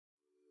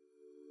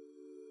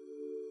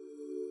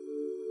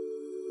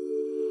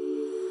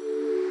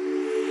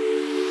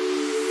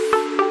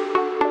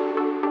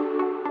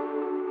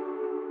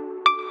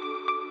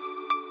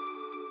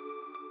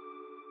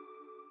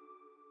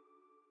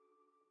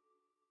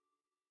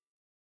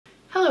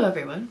Hello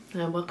everyone,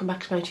 and welcome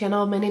back to my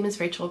channel. My name is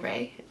Rachel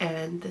Ray,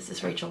 and this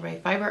is Rachel Ray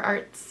Fiber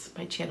Arts,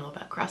 my channel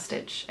about cross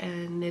stitch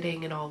and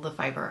knitting and all the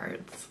fiber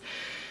arts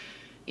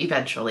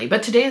eventually.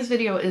 But today's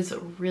video is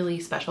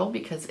really special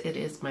because it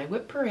is my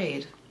WIP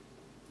parade.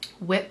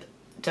 WIP,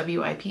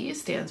 W-I-P,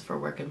 stands for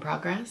work in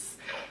progress.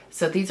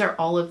 So these are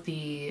all of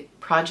the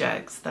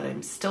projects that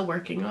I'm still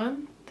working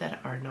on that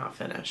are not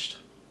finished.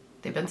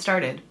 They've been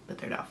started, but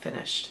they're not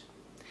finished.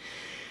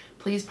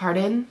 Please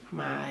pardon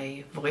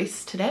my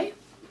voice today.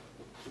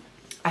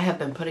 I have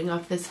been putting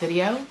off this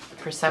video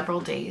for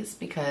several days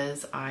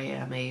because I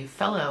am a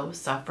fellow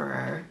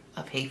sufferer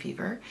of hay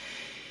fever.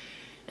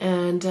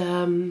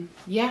 And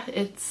yeah,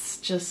 it's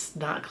just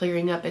not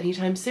clearing up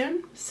anytime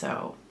soon.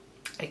 So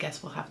I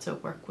guess we'll have to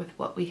work with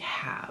what we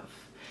have.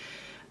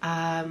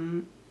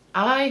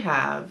 I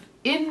have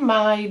in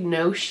my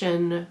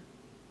Notion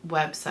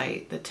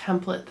website, the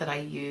template that I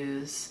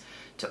use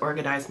to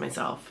organize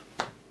myself.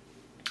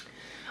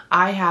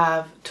 I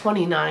have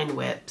 29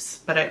 WIPs,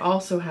 but I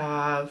also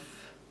have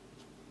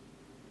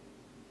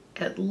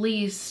at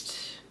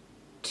least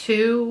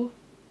 2,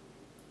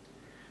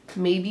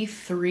 maybe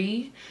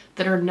 3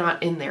 that are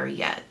not in there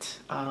yet,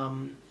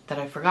 that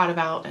I forgot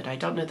about and I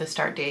don't know the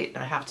start date.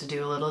 I have to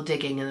do a little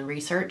digging and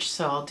research,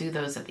 so I'll do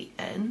those at the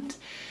end.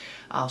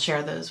 I'll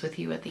share those with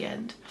you at the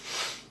end.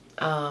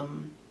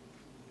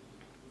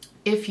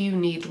 If you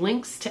need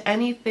links to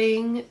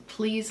anything,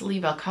 please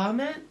leave a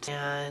comment.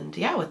 And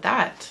yeah, with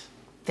that,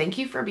 thank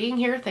you for being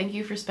here. Thank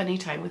you for spending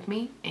time with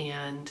me.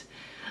 And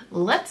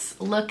let's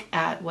look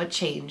at what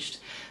changed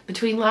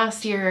between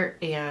last year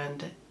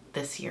and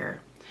this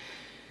year.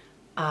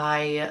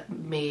 I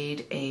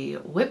made a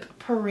WIP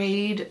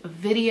parade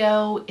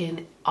video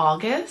in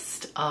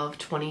August of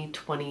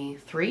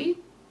 2023.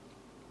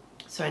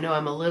 So I know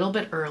I'm a little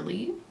bit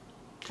early,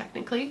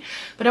 technically,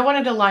 but I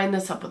wanted to line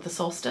this up with the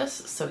solstice,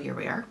 so here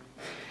we are.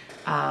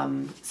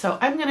 So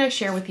I'm going to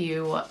share with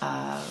you,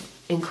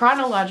 in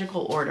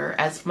chronological order,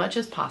 as much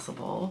as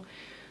possible,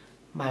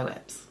 my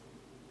WIPs.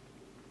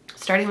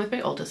 Starting with my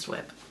oldest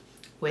WIP,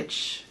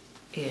 which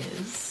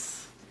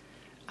is,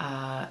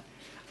 I'll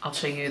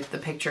show you the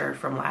picture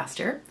from last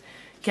year.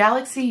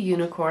 Galaxy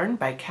Unicorn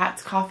by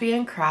Cat's Coffee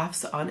and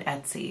Crafts on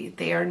Etsy.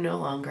 They are no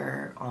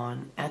longer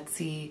on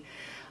Etsy.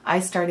 I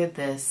started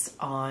this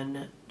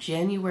on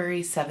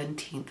January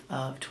 17th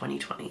of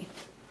 2020.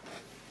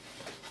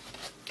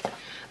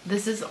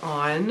 This is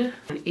on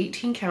an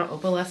 18 count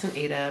opalescent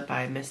Aida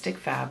by Mystic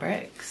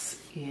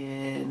Fabrics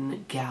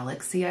in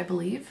Galaxy, I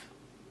believe.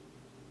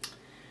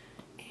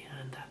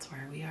 And that's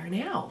where we are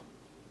now.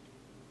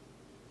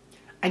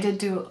 I did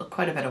do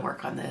quite a bit of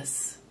work on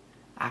this,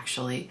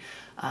 actually,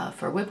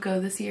 for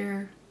WIPGO this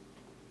year,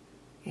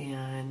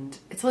 and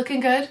it's looking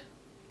good.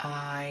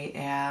 I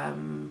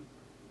am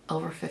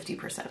over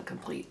 50%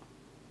 complete.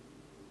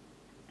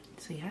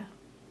 So yeah.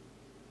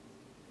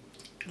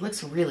 It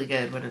looks really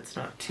good when it's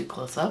not too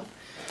close up.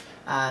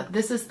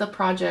 This is the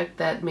project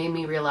that made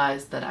me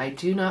realize that I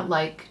do not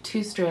like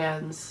 2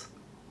 strands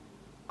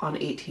on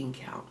 18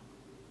 count.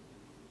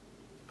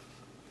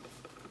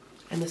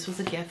 And this was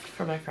a gift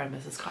from my friend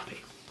Mrs.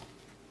 Coffee.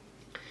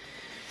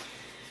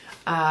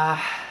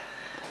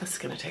 This is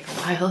gonna take a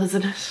while,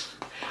 isn't it?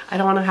 I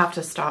don't want to have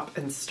to stop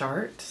and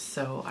start,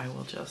 so I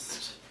will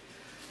just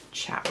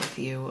chat with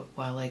you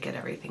while I get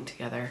everything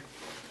together.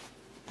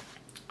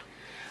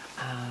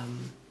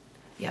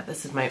 Yeah,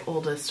 this is my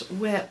oldest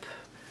WIP.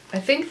 I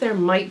think there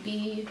might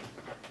be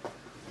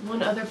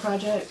one other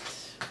project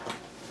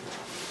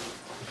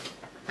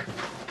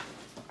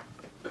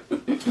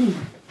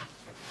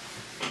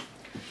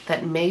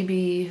that may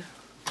be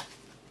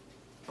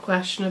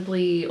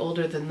questionably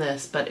older than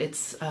this, but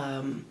it's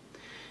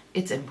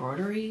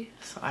embroidery,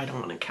 so I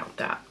don't want to count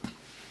that.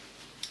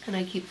 And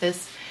I keep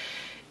this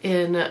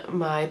in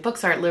my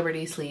Books Art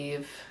Liberty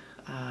sleeve.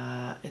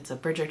 It's a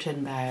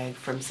Bridgerton bag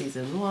from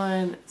season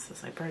 1. It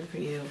says I burned for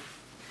you.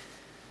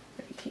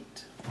 Very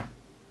cute.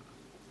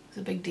 It's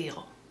a big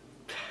deal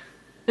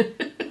at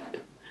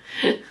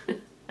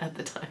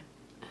the time.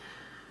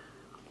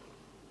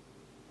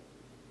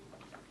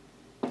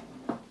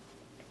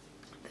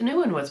 The new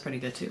one was pretty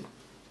good too.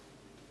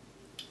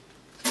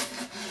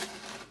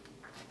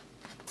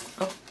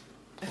 Oh,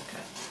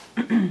 okay.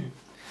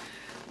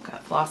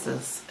 Got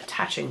flosses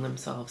attaching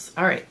themselves.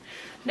 All right,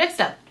 next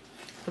up.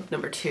 Book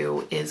number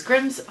 2 is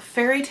Grimm's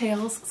Fairy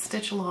Tales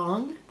Stitch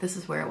Along. This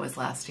is where it was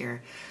last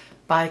year,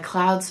 by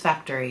Clouds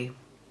Factory.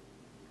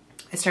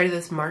 I started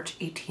this March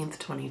 18th,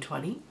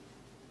 2020.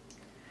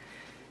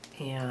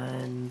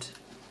 And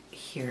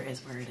here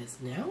is where it is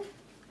now.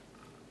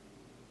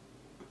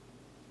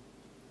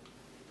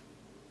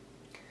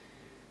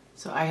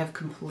 So I have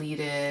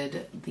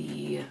completed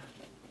the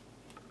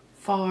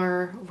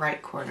far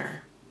right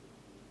corner.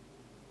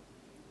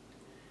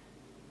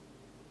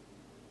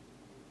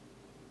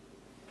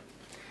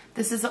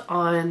 This is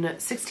on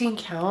 16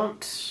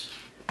 count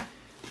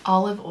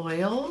olive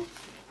oil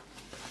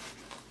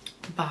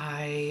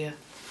by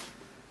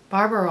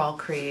Barbarol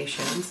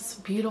Creations. It's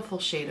a beautiful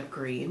shade of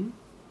green.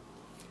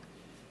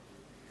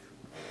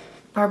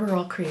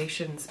 Barbarelle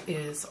Creations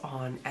is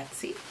on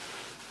Etsy.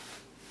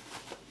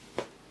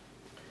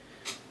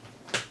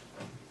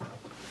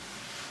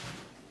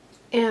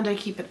 And I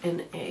keep it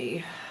in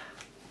a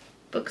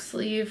book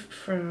sleeve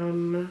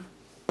from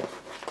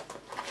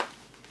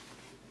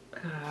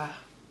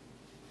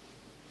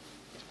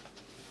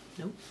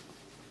nope.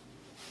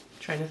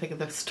 Trying to think of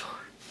the store.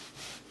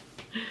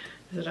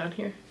 Is it on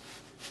here?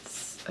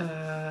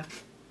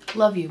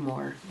 Love You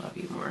More. Love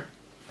You More.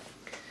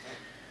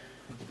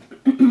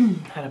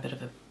 Had a bit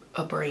of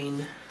a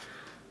brain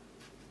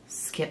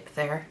skip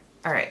there.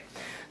 All right,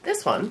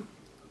 this one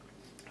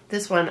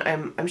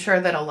I'm sure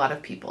that a lot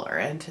of people are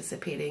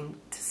anticipating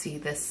to see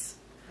this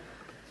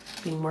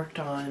being worked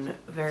on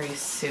very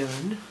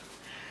soon.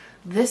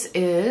 This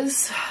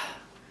is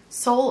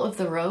Soul of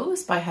the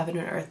Rose by Heaven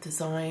and Earth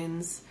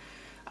Designs.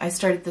 I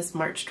started this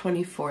March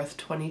 24th,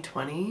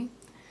 2020.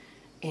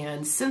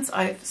 And since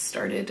I've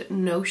started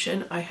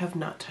Notion, I have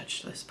not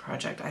touched this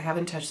project. I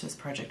haven't touched this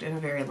project in a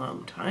very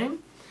long time.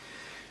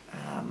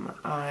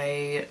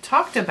 I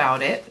talked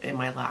about it in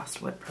my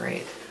last WIP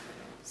parade.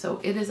 So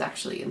it is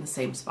actually in the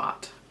same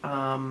spot.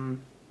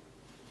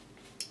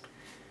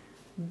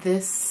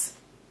 This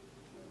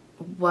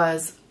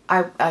was,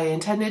 I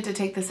intended to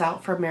take this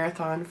out for a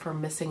marathon for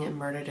missing and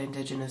murdered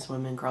Indigenous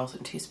women, girls,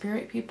 and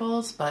Two-Spirit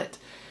peoples, but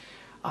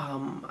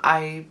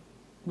I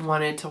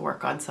wanted to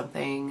work on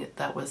something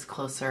that was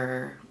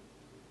closer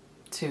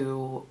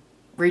to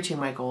reaching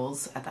my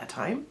goals at that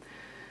time.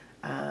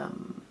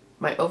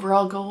 My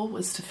overall goal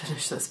was to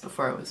finish this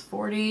before I was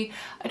 40.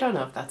 I don't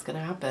know if that's going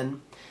to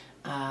happen.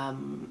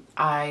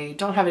 I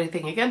don't have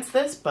anything against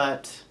this,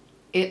 but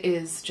it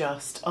is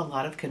just a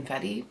lot of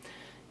confetti,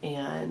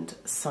 and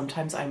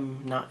sometimes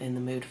I'm not in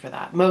the mood for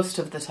that. Most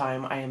of the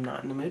time I am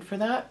not in the mood for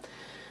that,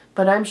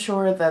 but I'm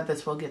sure that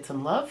this will get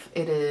some love.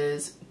 It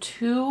is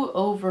 2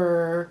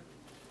 over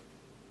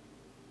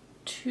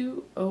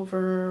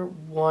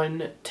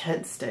 1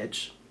 10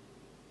 stitch.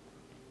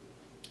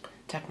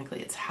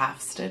 Technically it's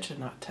half stitch and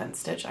not 10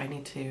 stitch. I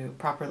need to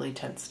properly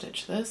 10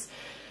 stitch this,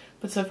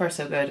 but so far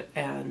so good.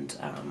 And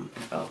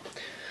oh,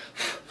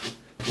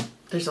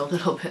 there's a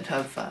little bit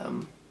of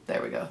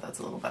there we go, that's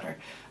a little better,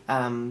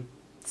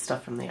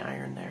 stuff from the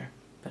iron there.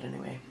 But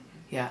anyway,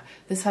 yeah,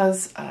 this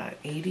has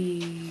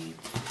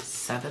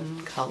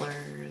 87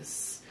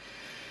 colors.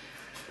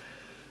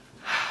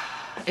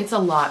 It's a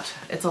lot.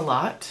 It's a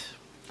lot.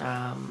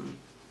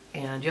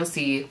 And you'll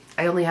see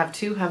I only have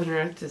 2 Heaven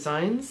and Earth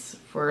designs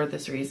for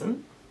this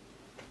reason.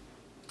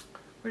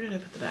 Where did I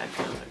put the bag?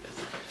 Oh,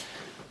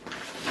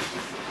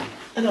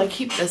 and I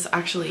keep this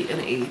actually in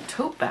a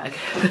tote bag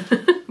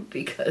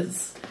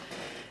because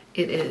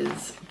it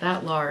is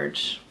that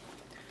large.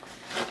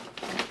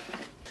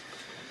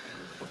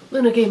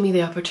 Luna gave me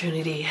the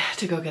opportunity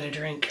to go get a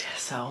drink,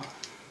 so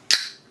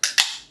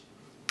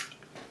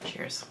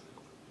cheers.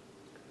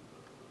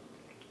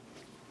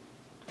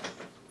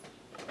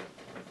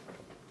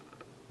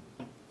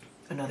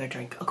 Another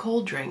drink, a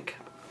cold drink.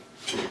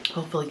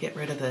 Hopefully get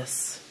rid of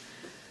this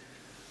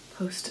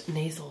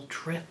post-nasal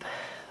drip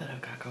that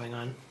I've got going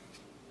on.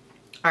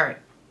 All right,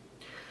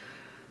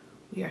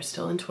 we are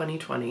still in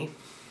 2020.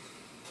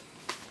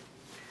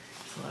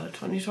 There's a lot of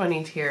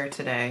 2020 here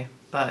today,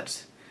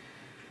 but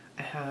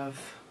I have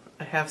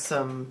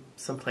some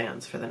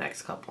plans for the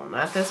next couple.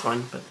 Not this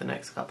one, but the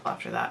next couple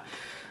after that.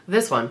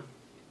 This one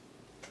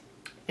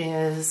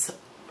is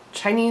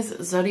Chinese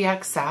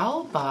Zodiac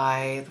Sal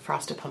by the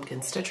Frosted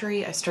Pumpkin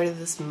Stitchery. I started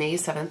this May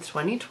 7th,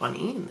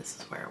 2020, and this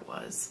is where it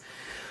was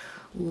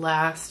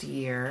last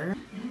year.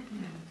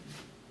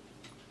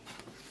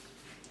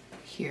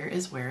 Here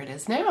is where it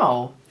is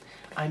now.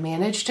 I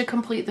managed to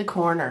complete the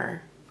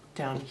corner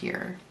down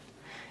here,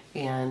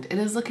 and it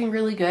is looking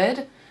really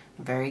good.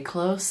 Very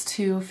close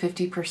to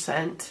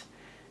 50%,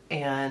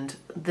 and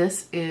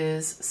this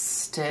is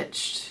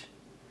stitched.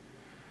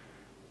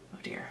 Oh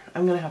dear,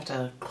 I'm gonna have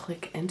to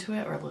click into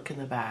it or look in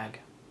the bag.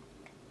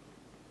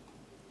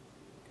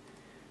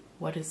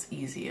 What is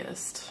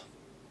easiest?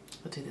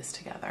 We'll do this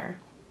together.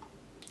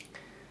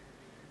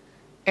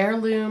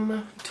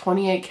 Heirloom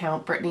 28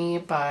 count Brittany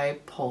by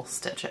Pole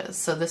Stitches.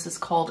 So this is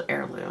called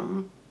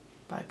Heirloom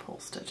by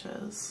Pole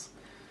Stitches.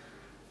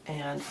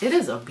 And it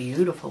is a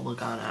beautiful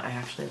Lugana. I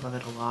actually love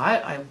it a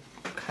lot. I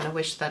kind of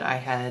wish that I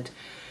had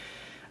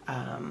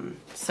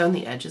sewn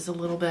the edges a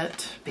little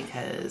bit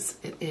because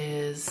it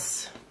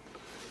is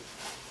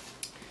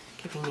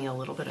giving me a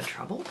little bit of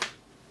trouble.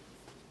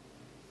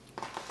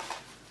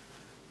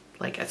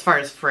 Like as far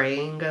as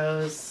fraying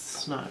goes,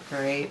 it's not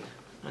great.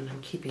 And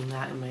I'm keeping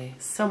that in my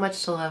So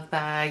Much to Love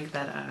bag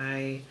that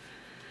I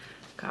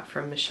got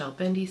from Michelle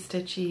Bendy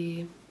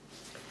Stitchy.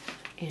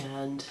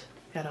 And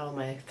got all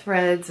my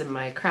threads in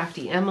my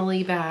Crafty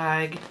Emily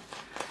bag.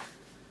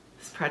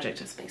 This project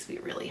just makes me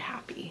really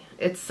happy.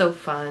 It's so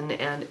fun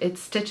and it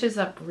stitches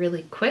up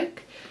really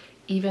quick,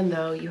 even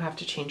though you have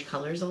to change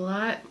colors a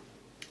lot.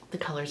 The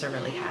colors are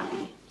really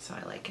happy, so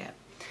I like it.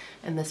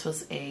 And this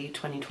was a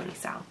 2020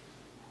 Sal.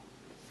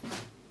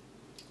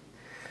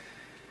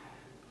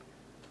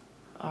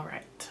 All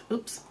right,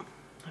 oops,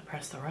 I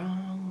pressed the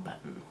wrong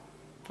button.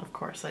 Of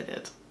course I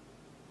did.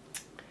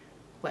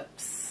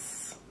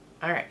 WIPS.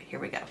 All right, here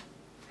we go.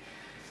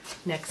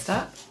 Next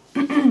up.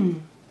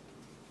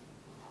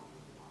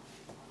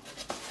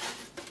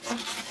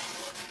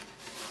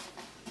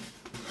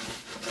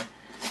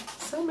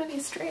 So many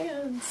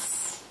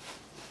strands.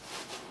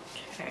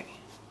 Okay.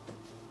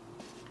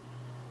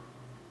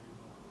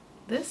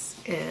 This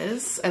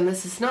is, and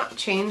this has not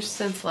changed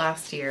since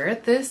last year,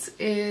 this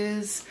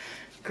is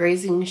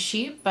Grazing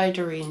Sheep by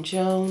Doreen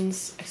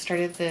Jones. I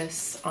started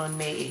this on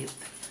May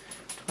 8th,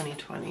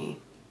 2020.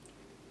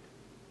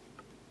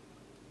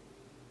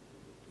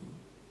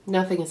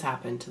 Nothing has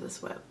happened to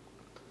this WIP.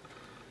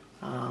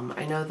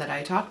 I know that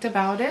I talked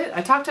about it.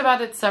 I talked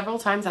about it several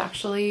times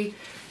actually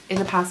in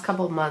the past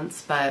couple of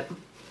months, but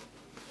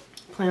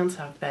plans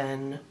have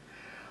been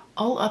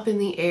all up in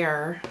the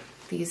air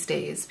these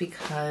days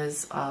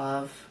because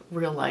of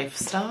real life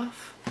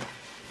stuff.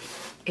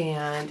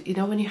 And you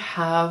know, when you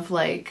have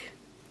like,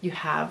 you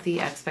have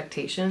the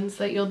expectations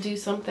that you'll do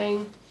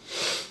something.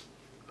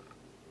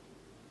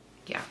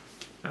 Yeah.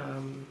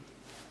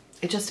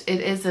 It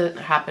isn't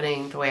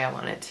happening the way I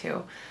want it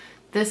to.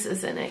 This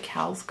is in a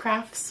Cal's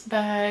Crafts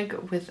bag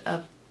with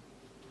a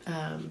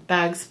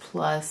bags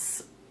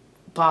plus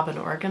bobbin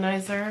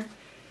organizer.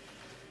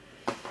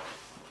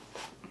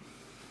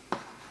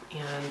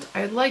 And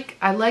I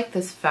like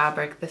this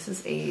fabric. This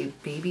is a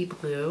baby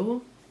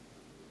blue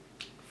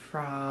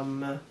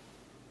from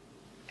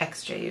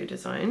XJU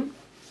Design.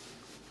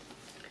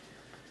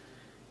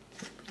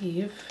 I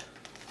believe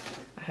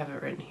I have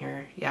it written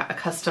here. Yeah, a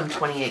custom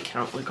 28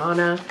 count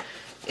Lugana.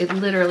 It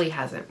literally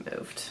hasn't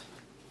moved.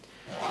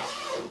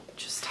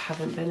 Just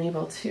haven't been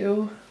able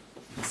to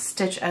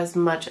stitch as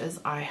much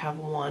as I have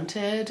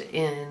wanted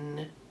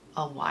in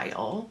a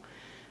while.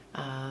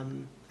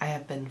 I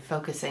have been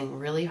focusing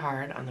really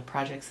hard on the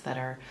projects that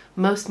are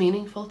most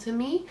meaningful to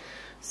me.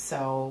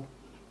 So,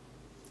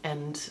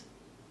 and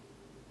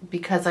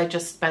because I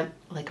just spent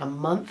like a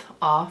month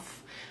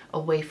off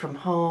away from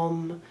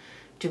home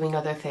doing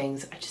other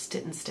things, I just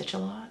didn't stitch a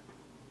lot.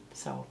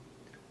 So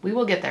we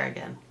will get there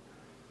again.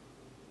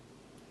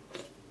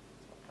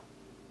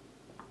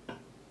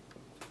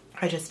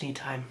 I just need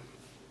time.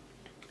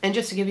 And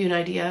just to give you an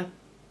idea,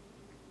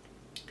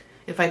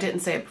 if I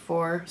didn't say it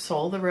before,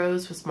 Soul the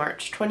Rose was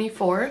March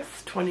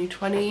 24th,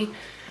 2020.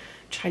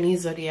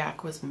 Chinese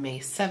Zodiac was May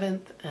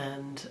 7th,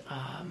 and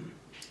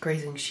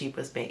Grazing Sheep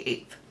was May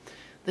 8th.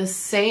 The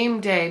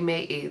same day,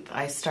 May 8th,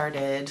 I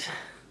started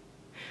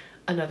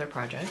another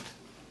project.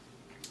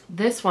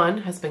 This one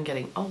has been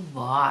getting a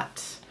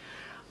lot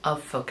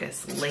of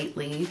focus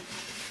lately.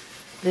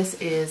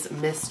 This is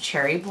Miss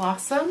Cherry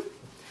Blossom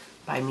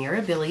by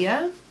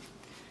Mirabilia,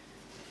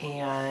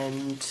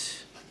 and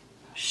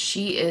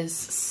she is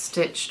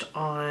stitched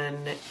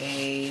on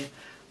a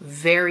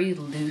very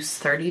loose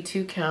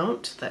 32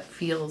 count that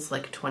feels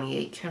like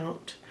 28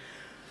 count.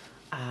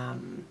 I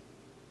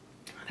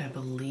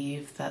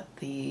believe that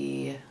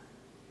the,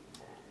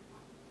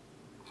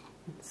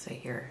 let's see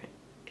here,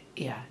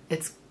 yeah,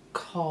 it's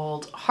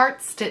called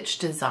Heart Stitch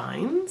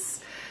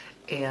Designs,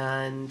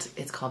 and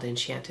it's called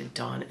Enchanted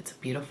Dawn. It's a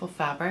beautiful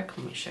fabric.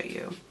 Let me show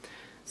you.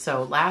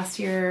 So last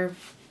year,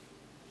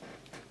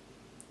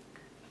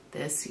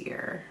 this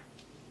year,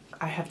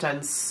 I have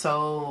done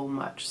so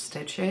much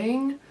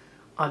stitching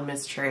on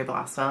Miss Cherry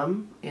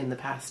Blossom in the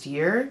past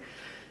year,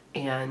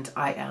 and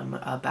I am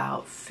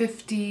about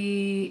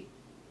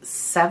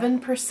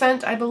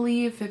 57%, I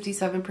believe,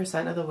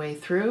 57% of the way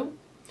through.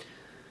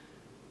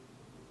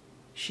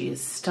 She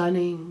is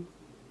stunning.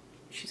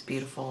 She's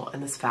beautiful,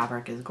 and this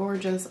fabric is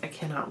gorgeous. I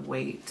cannot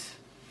wait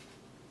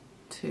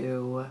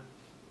to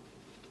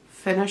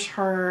finish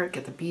her,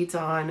 get the beads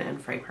on,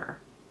 and frame her.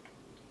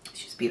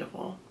 She's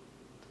beautiful.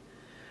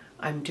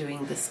 I'm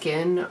doing the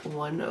skin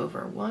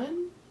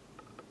 1/1.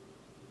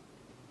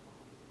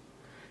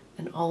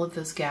 And all of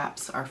those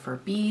gaps are for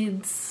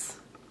beads.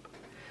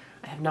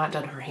 I have not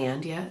done her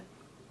hand yet.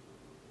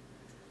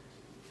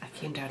 I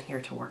came down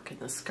here to work in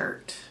the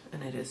skirt,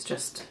 and it is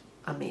just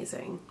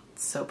amazing.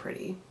 It's so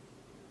pretty.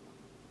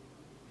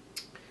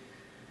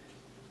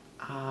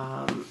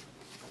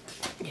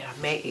 Yeah,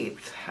 May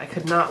 8th. I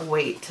could not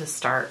wait to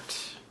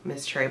start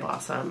Miss Cherry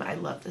Blossom. I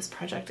love this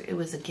project. It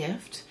was a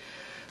gift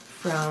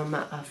from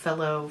a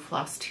fellow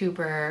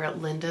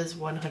Flosstuber, Linda's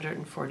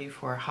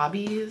 144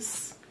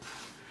 Hobbies.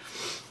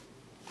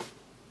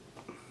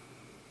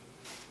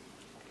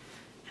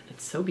 And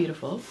it's so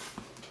beautiful.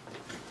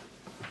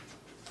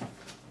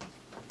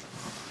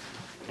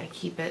 I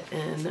keep it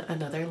in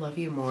another Love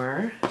You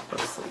More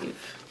book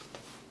sleeve.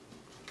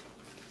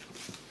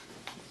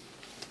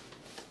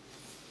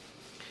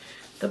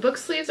 The book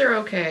sleeves are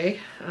okay,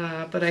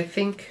 but I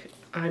think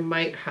I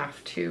might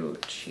have to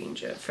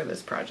change it for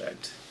this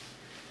project.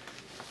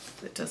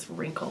 It does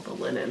wrinkle the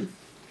linen.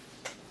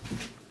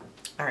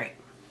 All right,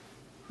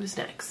 who's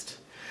next?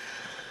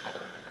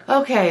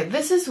 Okay,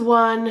 this is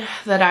one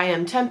that I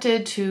am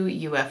tempted to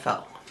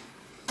UFO.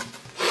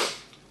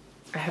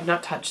 I have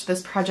not touched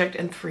this project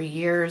in 3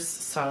 years,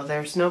 so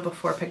there's no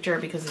before picture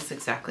because it's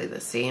exactly the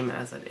same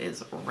as it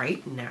is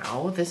right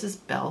now. This is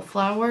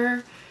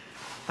Bellflower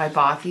by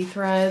Bothy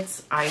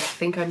Threads. I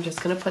think I'm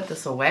just going to put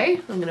this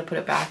away. I'm going to put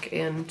it back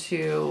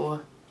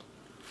into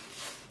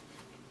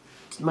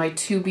my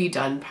to be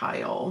done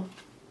pile.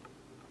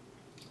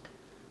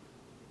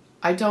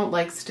 I don't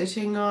like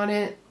stitching on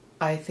it.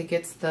 I think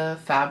it's the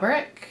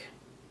fabric.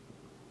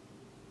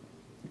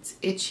 It's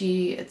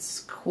itchy,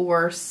 it's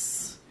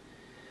coarse.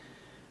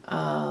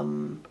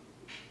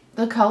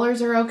 The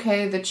colors are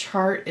okay. The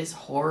chart is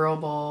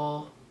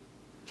horrible.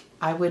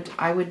 I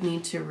would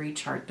need to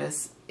rechart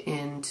this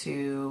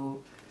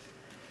into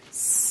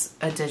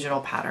a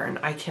digital pattern.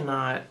 I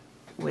cannot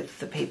with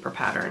the paper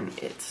pattern.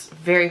 It's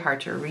very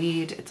hard to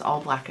read. It's all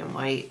black and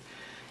white,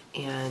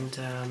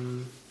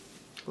 and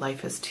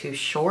life is too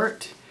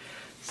short.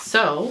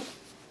 So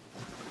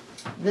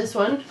this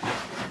one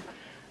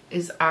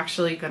is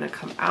actually going to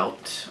come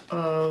out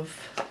of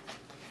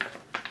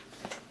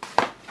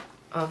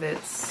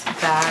its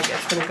bag.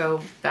 It's going to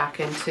go back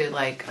into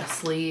like a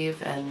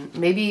sleeve, and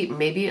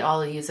maybe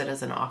I'll use it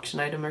as an auction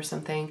item or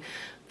something,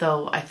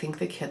 though I think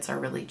the kits are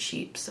really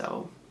cheap.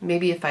 So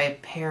maybe if I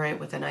pair it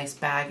with a nice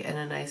bag and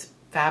a nice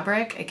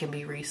fabric, it can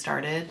be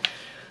restarted.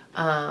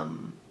 I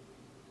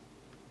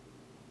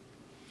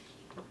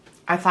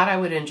thought I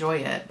would enjoy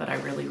it, but I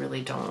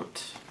really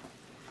don't.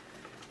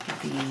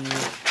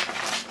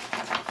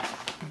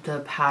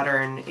 The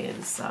pattern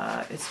is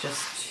it's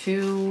just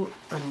too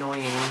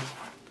annoying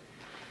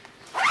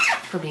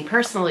for me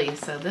personally,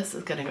 so this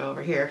is gonna go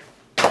over here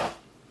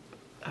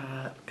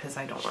because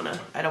I don't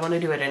wanna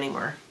do it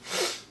anymore.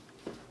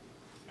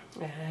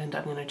 And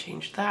I'm gonna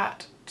change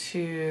that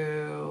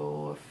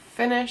to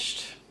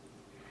finished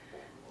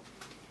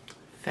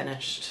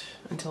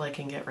until I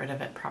can get rid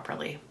of it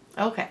properly.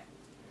 Okay.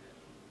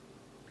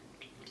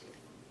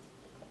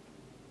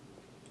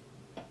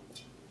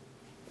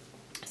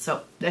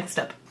 So next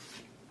up,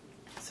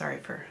 sorry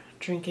for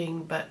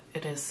drinking, but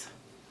it is,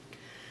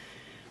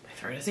 my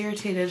throat is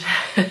irritated.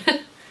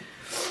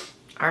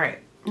 All right,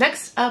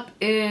 next up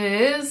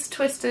is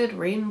Twisted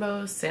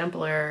Rainbow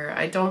Sampler.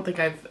 I don't think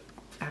I've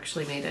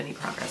actually made any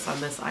progress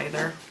on this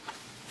either.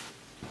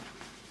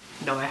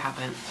 No, I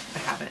haven't.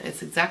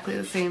 It's exactly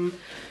the same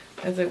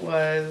as it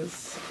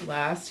was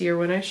last year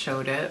when I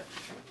showed it.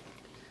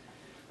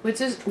 Which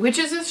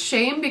is a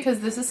shame because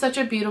this is such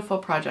a beautiful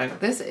project.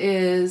 This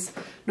is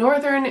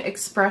Northern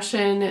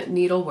Expression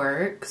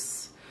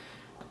Needleworks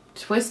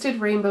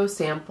Twisted Rainbow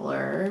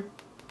Sampler,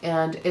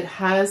 and it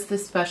has the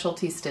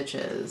specialty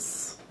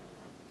stitches.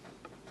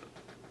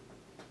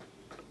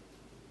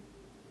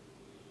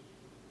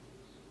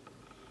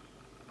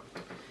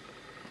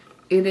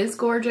 It is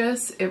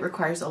gorgeous. It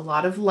requires a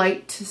lot of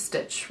light to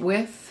stitch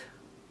with.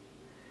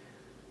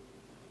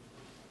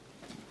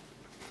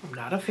 I'm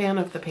not a fan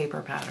of the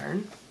paper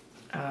pattern.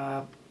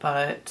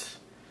 But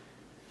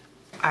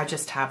I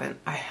just haven't.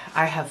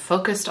 I have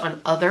focused on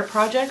other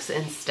projects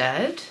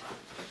instead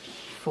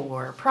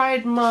for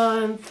Pride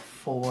Month,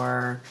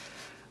 for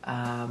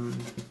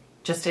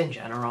just in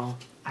general.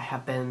 I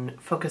have been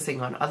focusing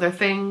on other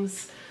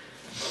things.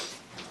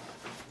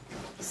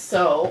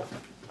 So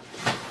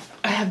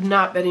I have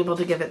not been able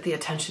to give it the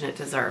attention it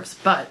deserves.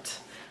 But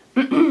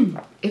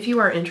if you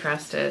are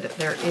interested,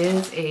 there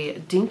is a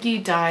Dinky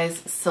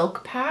Dyes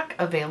silk pack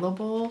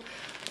available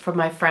from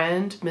my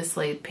friend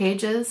Mislaid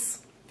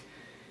Pages.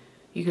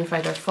 You can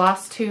find their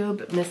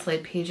Flosstube,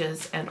 Mislaid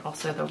Pages, and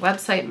also their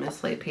website,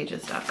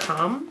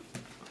 mislaidpages.com.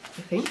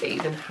 I think they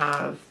even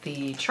have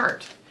the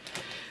chart.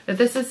 But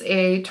this is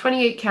a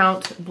 28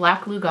 count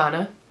black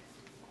Lugana,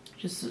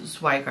 just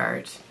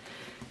Zweigart,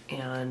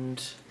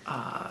 and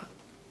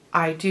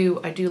I do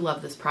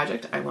love this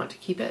project. I want to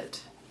keep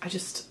it. I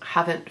just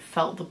haven't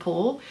felt the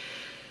pull,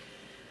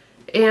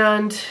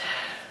 and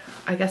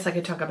I guess I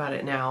could talk about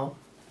it now.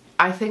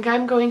 I think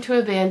I'm going to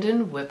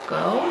abandon WIP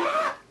Go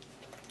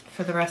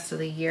for the rest of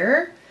the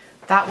year.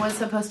 That was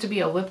supposed to be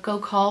a WIP Go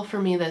call for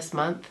me this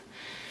month.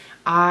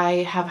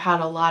 I have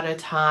had a lot of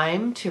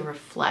time to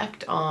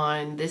reflect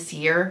on this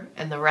year,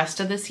 and the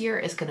rest of this year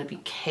is going to be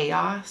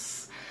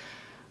chaos.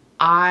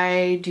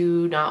 I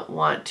do not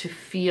want to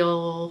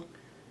feel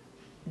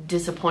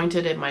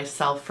disappointed in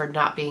myself for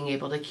not being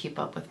able to keep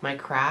up with my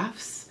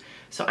crafts.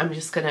 So I'm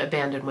just going to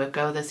abandon WIP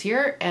Go this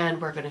year,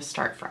 and we're going to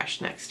start fresh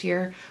next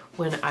year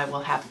when I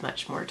will have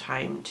much more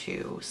time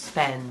to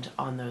spend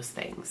on those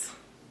things.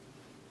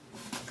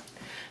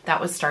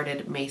 That was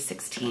started May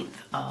 16th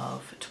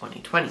of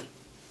 2020.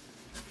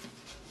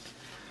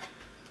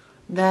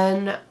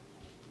 Then,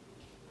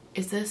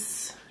 is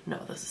this, no,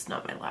 this is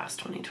not my last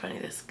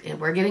 2020.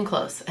 We're getting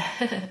close.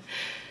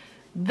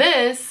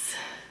 This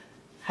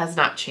has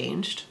not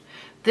changed.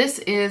 This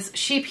is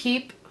Sheep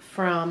Heap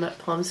from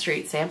Plum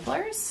Street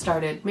Samplers,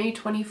 started May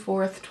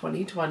 24th,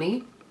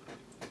 2020.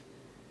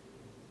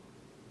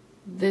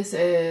 This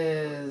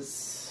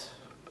is,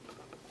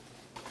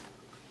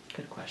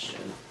 good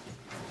question.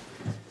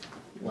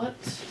 What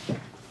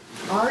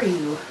are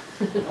you?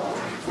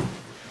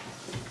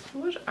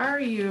 What are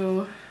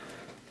you?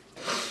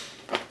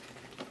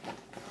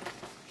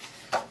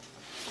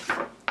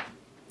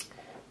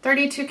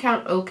 32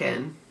 count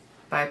oaken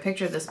by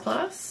Picture This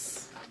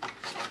Plus.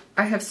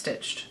 I have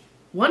stitched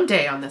one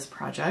day on this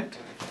project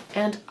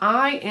and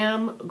I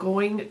am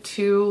going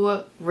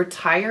to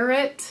retire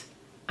it.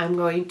 I'm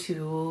going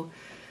to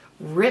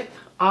rip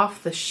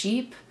off the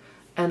sheep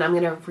and I'm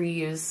going to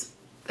reuse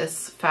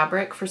this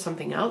fabric for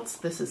something else.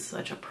 This is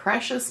such a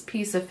precious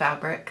piece of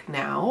fabric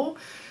now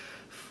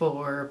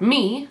for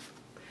me,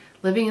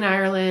 living in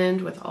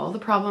Ireland with all the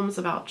problems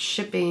about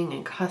shipping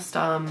and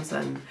customs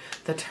and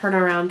the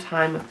turnaround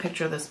time of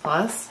Picture This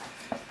Plus.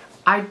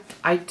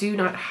 I do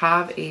not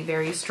have a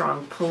very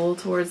strong pull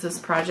towards this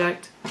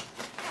project.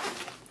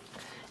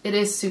 It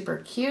is super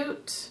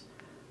cute,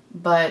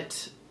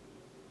 but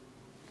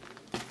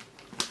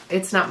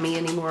it's not me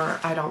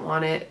anymore. I don't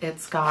want it.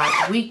 It's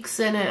got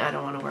weeks in it. I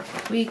don't want to work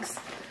with weeks.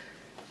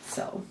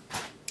 So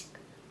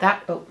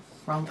that, oh,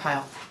 wrong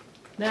pile.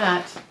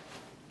 That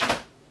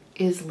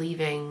is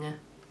leaving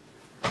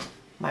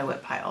my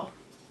WIP pile.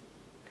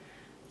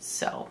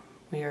 So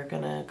we are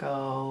gonna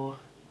go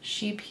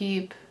sheep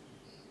heap,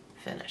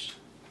 finish.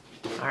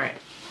 All right.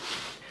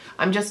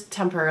 I'm just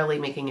temporarily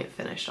making it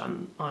finished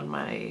on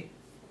my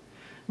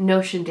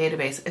Notion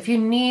database. If you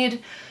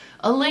need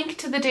a link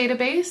to the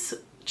database,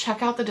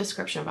 check out the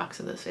description box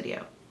of this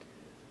video.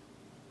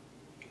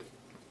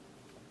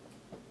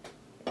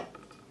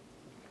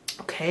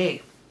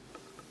 Okay,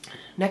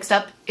 next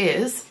up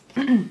is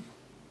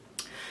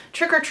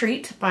Trick or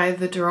Treat by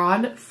the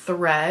Drawn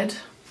Thread.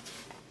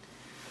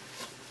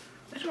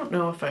 I don't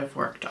know if I've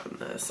worked on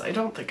this. I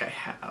don't think I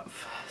have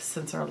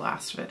since our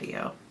last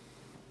video.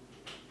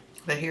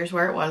 But here's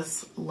where it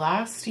was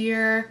last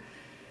year.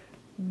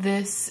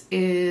 This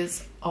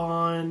is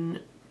on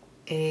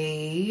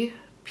a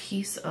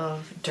piece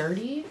of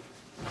dirty.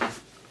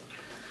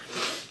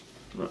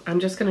 I'm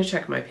just gonna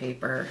check my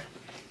paper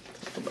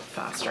a little bit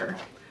faster.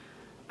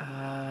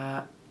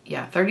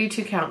 Yeah,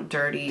 32 count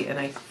dirty, and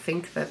I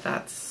think that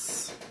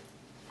that's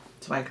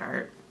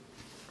Zweigart.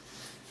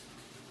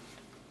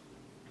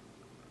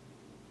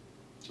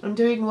 I'm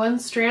doing one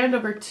strand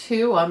over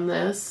two on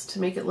this to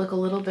make it look a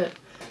little bit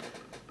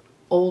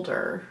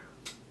older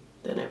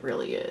than it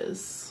really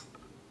is.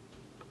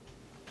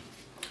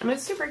 And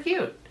it's super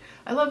cute.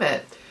 I love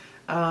it.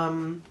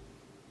 I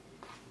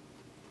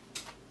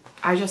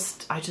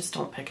just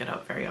don't pick it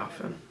up very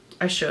often.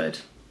 I should.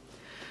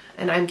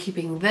 And I'm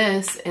keeping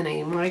this in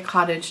a My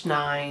Cottage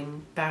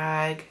 9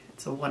 bag.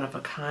 It's a one of a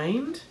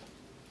kind.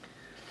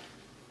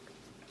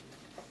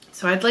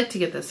 So I'd like to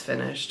get this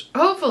finished,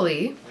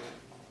 hopefully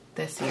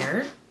this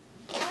year.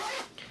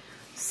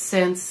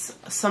 Since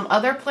some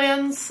other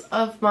plans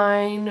of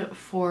mine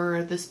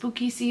for the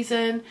spooky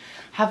season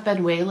have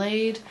been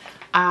waylaid,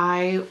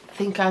 I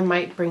think I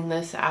might bring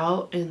this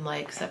out in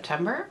like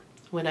September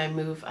when I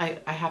move. I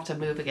have to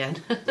move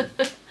again.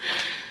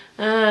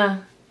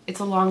 It's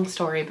a long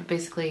story, but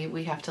basically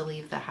we have to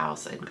leave the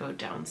house and go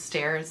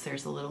downstairs.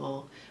 There's a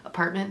little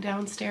apartment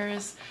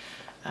downstairs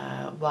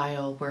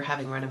while we're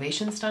having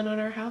renovations done on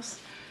our house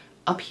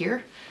up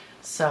here.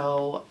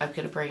 So I'm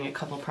going to bring a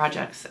couple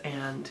projects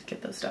and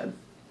get those done.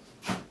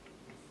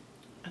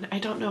 And I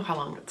don't know how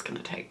long it's going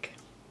to take.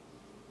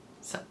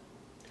 So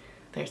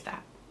there's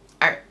that.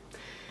 All right.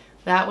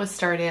 That was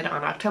started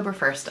on October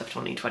 1st of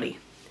 2020.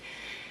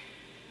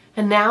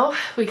 And now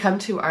we come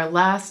to our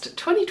last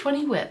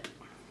 2020 WIP.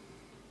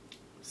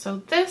 So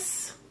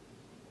this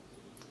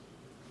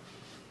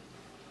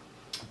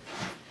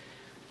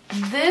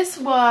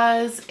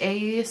was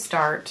a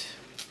start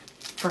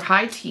for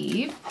high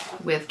tea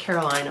with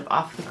Caroline of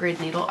Off the Grid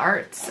Needle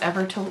Arts,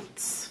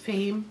 Evertotes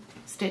fame,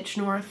 Stitch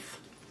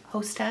North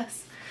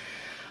hostess.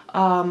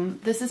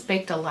 This is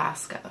Baked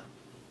Alaska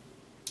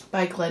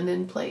by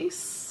Glendon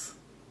Place.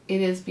 It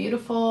is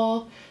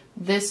beautiful.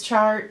 This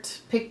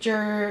chart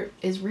picture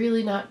is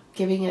really not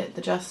giving it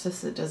the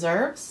justice it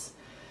deserves.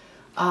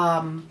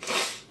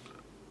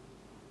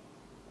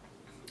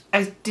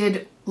 I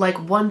did like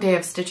one day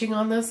of stitching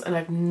on this and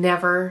I've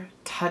never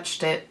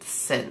touched it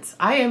since.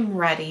 I am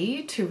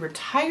ready to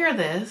retire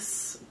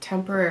this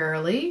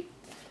temporarily.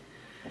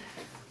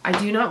 I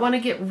do not want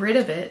to get rid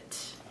of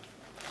it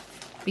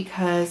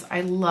because I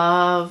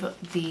love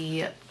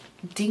the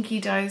Dinky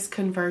Dyes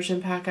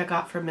conversion pack I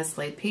got from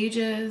Mislaid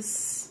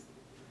Pages.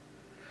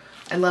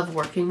 I love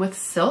working with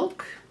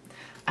silk.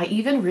 I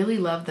even really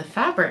love the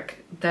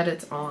fabric that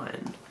it's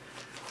on.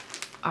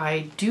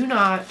 I do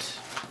not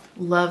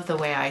love the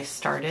way I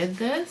started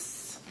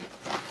this.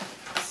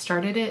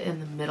 Started it in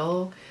the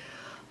middle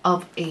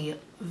of a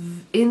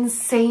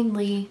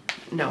obscenely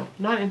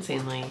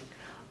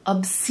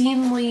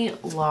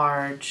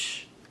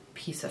large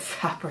piece of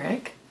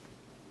fabric.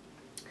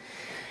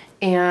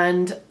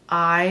 And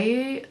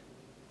I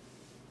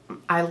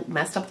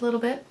messed up a little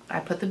bit. I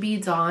put the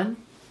beads on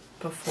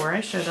before I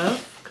should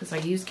have because I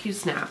used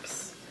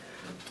Q-snaps.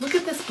 Look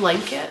at this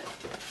blanket.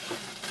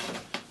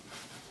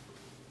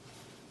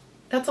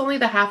 That's only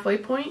the halfway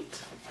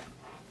point.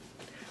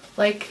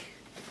 Like,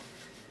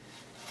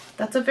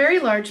 that's a very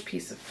large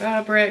piece of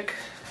fabric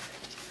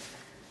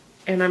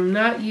and I'm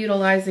not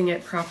utilizing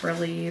it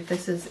properly.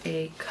 This is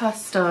a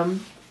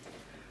custom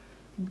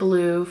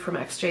blue from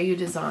XJU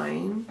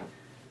Design.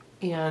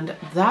 And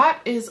that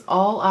is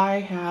all I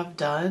have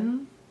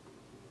done.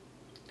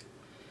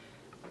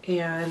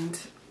 And,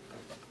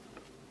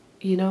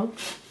 you know,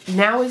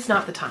 now is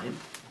not the time.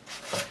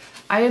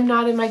 I am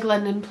not in my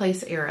Glendon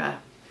Place era.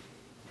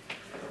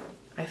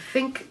 I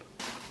think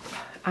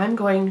I'm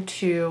going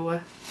to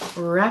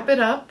wrap it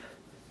up.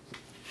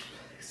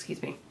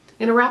 Excuse me.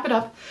 I'm gonna wrap it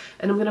up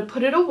and I'm gonna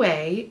put it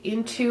away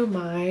into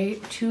my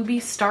to be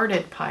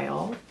started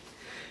pile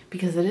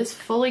because it is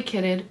fully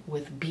kitted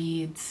with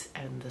beads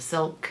and the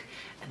silk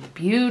and the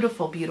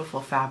beautiful,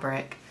 beautiful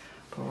fabric.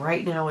 But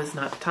right now is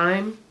not the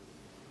time.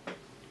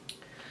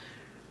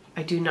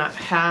 I do not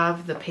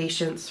have the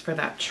patience for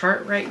that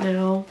chart right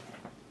now.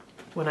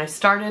 When I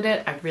started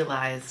it, I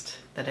realized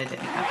that I didn't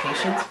have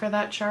patience for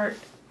that chart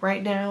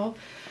right now.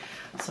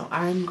 So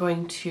I'm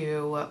going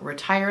to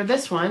retire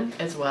this one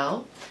as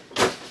well.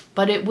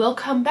 But it will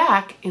come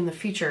back in the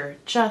future,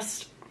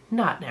 just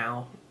not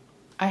now.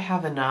 I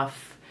have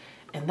enough,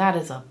 and that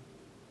is a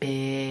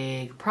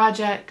big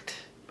project.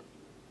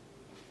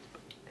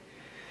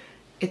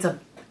 It's a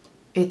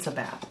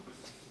bat.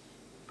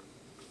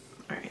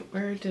 All right,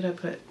 where did I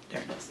put,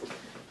 there it is.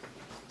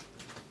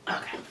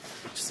 Okay,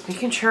 just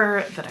making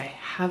sure that I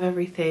have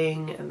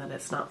everything and that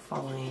it's not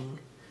falling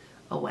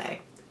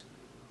away.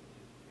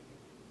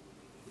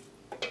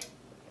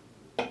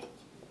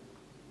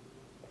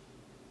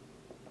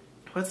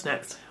 What's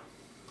next?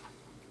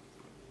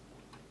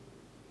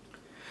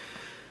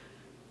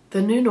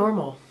 The new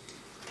normal.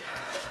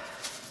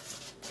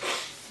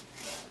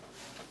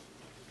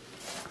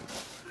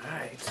 All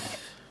right.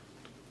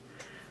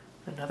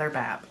 Another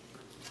BAP.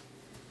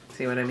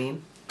 See what I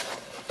mean?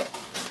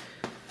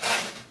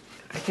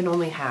 I can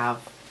only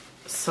have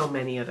so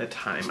many at a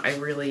time. I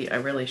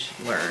really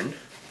should learn.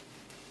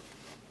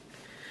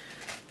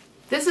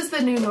 This is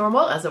the new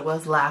normal as it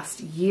was last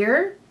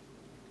year.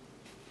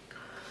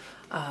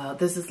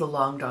 This is the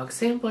Long Dog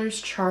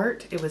Samplers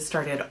chart. It was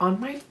started on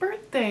my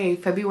birthday,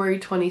 February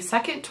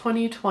 22nd,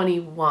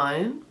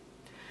 2021.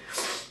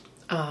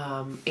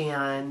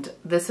 And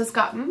this has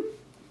gotten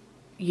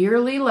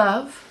yearly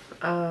love.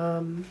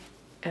 And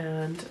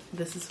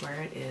this is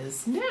where it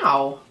is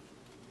now.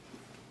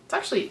 It's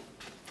actually,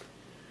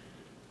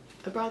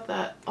 I brought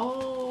that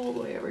all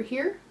the way over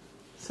here.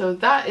 So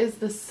that is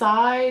the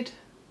side,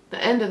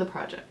 the end of the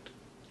project.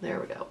 There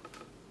we go.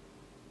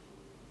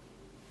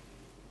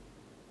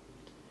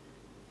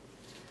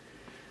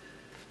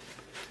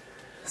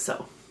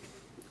 So,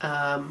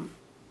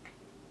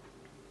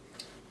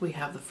 we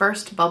have the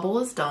first bubble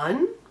is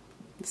done.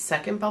 The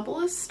second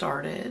bubble is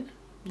started.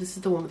 This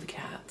is the one with the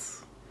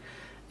cats.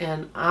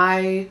 And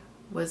I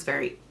was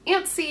very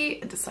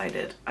antsy and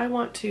decided I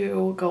want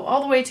to go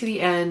all the way to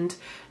the end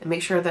and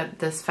make sure that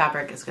this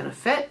fabric is going to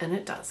fit, and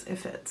it does. It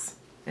fits.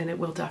 And it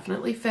will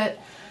definitely fit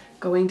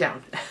going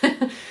down.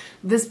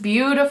 This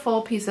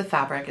beautiful piece of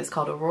fabric is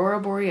called Aurora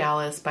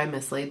Borealis by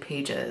Mislaid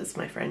Pages,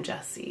 my friend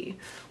Jessie.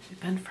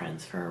 We've been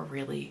friends for a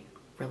really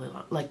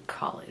long, like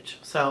college.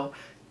 So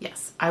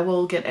yes, I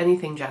will get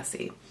anything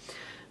Jessie.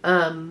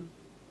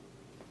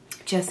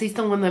 Jessie's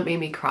the one that made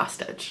me cross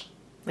stitch.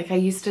 Like I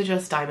used to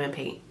just diamond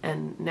paint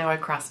and now I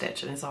cross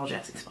stitch and it's all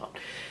Jessie's fault.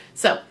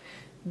 So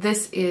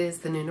this is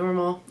the new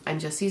normal. I'm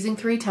just using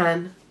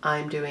 310.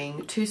 I'm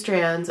doing 2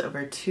 strands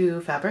over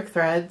 2 fabric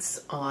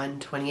threads on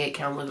 28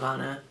 count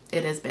Lugana.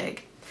 It is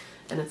big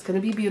and it's going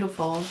to be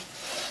beautiful.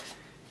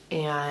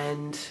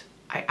 And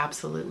I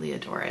absolutely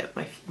adore it.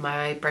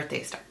 My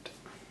birthday start.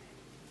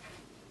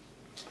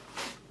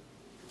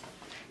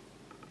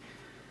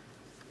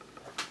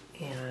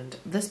 And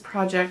this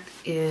project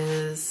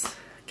is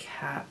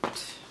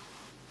kept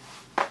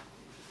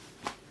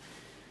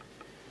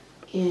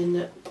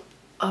in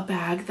a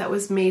bag that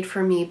was made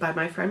for me by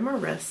my friend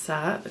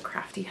Marissa, the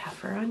Crafty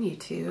Heifer on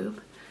YouTube.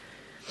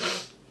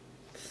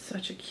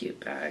 Such a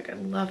cute bag. I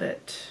love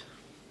it.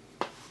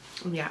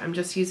 Yeah, I'm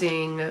just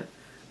using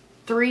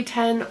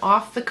 310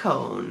 off the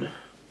cone.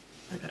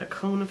 I got a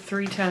cone of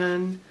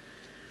 310.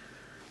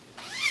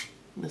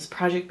 This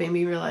project made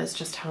me realize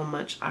just how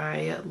much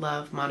I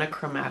love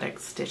monochromatic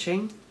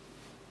stitching.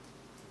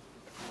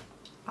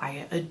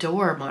 I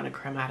adore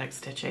monochromatic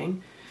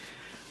stitching.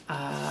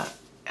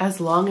 As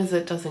long as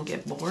it doesn't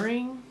get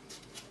boring.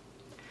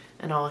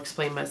 And I'll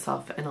explain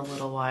myself in a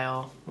little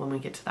while when we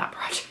get to that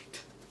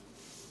project.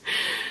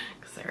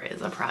 Because there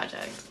is a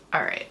project.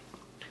 All right.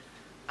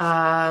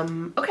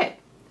 Okay.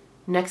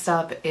 Next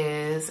up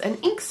is an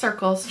ink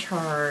circles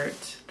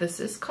chart. This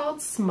is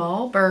called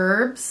Small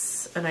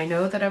Burbs, and I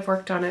know that I've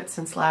worked on it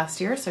since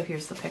last year, so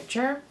here's the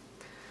picture.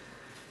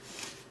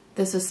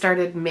 This was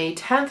started May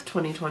 10th,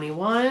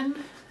 2021,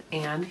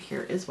 and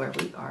here is where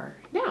we are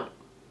now.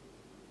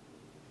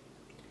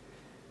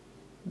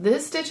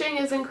 This stitching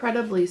is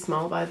incredibly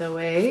small, by the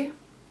way.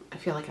 I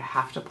feel like I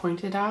have to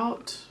point it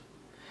out.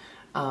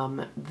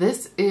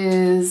 This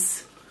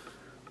is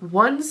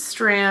 1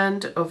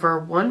 strand over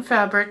 1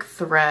 fabric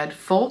thread,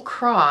 full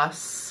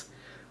cross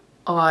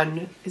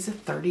on, is it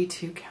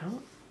 32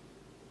 count?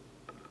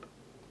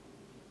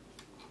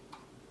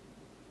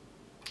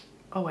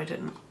 Oh, I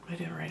didn't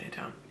write it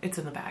down. It's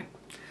in the bag.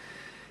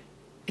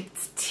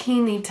 It's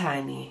teeny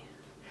tiny.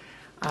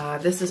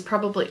 This is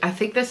probably, I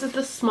think this is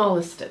the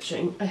smallest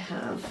stitching I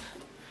have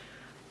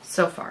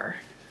so far,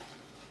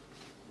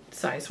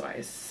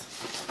 size-wise.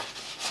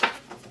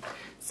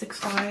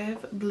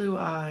 6'5", blue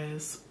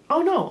eyes.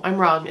 Oh no, I'm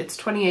wrong. It's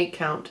 28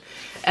 count.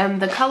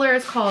 And the color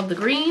is called The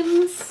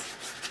Greens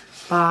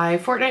by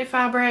Fortnite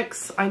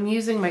Fabrics. I'm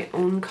using my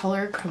own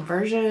color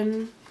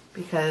conversion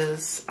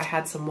because I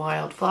had some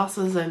wild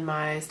flosses in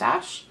my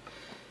stash.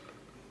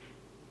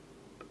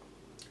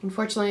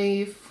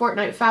 Unfortunately,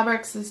 Fortnite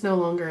Fabrics is no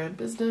longer in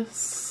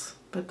business,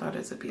 but that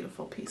is a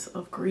beautiful piece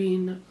of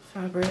green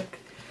fabric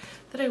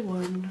that I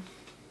won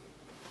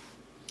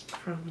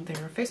from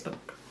their Facebook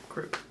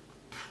group.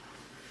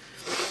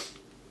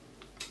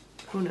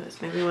 Who knows?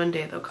 Maybe one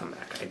day they'll come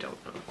back. I don't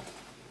know.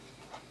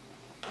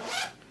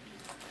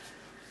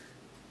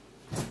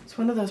 It's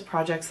one of those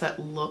projects that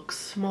looks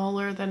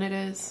smaller than it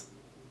is.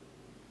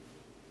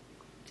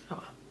 Oh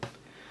well.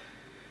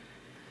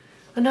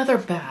 Another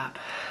bab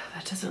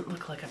that doesn't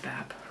look like a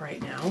bab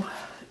right now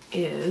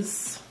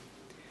is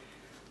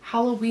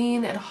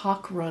Halloween at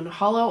Hawk Run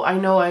Hollow. I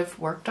know I've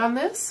worked on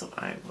this, so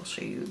I will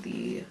show you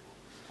the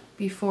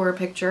before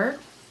picture.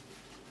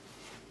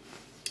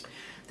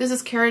 This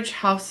is Carriage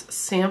House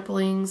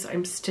Samplings.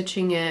 I'm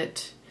stitching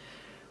it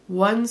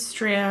 1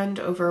 strand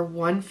over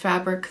 1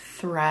 fabric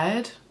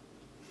thread.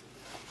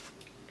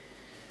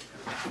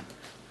 I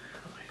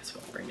might as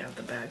well bring out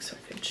the bag so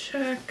I can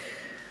check.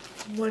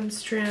 1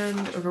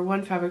 strand over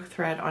 1 fabric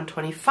thread on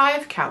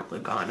 25 count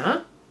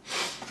Lugana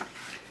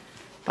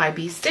by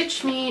Bee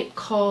Stitch Me,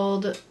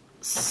 called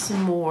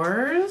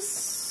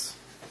S'mores.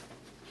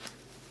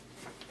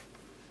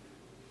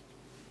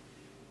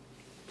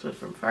 So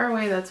from far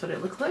away, that's what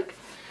it looked like.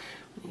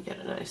 Let me get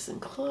it nice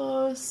and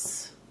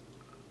close.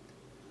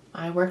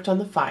 I worked on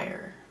the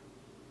fire.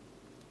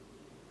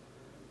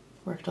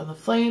 Worked on the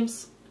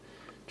flames,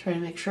 trying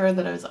to make sure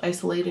that I was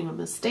isolating a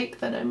mistake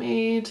that I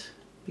made.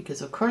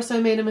 Because of course I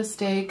made a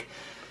mistake,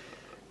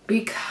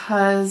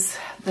 because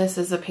this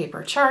is a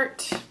paper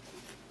chart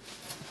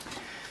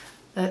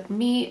that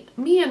me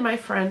and my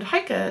friend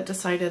Heike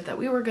decided that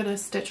we were gonna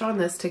stitch on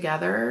this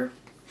together.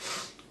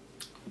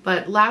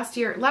 But last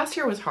year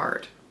was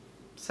hard,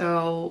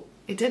 so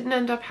it didn't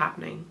end up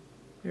happening.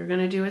 We were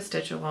gonna do a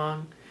stitch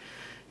along.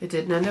 It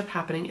didn't end up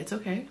happening. It's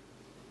okay.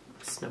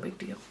 It's no big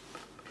deal.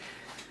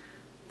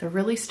 They're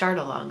really start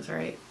alongs,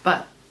 right?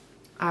 But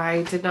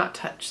I did not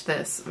touch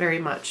this very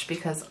much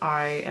because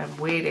I am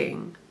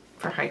waiting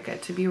for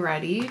Heike to be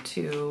ready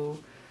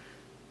to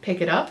pick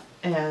it up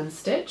and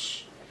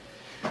stitch.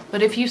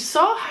 But if you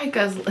saw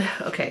Heike's,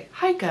 okay,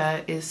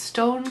 Heike is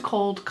Stone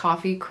Cold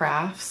Coffee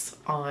Crafts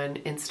on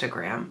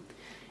Instagram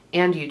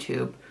and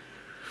YouTube.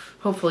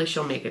 Hopefully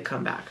she'll make a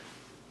comeback.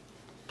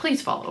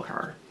 Please follow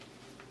her.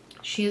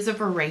 She is a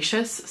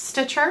voracious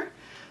stitcher.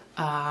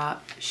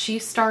 She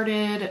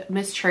started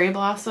Miss Cherry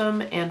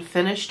Blossom and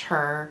finished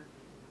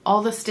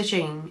all the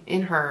stitching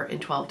in her in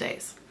 12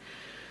 days.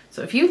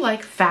 So if you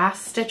like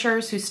fast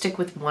stitchers who stick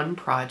with one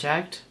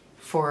project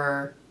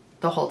for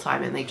the whole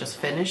time and they just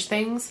finish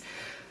things,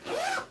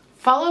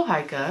 follow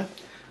Heike.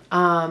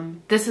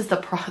 This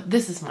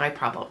is my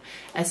problem.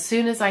 As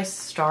soon as I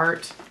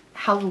start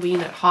Halloween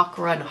at Hawk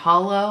Run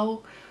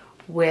Hollow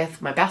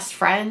with my best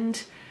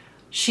friend,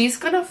 she's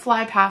gonna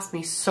fly past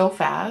me so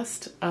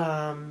fast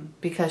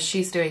because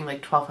she's doing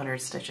like 1,200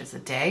 stitches a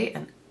day,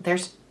 and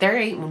there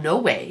ain't no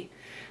way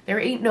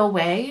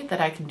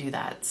that I can do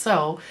that.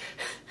 So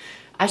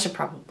I should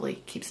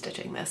probably keep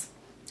stitching this.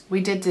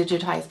 We did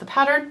digitize the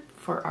pattern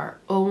for our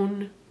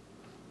own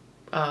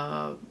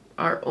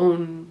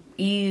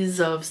ease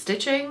of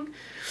stitching.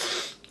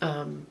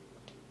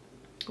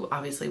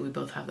 Obviously we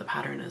both have the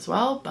pattern as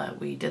well, but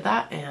we did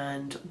that,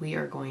 and we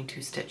are going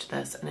to stitch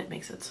this, and it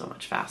makes it so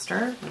much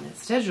faster when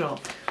it's digital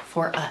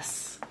for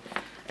us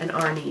and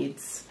our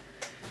needs.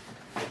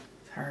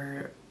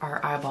 Our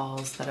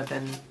eyeballs that have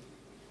been,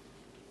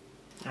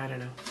 I don't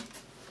know,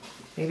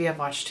 maybe I've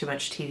watched too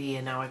much TV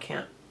and now I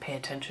can't pay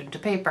attention to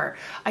paper.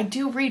 I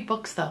do read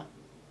books though.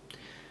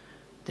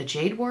 The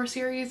Jade War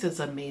series is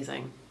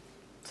amazing.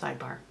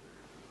 Sidebar.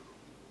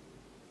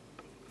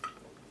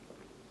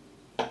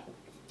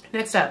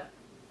 Next up.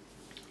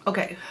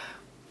 Okay.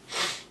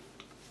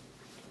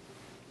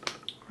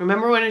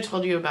 Remember when I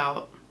told you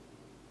about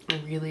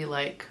I really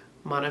like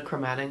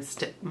monochromatic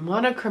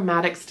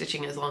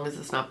stitching as long as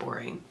it's not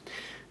boring.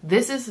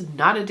 This is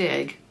not a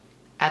dig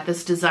at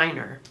this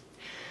designer.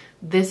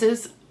 This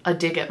is a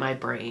dig at my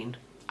brain.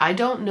 I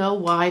don't know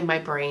why my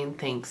brain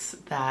thinks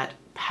that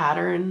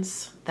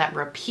patterns that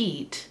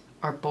repeat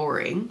are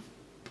boring,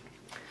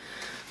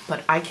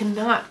 but I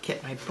cannot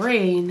get my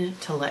brain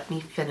to let me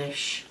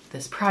finish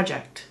this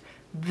project.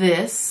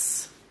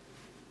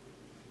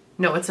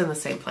 No, it's in the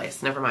same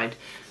place, never mind.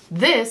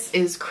 This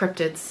is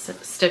Cryptid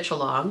Stitch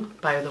Along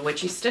by the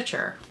Witchy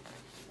Stitcher.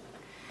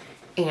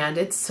 And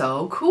it's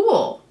so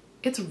cool.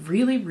 It's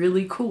really,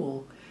 really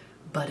cool.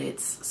 But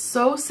it's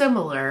so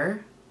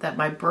similar that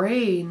my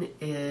brain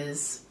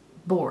is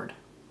bored.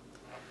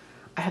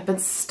 I have been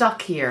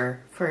stuck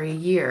here for a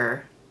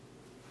year.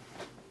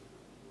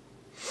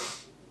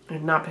 I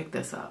did not pick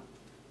this up.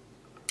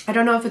 I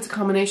don't know if it's a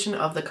combination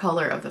of the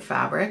color of the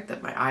fabric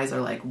that my eyes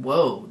are like,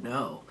 whoa,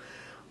 no.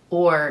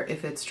 Or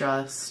if it's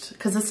just,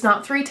 because it's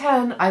not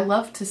 310. I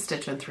love to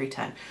stitch in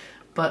 310.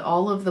 But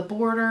all of the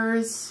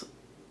borders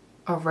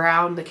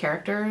around the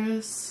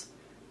characters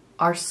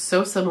are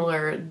so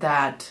similar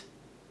that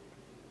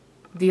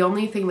the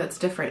only thing that's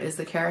different is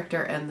the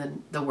character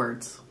and the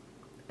words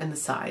and the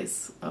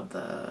size of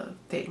the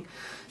thing.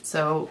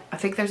 So I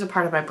think there's a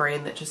part of my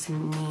brain that just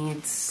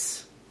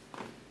needs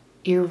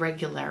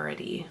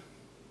irregularity.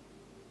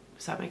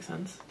 Does that make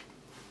sense?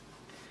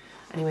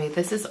 Anyway,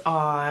 this is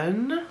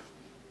on.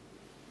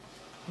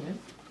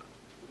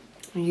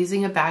 I'm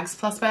using a Bags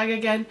Plus bag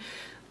again.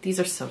 These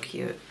are so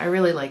cute. I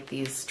really like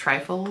these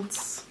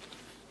trifolds.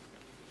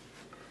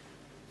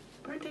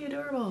 Aren't they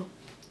adorable?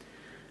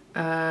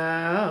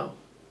 Oh.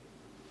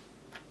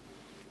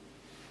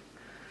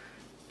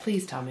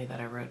 Please tell me that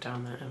I wrote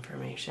down that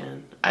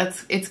information.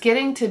 It's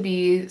getting to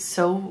be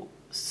so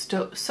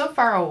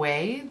far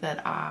away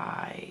that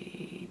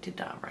I did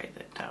not write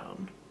it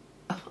down.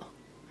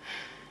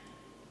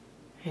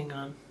 Hang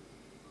on.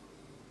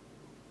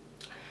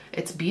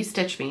 It's Bee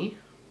Stitch Me.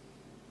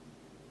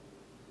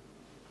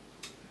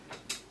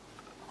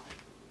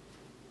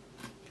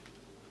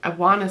 I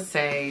want to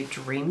say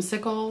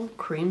Dreamsicle,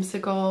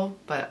 Creamsicle,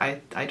 but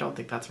I don't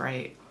think that's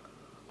right.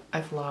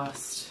 I've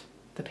lost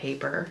the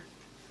paper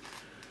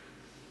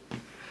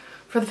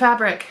for the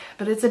fabric,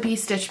 but it's a Bee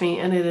Stitch Me,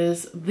 and it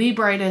is the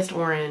brightest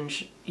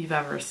orange you've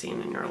ever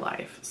seen in your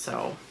life.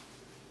 So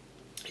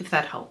if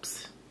that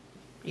helps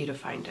you to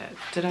find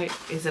it.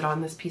 Is it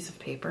on this piece of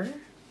paper?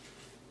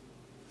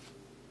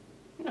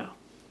 No.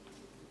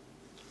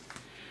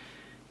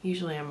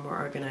 Usually I'm more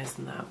organized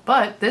than that.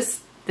 But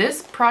this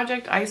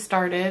project I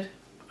started,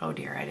 oh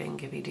dear, I didn't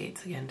give you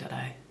dates again, did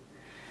I?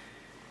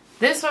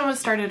 This one was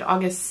started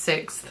August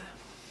 6th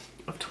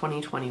of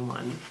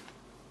 2021.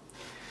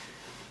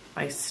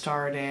 I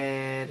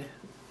started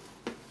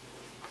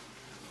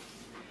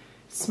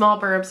Small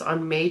Burbs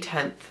on May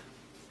 10th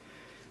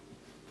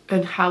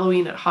and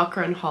Halloween at Hawk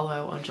Run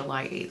Hollow on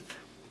July 8th.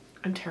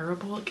 I'm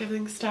terrible at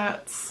giving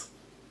stats.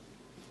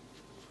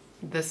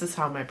 This is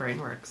how my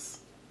brain works.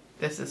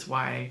 This is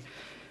why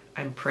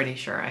I'm pretty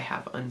sure I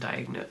have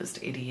undiagnosed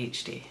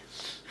ADHD.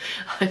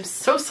 I'm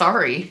so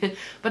sorry,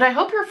 but I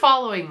hope you're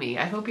following me.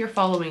 I hope you're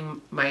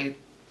following my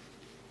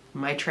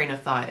train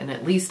of thought, and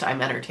at least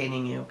I'm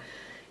entertaining you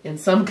in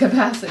some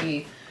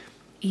capacity,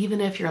 even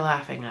if you're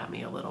laughing at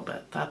me a little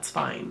bit. That's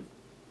fine.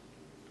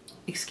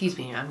 Excuse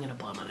me, I'm gonna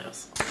blow my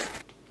nose.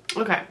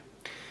 Okay.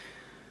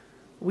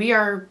 We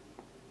are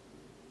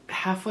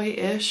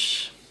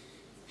halfway-ish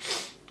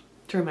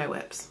through my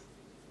WIPs.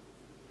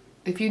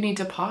 If you need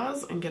to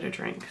pause and get a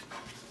drink,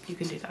 you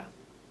can do that.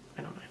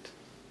 I don't mind.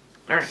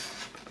 All right.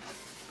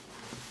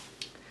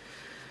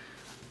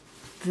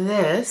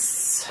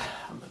 This,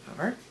 I'll move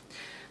over.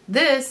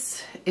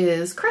 This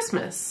is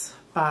Christmas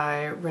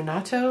by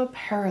Renato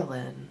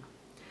Parolin.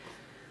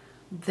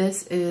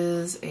 This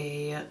is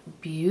a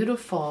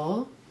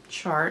beautiful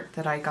chart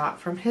that I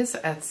got from his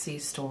Etsy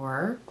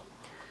store.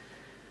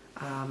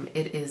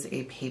 It is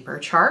a paper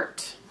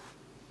chart,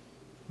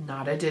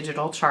 not a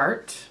digital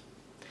chart.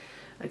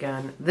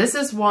 Again, this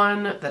is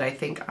one that I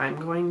think I'm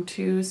going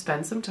to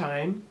spend some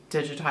time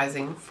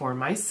digitizing for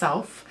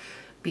myself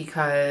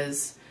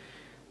because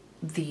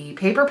the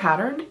paper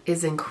pattern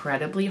is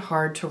incredibly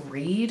hard to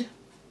read.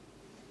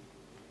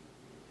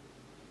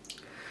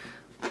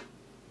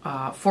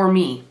 For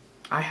me,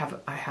 I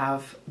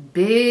have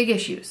big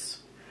issues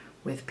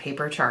with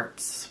paper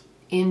charts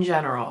in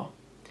general.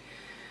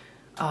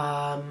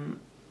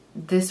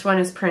 This one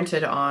is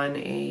printed on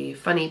a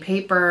funny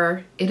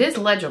paper. It is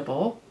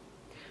legible,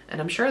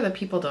 and I'm sure that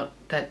people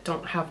that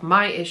don't have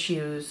my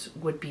issues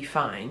would be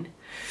fine.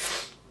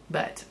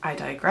 But I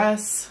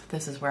digress.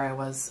 This is where I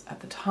was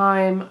at the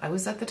time. I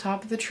was at the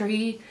top of the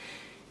tree,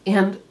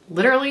 and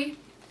literally,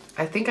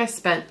 I think I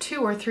spent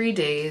 2 or 3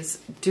 days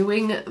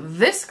doing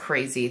this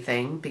crazy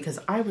thing because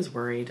I was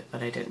worried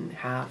that I didn't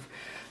have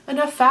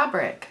enough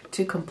fabric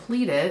to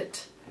complete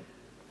it.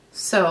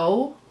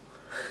 So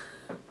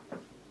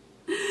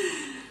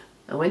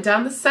I went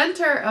down the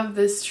center of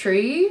this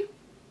tree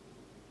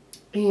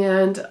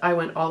and I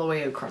went all the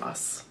way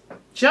across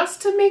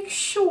just to make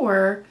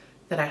sure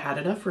that I had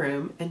enough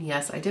room. And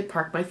yes, I did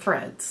park my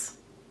threads.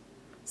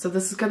 So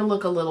this is going to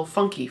look a little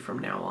funky from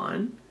now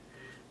on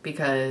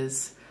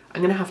because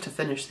I'm going to have to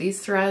finish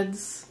these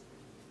threads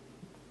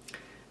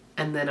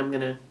and then I'm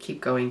going to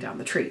keep going down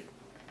the tree.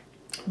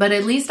 But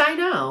at least I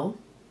know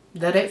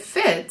that it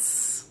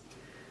fits.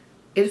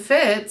 It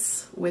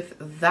fits with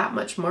that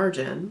much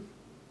margin.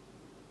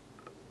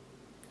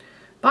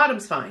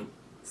 Bottom's fine.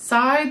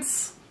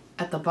 Sides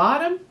at the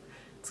bottom,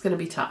 it's going to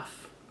be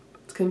tough.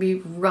 It's going to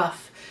be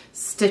rough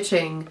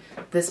stitching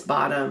this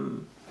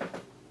bottom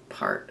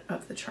part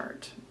of the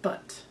chart.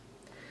 But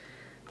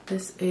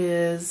this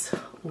is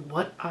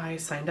what I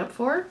signed up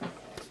for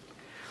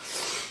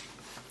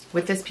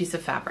with this piece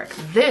of fabric.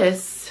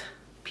 This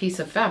piece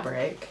of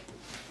fabric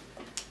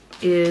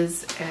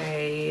is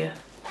a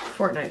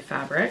Fortnite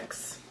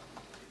Fabrics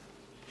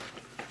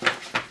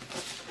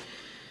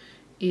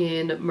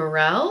in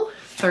Morel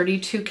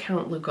 32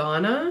 count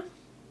Lugana,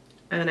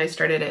 and I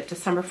started it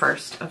December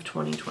 1st of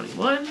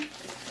 2021,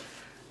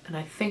 and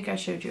I think I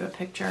showed you a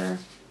picture,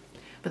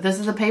 but this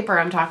is the paper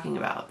I'm talking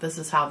about. This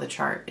is how the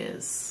chart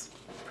is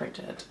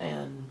printed,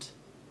 and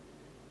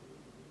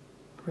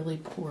really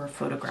poor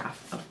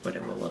photograph of what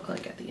it will look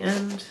like at the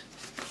end.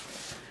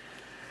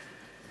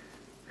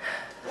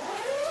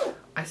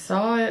 I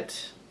saw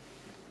it,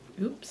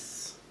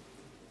 oops,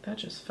 that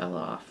just fell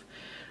off.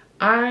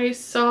 I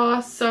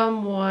saw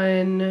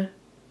someone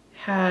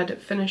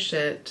had finished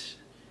it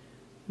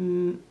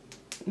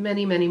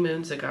many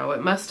moons ago.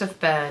 It must have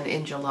been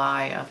in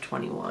July of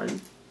 21.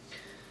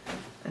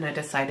 And I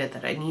decided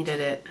that I needed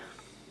it.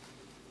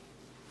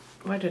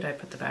 Why did I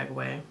put the bag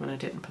away when I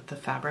didn't put the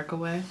fabric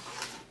away?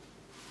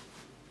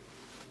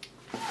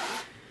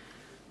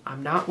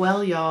 I'm not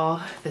well,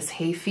 y'all. This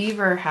hay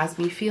fever has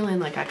me feeling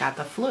like I got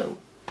the flu.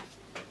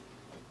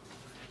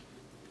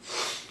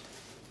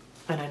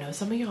 And I know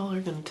some of y'all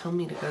are going to tell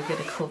me to go get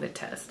a COVID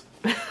test.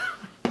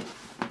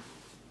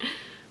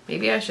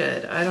 Maybe I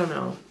should. I don't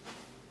know.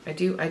 I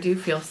do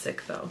feel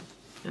sick though,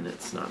 and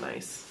it's not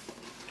nice.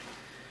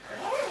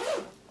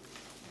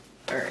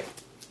 All right.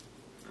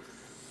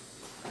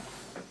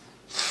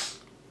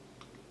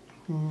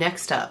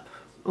 Next up.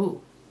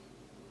 Ooh.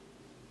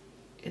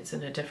 It's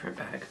in a different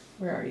bag.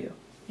 Where are you?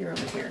 You're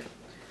over here.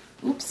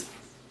 Oops.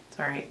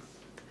 Sorry.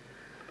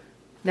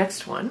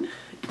 Next one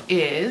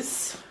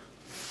is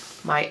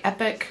my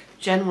epic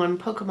Gen 1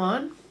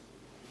 Pokemon.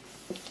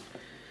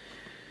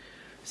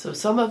 So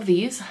some of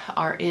these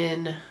are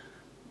in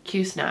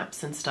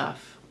Q-snaps and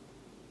stuff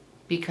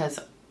because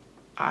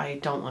I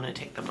don't want to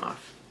take them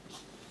off.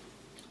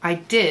 I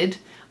did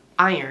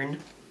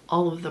iron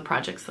all of the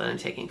projects that I'm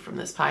taking from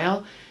this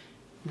pile.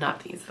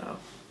 Not these though.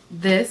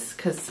 This,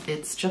 because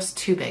it's just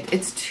too big.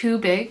 It's too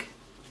big.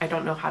 I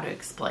don't know how to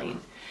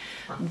explain.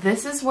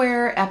 This is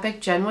where Epic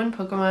Gen 1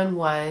 Pokemon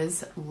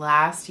was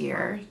last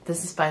year.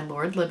 This is by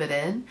Lord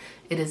Libidin.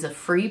 It is a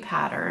free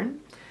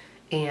pattern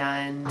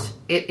and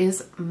it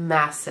is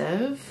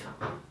massive.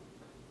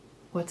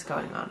 What's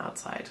going on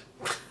outside?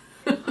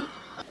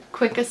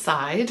 Quick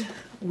aside,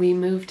 we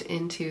moved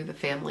into the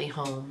family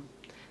home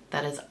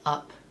that is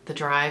up the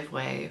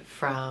driveway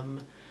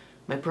from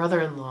my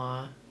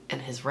brother-in-law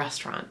and his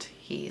restaurant.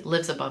 He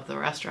lives above the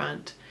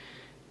restaurant.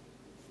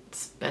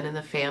 It's been in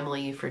the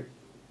family for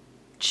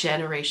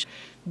generations.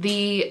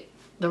 The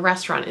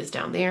restaurant is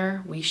down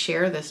there. We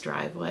share this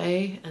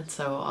driveway, and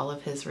so all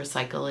of his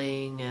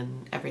recycling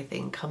and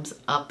everything comes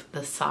up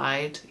the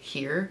side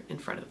here in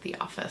front of the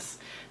office,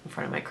 in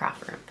front of my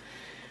craft room.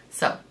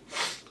 So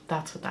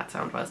that's what that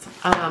sound was.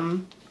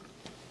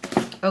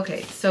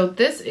 Okay, so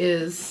this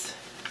is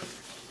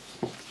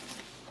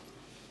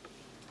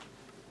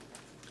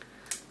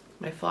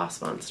my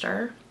Floss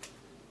Monster.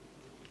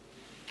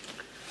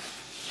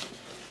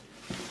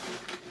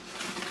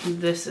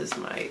 This is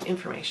my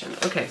information.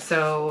 Okay,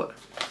 so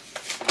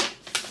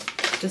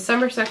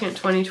December 2nd,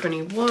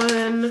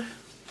 2021,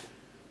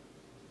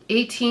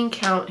 18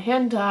 count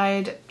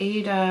hand-dyed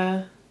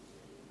Ada,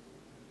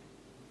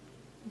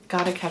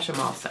 Gotta Catch 'Em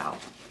All Sal.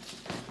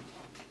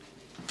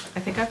 I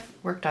think I've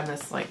worked on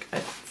this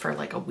for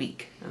like a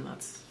week, and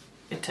that's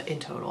in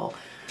total.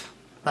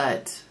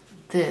 But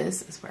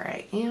this is where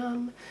I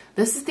am.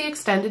 This is the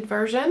extended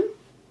version,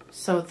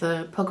 so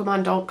the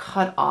Pokemon don't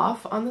cut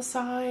off on the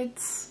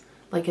sides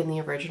like in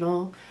the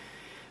original.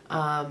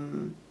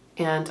 And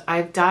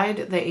I've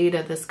dyed the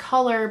Ada this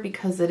color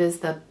because it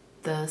is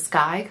the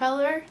sky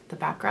color, the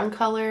background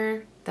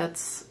color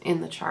that's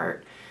in the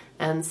chart.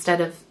 And instead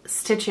of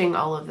stitching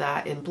all of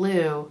that in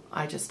blue,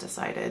 I just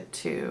decided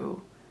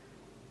to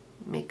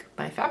make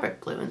my fabric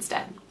blue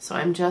instead. So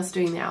I'm just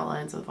doing the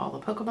outlines of all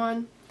the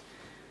Pokemon,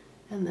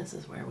 and this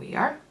is where we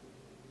are.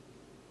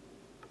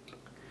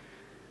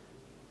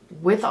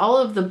 With all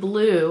of the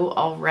blue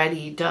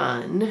already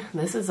done,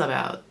 this is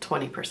about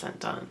 20%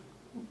 done,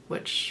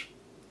 which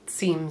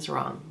seems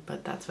wrong,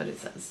 but that's what it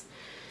says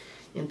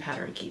in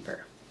Pattern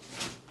Keeper.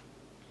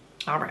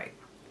 All right,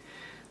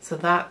 so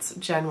that's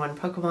Gen 1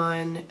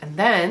 Pokemon. And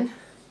then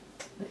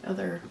the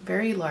other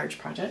very large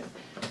project.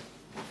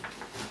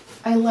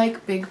 I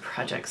like big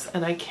projects,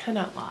 and I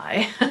cannot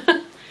lie.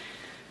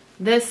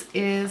 This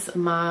is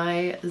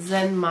my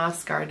Zen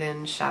Moss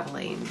Garden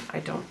Chatelaine. I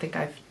don't think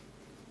I've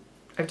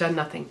done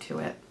nothing to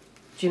it.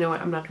 Do you know what?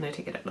 I'm not going to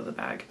take it out of the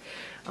bag.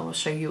 I will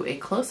show you a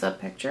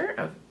close-up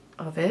picture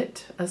of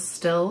it, a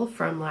still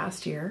from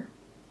last year.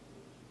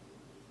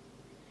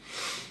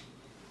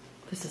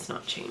 This has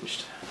not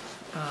changed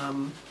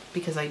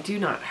because I do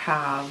not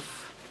have,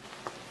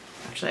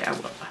 actually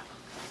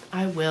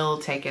I will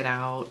take it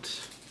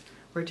out.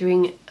 We're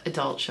doing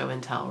adult show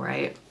and tell,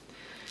 right?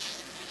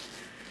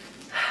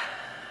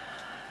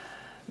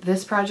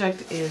 This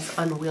project is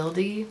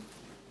unwieldy.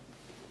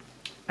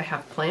 I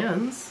have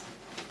plans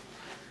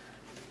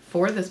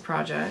for this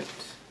project.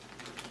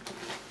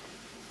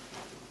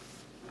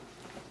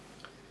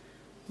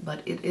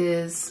 but it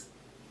is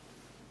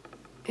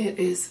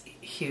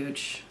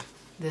huge.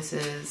 This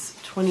is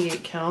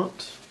 28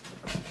 count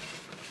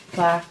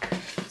black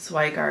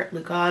Zweigart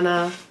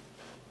Lugana.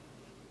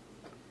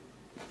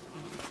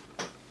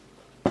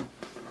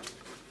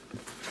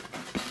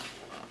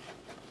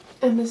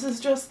 And this is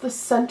just the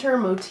center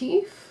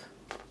motif.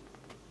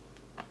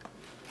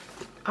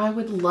 I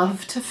would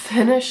love to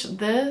finish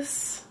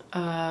this,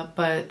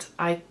 but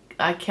I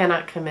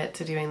cannot commit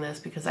to doing this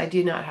because I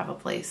do not have a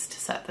place to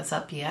set this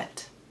up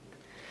yet.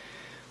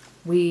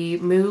 We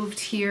moved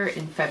here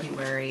in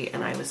February,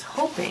 and I was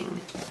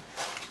hoping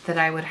that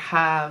I would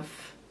have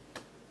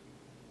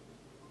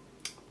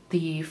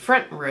the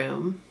front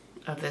room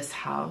of this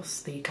house,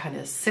 the kind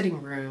of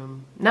sitting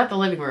room, not the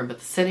living room, but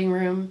the sitting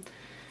room.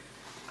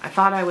 I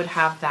thought I would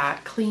have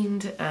that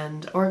cleaned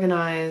and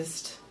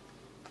organized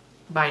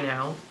by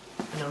now,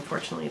 and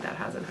unfortunately that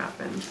hasn't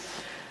happened.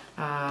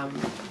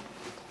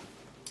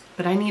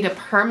 But I need a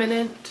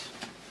permanent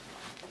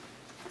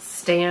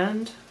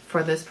stand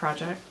for this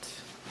project.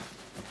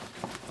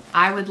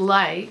 I would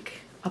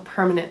like a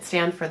permanent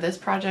stand for this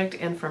project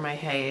and for my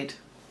Haid.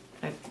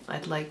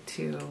 I'd like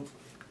to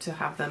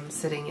have them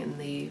sitting in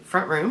the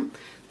front room,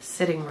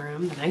 sitting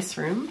room, the nice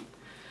room,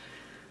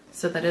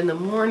 so that in the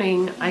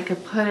morning I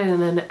could put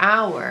in an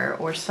hour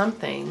or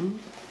something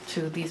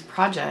to these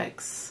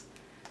projects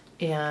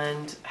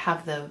and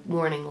have the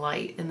morning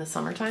light in the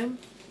summertime.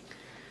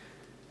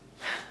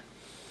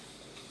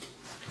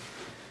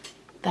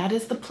 That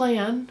is the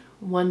plan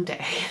one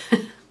day,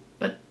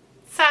 but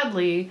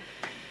sadly,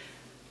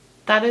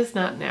 that is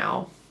not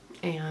now,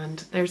 and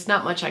there's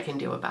not much I can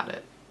do about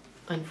it,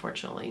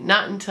 unfortunately.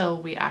 Not until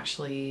we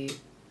actually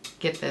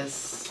get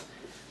this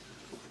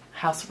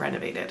house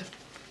renovated.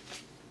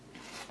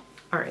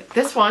 All right,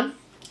 this one,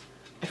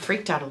 I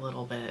freaked out a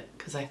little bit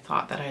because I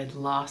thought that I had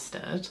lost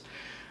it.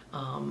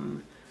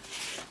 And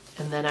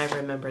then I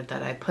remembered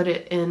that I put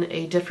it in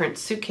a different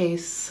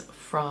suitcase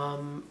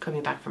from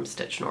coming back from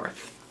Stitch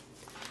North.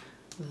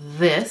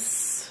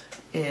 This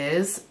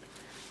is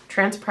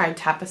Trans Pride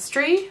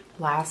Tapestry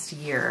last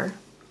year.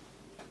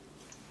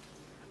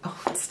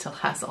 Oh, it still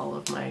has all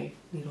of my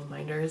needle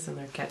minders and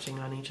they're catching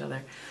on each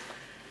other.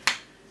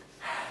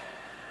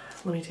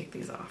 Let me take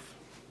these off.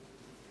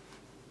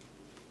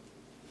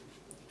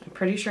 I'm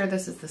pretty sure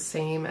this is the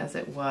same as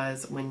it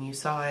was when you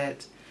saw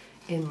it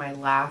in my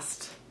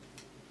last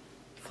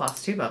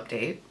Flosstube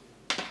update.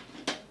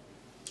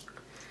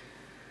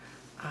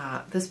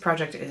 This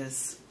project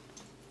is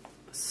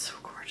so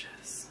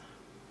gorgeous.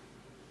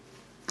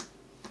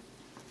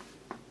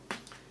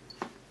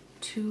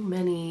 Too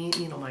many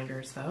needle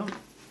minders though.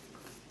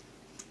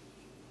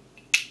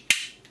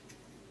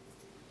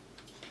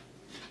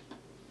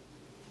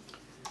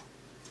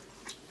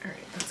 All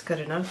right, that's good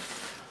enough.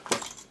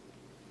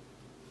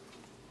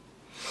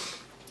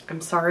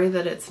 I'm sorry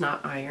that it's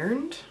not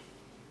ironed.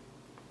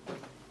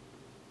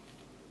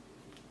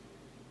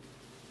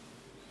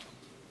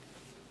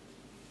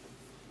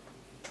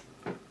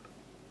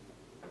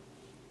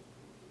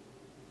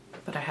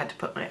 But I had to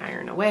put my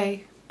iron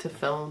away to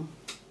film.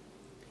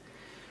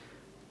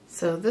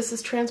 So this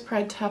is Trans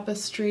Pride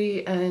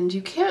Tapestry, and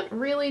you can't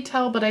really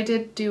tell, but I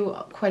did do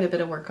quite a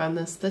bit of work on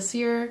this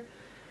year.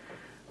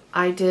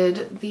 I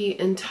did the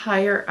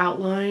entire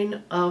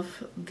outline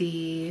of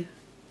the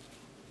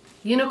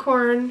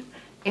unicorn,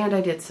 and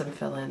I did some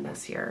fill-in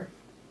this year.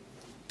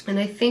 And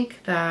I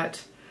think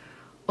that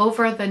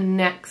over the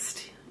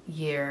next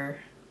year,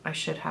 I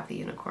should have the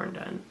unicorn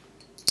done,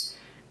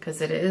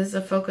 because it is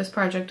a focus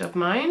project of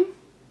mine,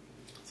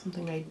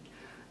 something I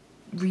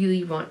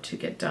really want to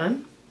get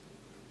done.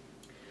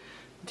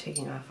 I'm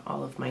taking off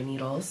all of my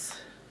needles.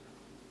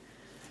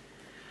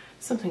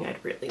 Something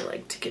I'd really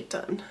like to get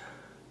done.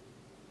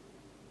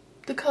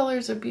 The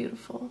colors are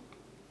beautiful.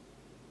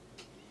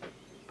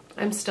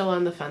 I'm still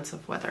on the fence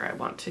of whether I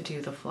want to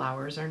do the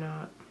flowers or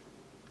not.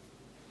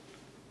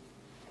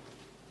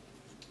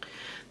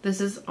 This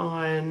is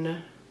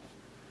on,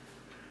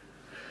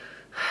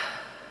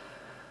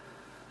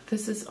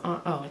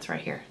 oh, it's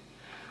right here.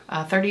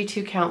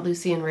 32 count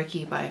Lucy and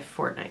Ricky by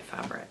Fortnite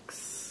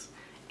Fabrics.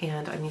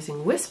 And I'm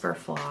using Whisper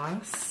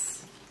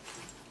Floss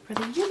for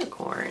the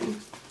unicorn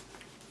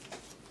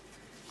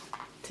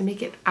to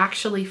make it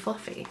actually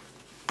fluffy.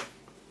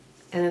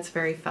 And it's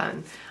very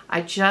fun.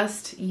 I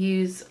just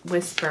use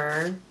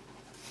Whisper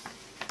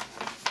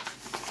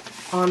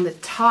on the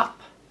top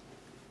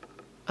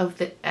of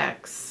the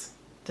X,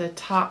 the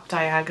top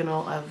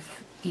diagonal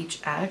of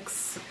each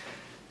X,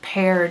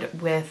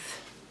 paired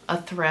with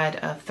a thread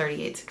of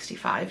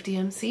 3865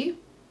 DMC.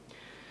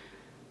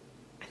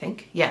 I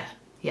think, yeah,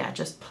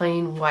 just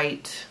plain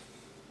white,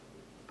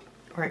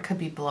 or it could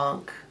be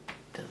Blanc,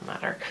 doesn't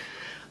matter.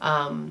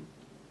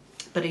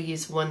 But I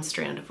use one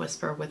strand of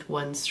Whisper with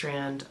one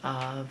strand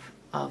of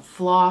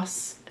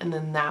floss, and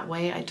then that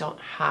way I don't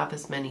have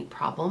as many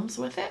problems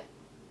with it.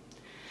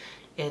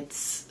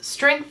 It's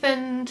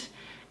strengthened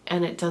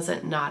and it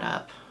doesn't knot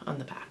up on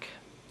the back.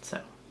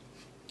 So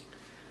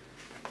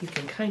you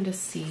can kind of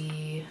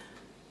see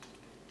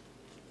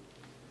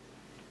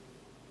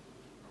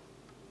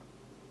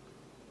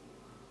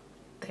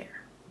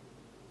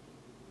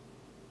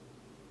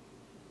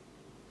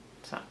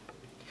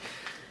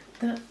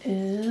That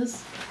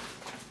is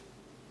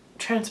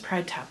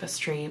Transpride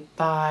Tapestry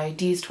by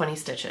D's 20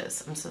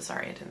 Stitches. I'm so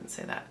sorry I didn't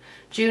say that.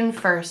 June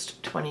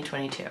 1st,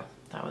 2022.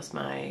 That was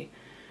my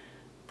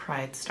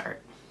Pride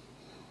start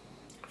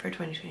for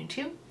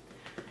 2022.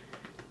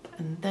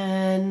 And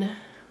then,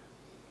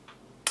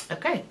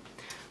 okay,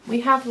 we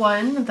have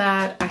one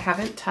that I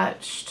haven't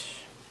touched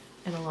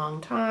in a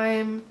long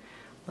time.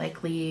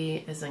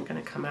 Likely isn't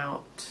going to come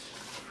out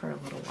for a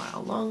little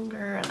while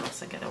longer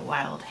unless I get a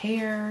wild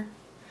hair.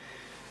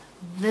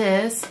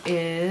 This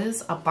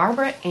is a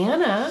Barbara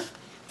Anna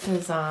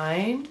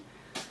design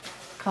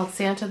called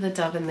Santa the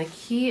Dove and the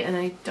Key, and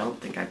I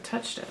don't think I've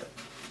touched it.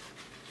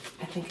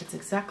 I think it's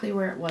exactly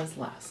where it was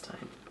last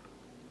time.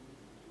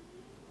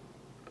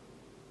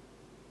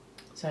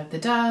 So I have the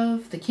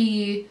dove, the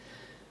key,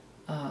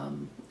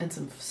 and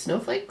some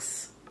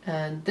snowflakes,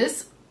 and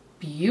this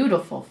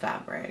beautiful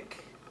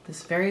fabric,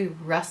 this very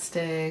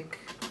rustic,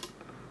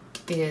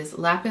 is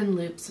Lapin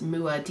Loops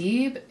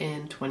Muad'Dib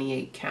in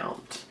 28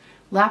 count.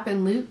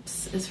 Lapin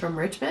Loops is from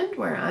Richmond,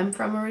 where I'm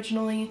from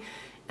originally,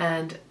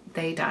 and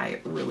they dye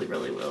really,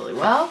 really, really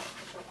well.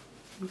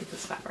 Look at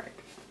this fabric.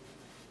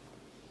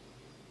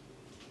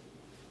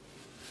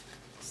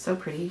 So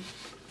pretty.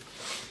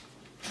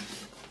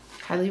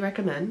 Highly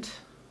recommend.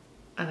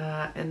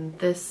 And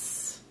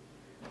this,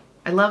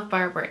 I love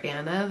Barbara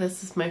Anna.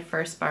 This is my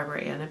first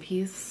Barbara Anna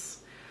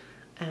piece,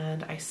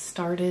 and I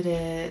started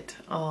it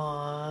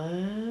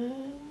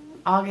on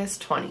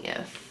August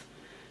 20th,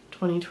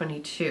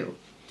 2022.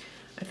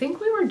 I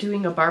think we were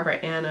doing a Barbara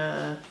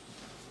Anna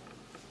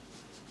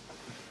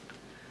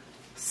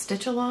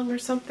stitch along or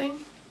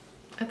something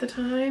at the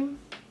time,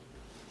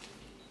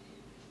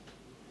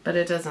 but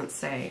it doesn't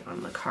say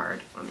on the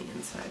card on the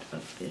inside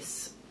of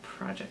this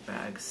project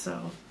bag,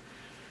 so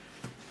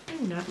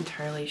I'm not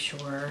entirely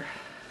sure.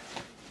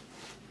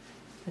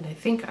 And I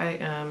think I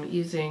am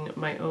using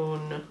my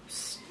own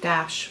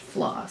stash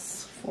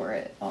floss for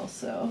it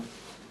also.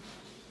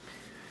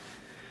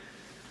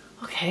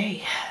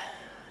 Okay.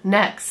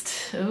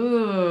 Next,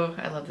 ooh,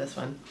 I love this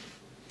one.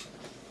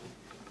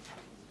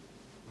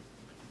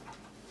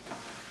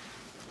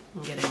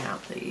 I'm getting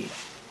out the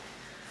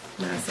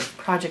massive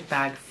project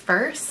bag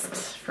first.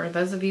 For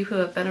those of you who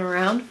have been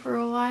around for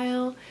a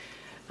while,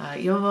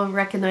 you'll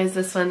recognize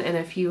this one. And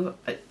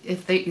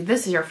if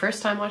this is your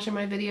first time watching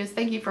my videos,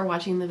 thank you for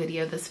watching the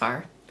video this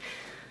far.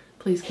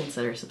 Please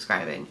consider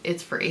subscribing.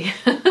 It's free.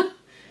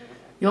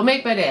 You'll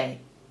make my day.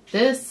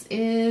 This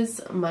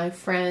is my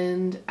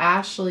friend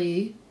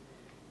Ashley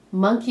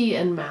Monkey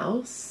and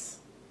Mouse,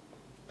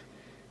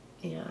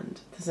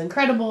 and this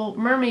incredible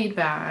mermaid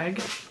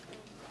bag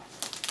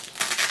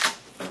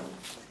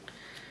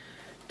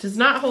does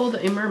not hold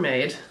a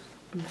mermaid.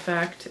 In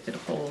fact, it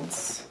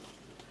holds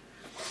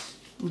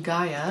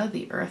Gaia,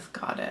 the earth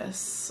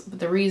goddess. But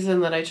the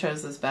reason that I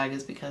chose this bag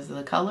is because of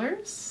the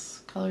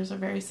colors. Colors are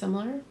very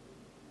similar.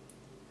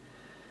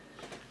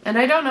 And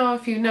I don't know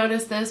if you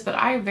noticed this, but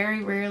I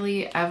very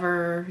rarely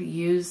ever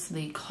use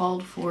the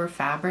called for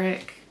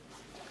fabric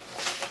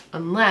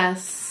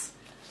unless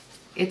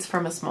it's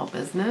from a small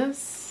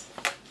business.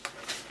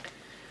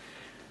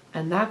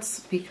 And that's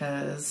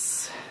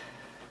because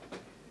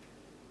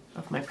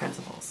of my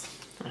principles.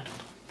 I don't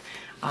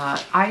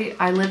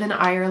know. I live in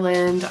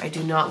Ireland. I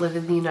do not live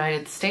in the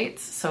United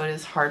States, so it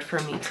is hard for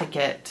me to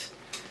get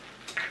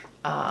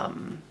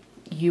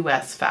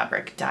US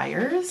fabric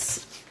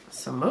dyers.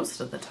 So most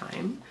of the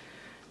time,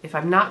 if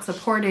I'm not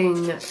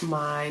supporting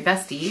my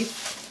bestie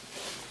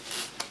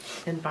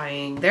and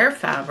buying their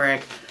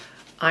fabric,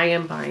 I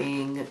am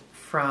buying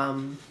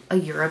from a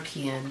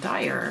European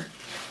dyer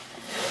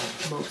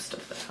most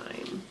of the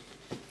time.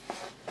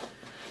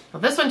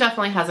 Well, this one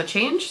definitely has a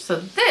change. So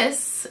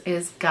this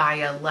is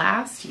Gaia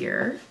last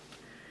year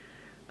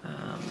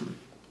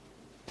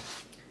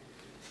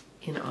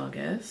in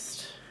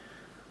August.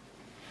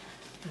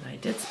 And I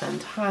did spend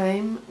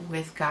time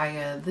with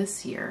Gaia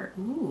this year.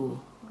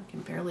 Ooh, I can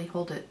barely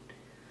hold it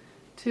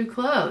too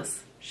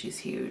close. She's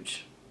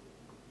huge.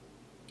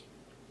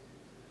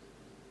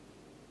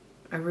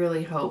 I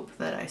really hope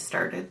that I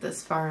started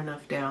this far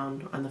enough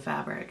down on the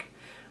fabric.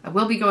 I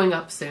will be going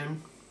up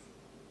soon.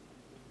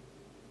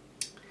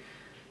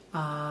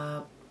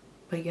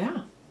 But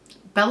yeah,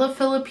 Bella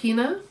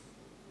Filipina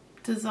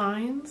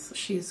designs.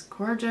 She's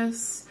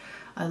gorgeous.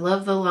 I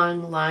love the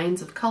long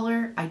lines of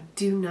color. I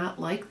do not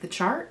like the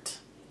chart,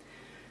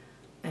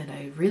 and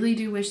I really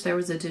do wish there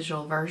was a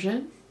digital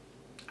version.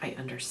 I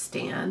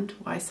understand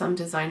why some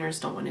designers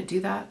don't want to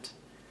do that,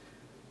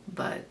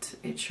 but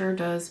it sure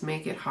does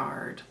make it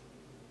hard.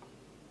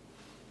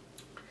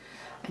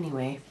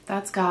 Anyway,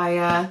 that's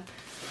Gaia,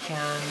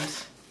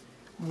 and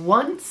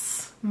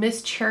once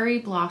Miss Cherry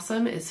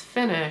Blossom is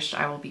finished,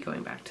 I will be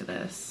going back to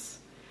this.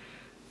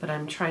 But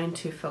I'm trying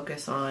to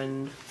focus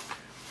on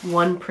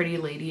one pretty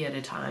lady at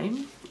a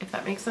time, if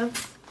that makes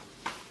sense.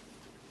 I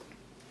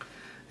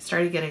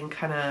started getting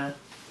kind of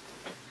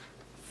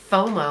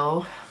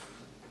FOMO.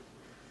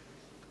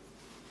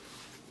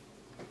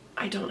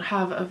 I don't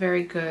have a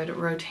very good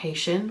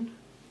rotation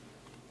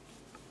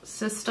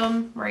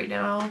system right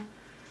now.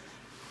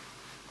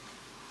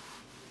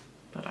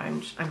 but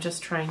I'm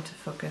just trying to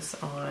focus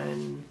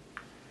on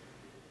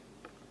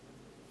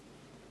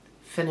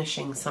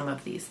finishing some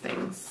of these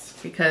things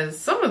because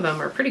some of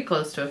them are pretty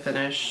close to a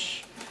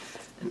finish,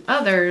 and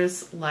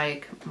others,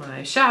 like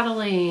my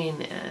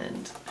chatelaine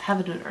and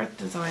heaven and earth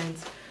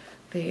designs,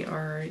 they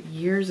are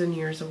years and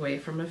years away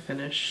from a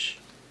finish.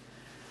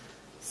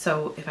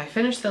 So if I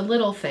finish the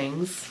little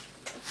things,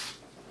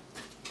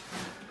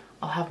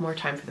 I'll have more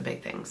time for the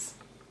big things.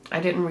 I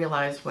didn't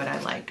realize what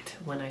I liked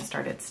when I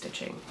started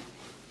stitching.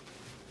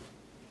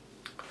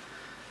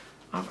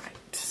 All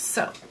right,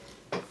 so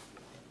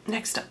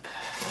next up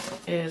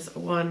is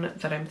one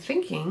that I'm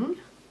thinking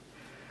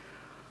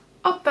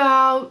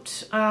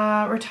about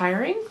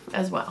retiring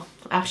as well.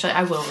 Actually,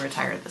 I will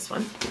retire this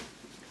one.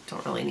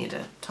 Don't really need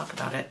to talk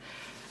about it.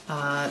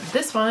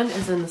 This one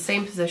is in the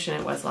same position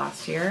it was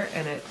last year,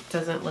 and it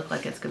doesn't look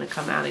like it's going to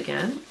come out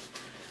again.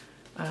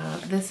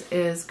 This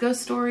is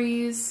Ghost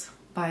Stories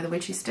by the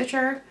Witchy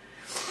Stitcher.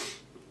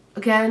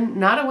 Again,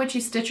 not a Witchy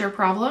Stitcher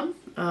problem.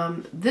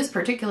 This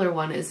particular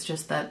one is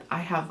just that I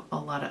have a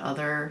lot of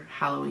other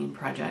Halloween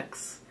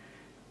projects,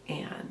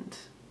 and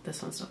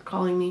this one's not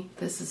calling me.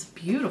 This is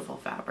beautiful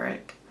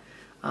fabric.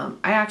 I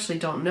actually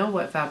don't know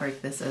what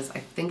fabric this is. I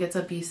think it's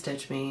a Bee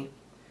Stitch Me,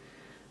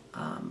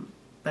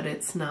 but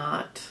it's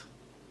not.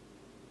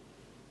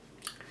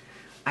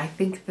 I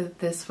think that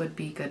this would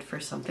be good for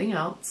something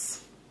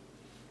else,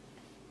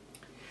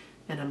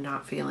 and I'm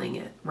not feeling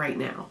it right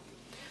now.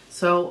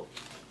 So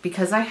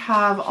because I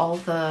have all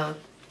the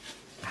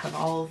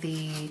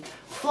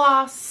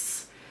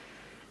floss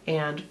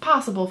and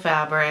possible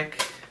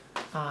fabric,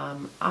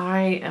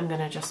 I am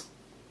gonna just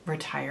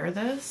retire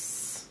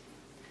this.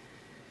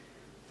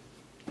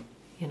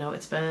 You know,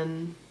 it's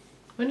been,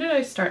 when did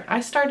I start?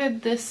 I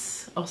started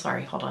this, oh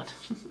sorry, hold on.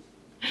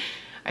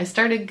 I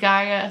started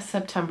Gaia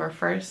September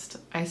 1st.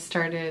 I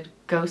started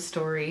Ghost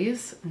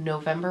Stories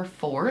November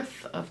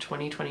 4th of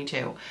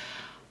 2022.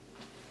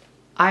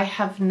 I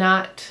have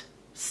not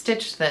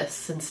stitched this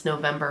since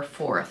November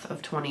 4th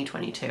of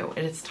 2022.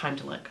 It is time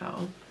to let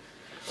go.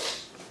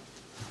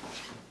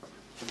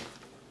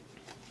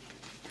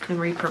 And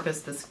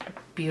repurpose this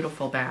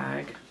beautiful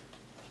bag.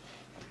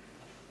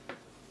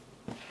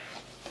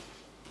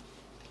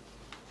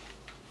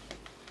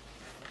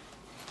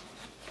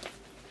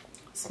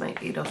 It's my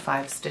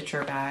 805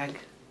 Stitcher bag.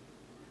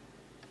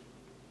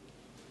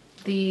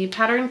 The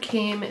pattern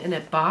came in a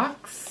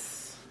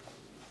box.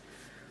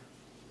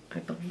 I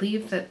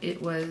believe that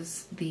it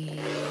was the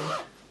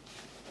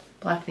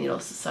Black Needle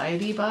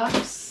Society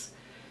box.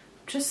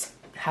 Just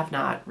have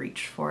not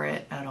reached for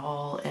it at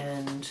all,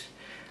 and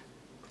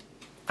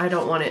I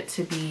don't want it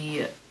to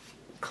be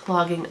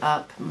clogging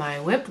up my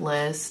WIP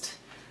list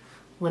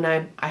when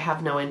I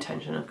have no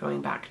intention of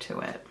going back to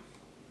it.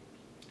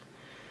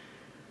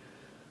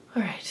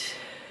 All right,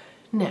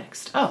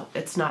 next. Oh,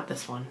 it's not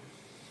this one.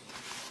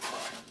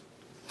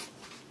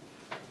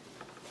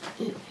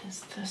 It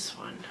is this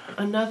one.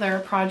 Another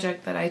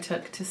project that I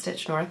took to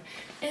Stitch North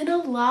in a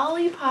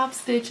Lollipop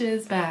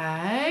Stitches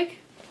bag.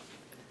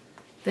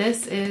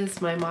 This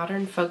is my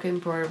Modern Folk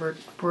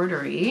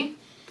Embroidery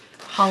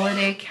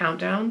Holiday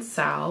Countdown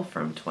Sal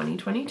from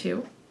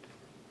 2022.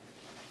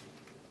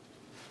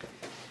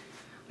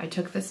 I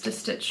took this to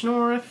Stitch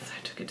North.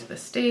 I took it to the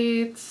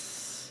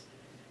States.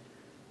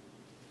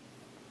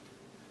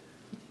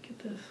 Get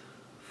the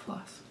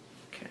floss.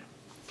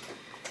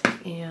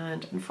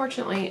 And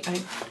unfortunately,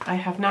 I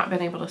have not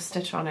been able to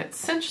stitch on it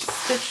since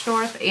Stitch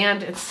North,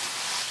 and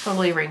it's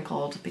totally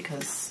wrinkled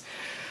because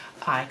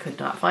I could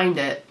not find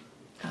it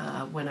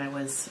when I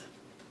was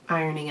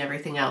ironing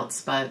everything else.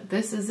 But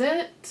this is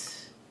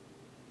it.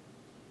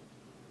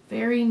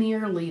 Very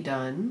nearly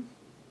done.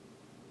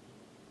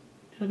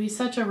 It'll be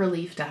such a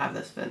relief to have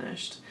this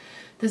finished.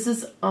 This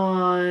is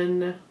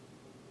on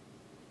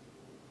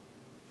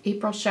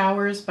April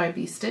Showers by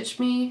Bee Stitch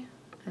Me,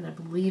 and I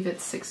believe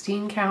it's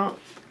 16 count.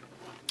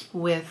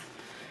 With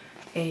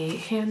a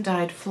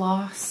hand-dyed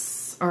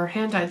floss or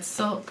hand-dyed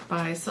silk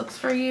by Silks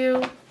For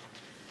You.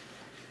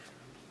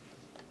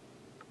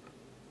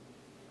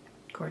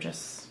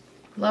 Gorgeous.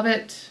 Love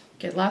it.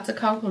 Get lots of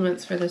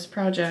compliments for this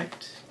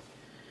project.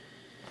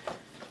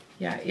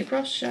 Yeah,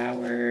 April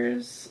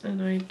Showers,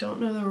 and I don't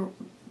know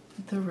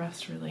the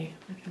rest really.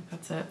 I think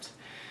that's it.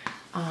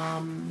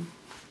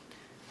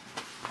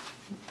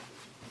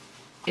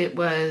 It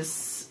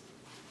was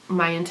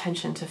my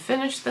intention to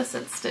finish this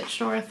at Stitch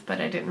North, but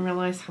I didn't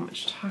realize how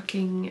much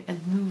talking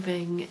and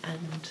moving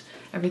and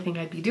everything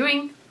I'd be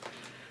doing.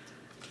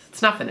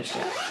 It's not finished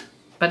yet,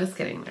 but it's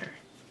getting there.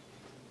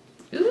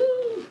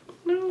 Ooh,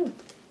 no.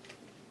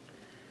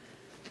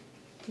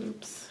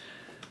 Oops.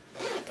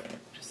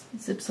 Just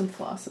zip some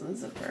floss in the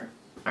zipper.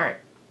 All right.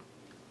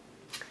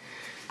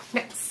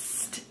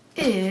 Next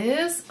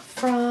is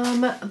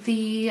from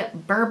the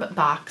Burb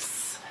Box.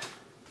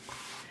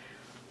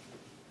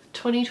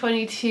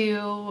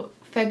 2022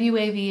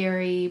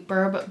 February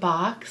Burb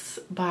Box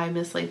by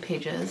Mislaid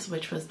Pages,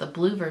 which was the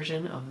blue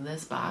version of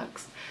this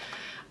box.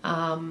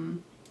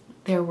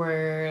 There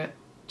were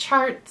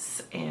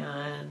charts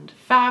and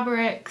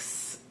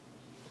fabrics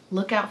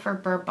look out for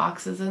burp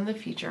boxes in the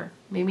future.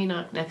 Maybe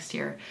not next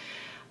year.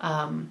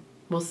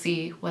 We'll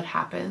see what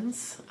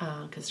happens,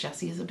 because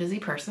Jessie is a busy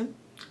person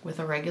with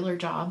a regular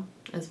job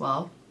as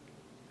well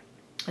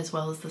as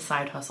the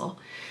side hustle.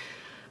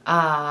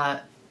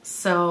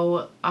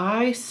 So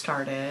I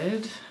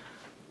started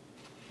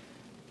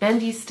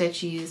Bendy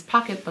Stitchies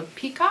Pocketbook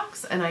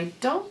Peacocks, and I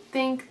don't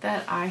think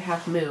that I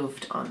have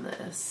moved on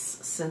this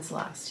since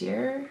last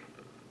year.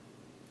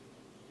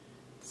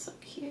 So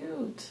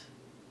cute.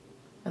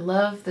 I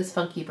love this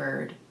funky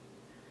bird.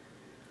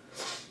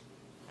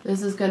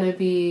 This is going to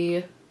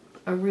be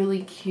a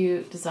really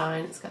cute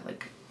design. It's got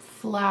like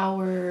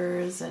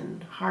flowers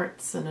and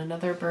hearts and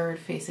another bird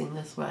facing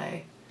this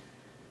way.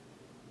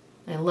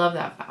 I love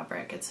that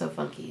fabric. It's so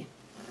funky.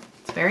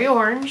 It's very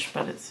orange,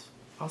 but it's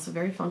also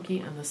very funky,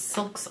 and the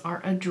silks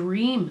are a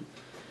dream.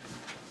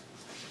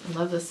 I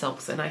love the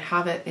silks, and I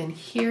have it in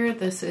here.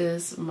 This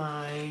is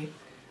my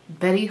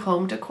Betty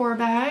home decor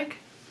bag.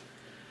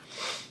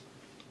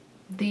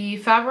 The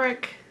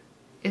fabric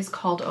is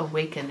called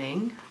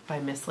Awakening by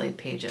Mislaid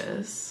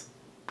Pages.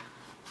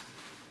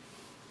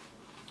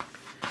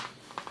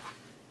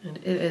 And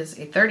it is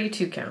a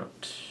 32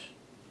 count.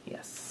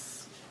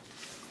 Yes.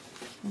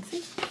 Let's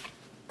see.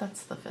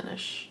 That's the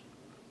finish.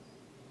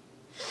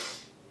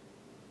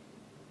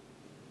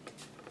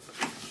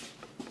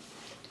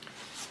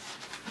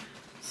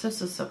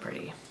 So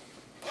pretty.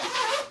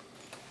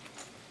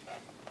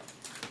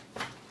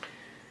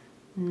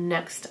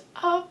 Next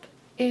up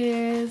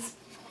is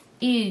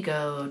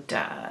Ego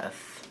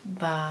Death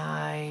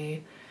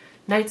by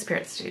Night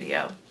Spirit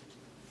Studio.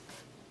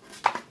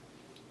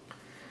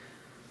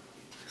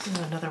 This is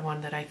another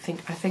one that I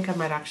think I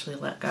might actually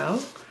let go.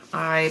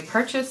 I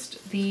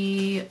purchased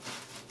the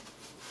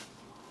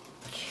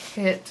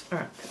kit.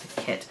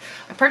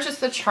 I purchased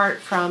the chart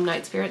from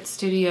Night Spirit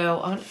Studio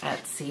on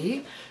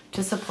Etsy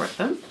to support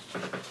them.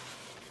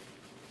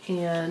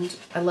 And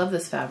I love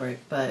this fabric,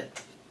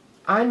 but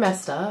I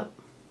messed up.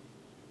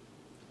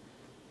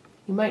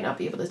 You might not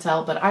be able to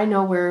tell, but I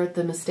know where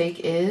the mistake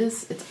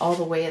is. It's all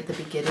the way at the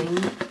beginning,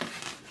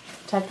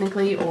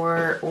 technically,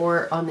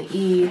 or on the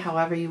E,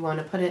 however you want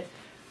to put it.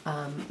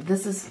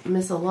 This is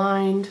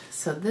misaligned,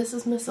 so this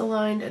is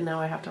misaligned, and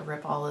now I have to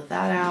rip all of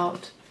that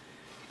out.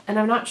 And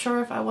I'm not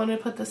sure if I want to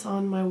put this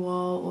on my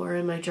wall or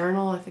in my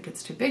journal. I think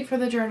it's too big for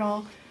the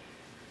journal.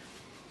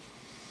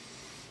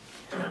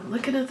 And I'm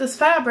looking at this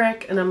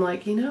fabric, and I'm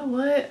like, you know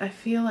what? I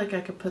feel like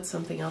I could put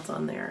something else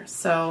on there.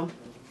 So,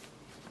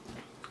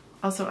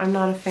 also, I'm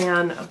not a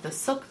fan of the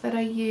silk that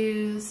I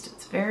used.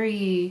 It's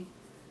very,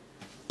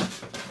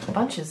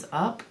 bunches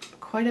up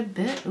quite a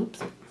bit.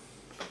 Oops.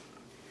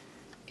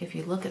 If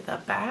you look at the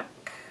back,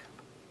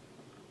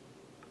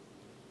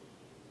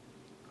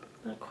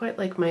 not quite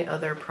like my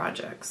other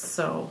projects.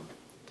 So,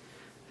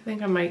 I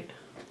think I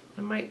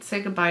might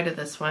say goodbye to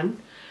this one.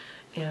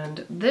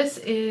 And this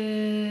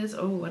is,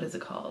 oh, what is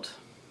it called?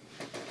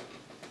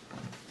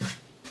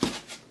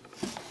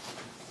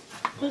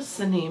 What's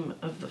the name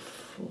of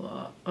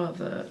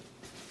the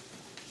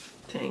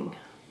thing?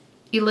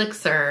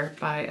 Elixir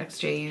by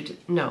XJU,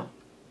 no.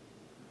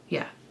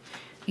 Yeah.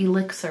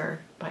 Elixir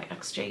by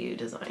XJU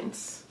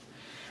Designs.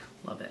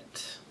 Love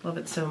it. Love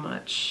it so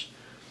much.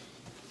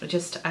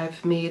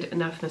 I've made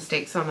enough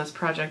mistakes on this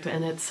project,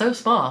 and it's so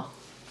small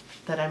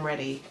that I'm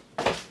ready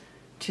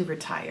to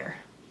retire.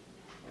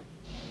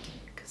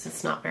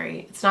 It's not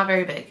very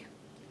big.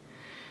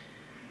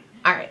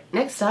 All right,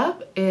 next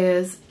up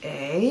is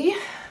a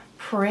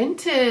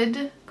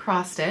printed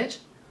cross stitch.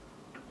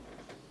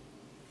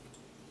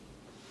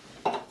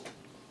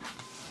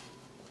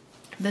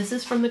 This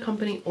is from the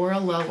company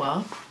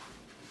Oraloa,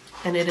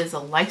 and it is a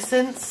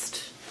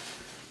licensed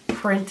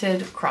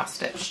printed cross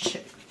stitch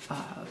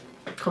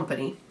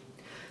company.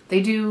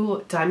 They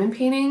do diamond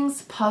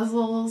paintings,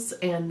 puzzles,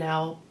 and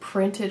now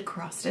printed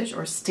cross stitch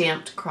or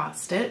stamped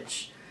cross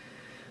stitch.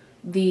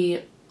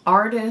 The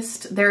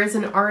artist, there is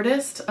an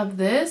artist of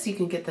this. You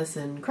can get this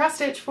in cross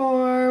stitch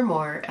form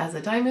or as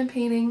a diamond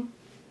painting.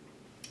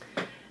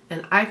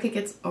 And I think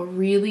it's a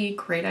really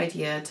great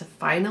idea to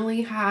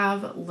finally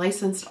have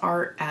licensed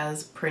art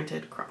as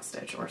printed cross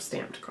stitch or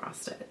stamped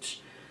cross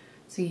stitch.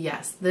 So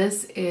yes,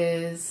 this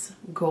is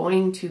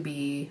going to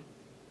be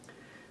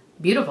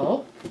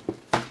beautiful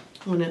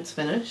when it's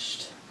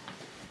finished.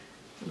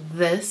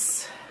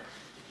 This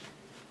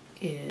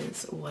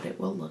is what it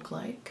will look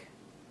like.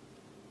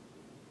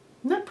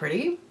 Isn't that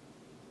pretty?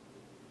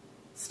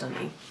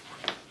 Stunning.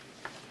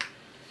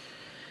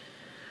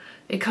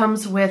 It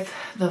comes with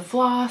the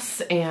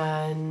floss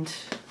and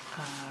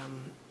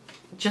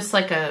just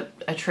like a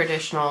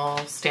traditional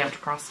stamped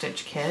cross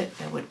stitch kit.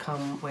 It would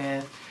come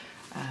with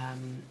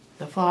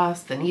the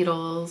floss, the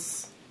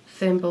needles,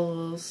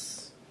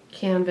 thimbles,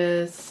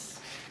 canvas,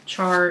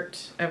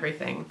 chart,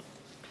 everything.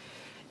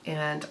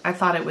 And I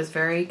thought it was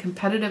very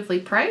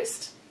competitively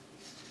priced.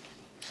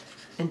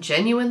 And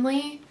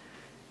genuinely,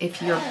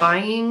 if you're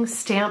buying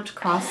stamped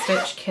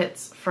cross-stitch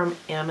kits from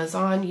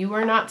Amazon, you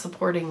are not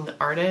supporting the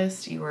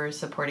artist, you are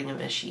supporting a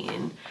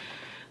machine.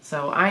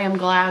 So I am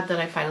glad that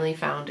I finally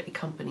found a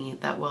company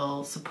that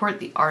will support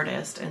the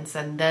artist and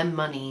send them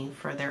money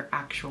for their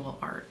actual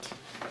art.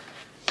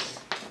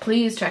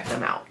 Please check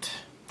them out.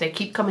 They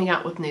keep coming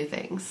out with new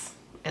things,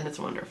 and it's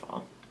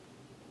wonderful.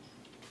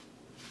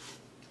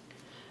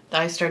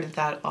 I started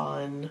that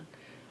on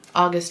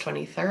August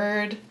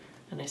 23rd,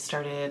 and I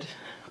started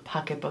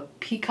Pocketbook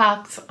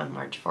Peacocks on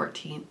March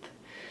 14th.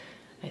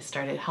 I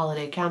started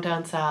Holiday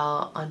Countdown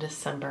Sale on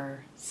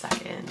December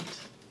 2nd,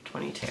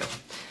 22.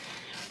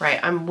 Right,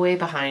 I'm way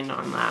behind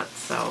on that,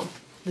 so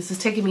this is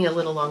taking me a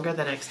little longer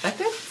than I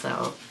expected,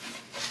 so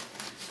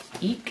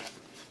eek.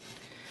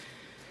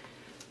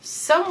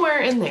 Somewhere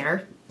in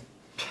there,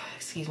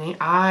 excuse me,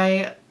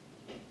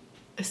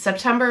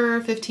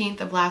 September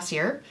 15th of last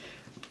year,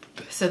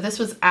 so this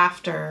was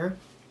after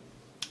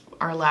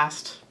our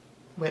last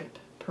WIP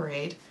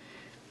parade,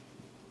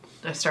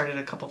 I started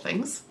a couple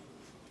things.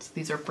 So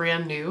these are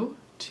brand new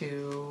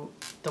to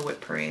the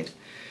WIP parade.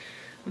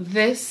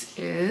 This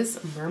is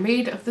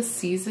Mermaid of the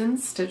Season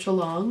Stitch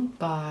Along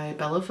by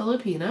Bella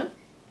Filipina.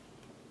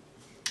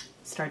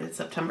 Started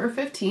September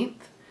 15th.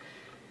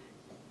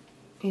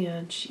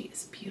 And she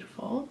is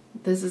beautiful.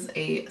 This is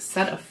a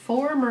set of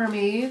 4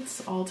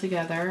 mermaids all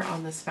together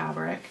on this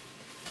fabric.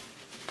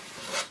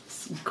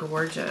 It's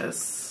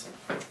gorgeous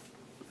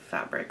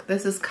fabric.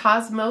 This is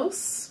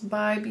Cosmos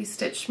by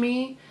Bestitch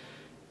Me.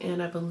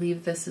 And I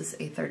believe this is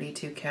a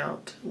 32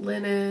 count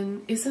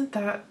linen. Isn't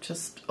that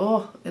just,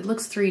 oh, it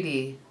looks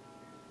 3D.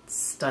 It's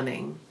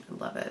stunning. I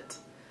love it.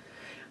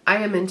 I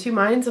am in 2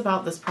 minds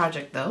about this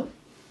project though.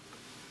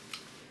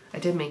 I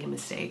did make a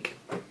mistake.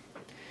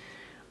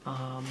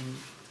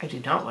 I do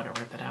not want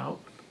to rip it out.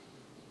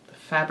 The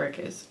fabric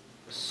is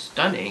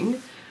stunning.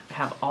 I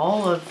have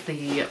all of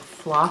the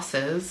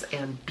flosses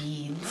and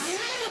beads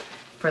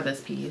for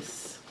this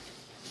piece,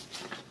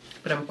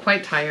 but I'm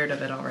quite tired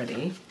of it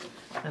already.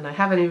 And I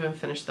haven't even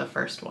finished the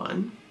first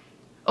one.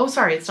 Oh,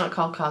 sorry, it's not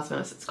called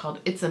Cosmos. It's called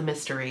It's a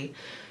Mystery,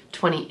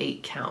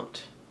 28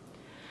 count.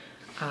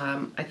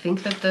 I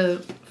think that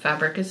the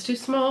fabric is too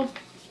small.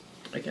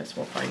 I guess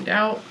we'll find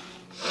out.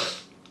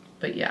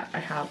 But yeah, I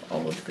have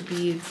all of the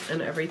beads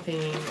and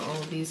everything, all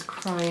of these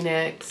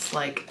Krynics,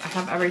 like I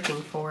have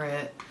everything for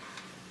it.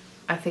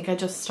 I think I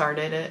just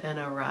started it in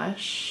a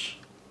rush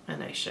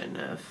and I shouldn't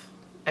have.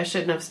 I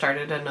shouldn't have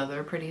started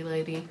another Pretty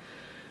Lady,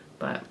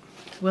 but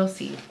we'll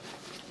see.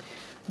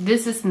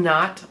 This is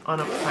not on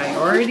a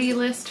priority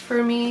list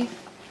for me,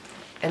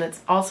 and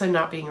it's also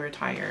not being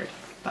retired,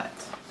 but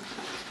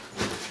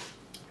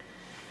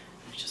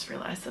I just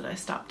realized that I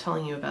stopped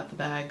telling you about the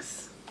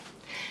bags.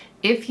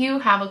 If you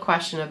have a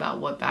question about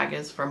what bag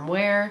is from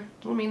where,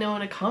 let me know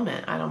in a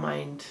comment. I don't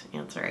mind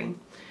answering.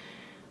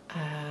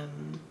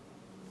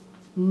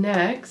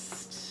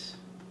 Next,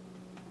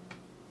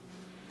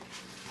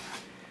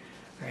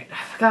 all right,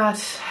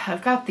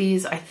 I've got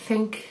these. I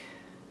think,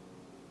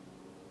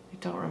 I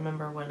don't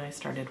remember when I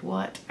started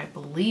what. I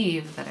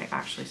believe that I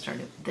actually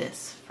started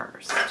this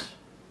first.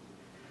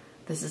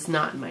 This is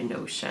not in my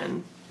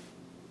Notion.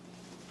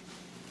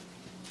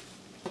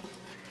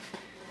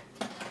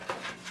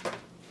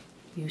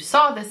 You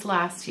saw this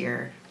last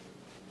year.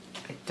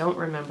 I don't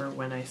remember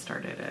when I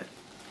started it.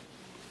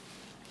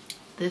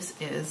 This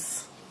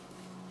is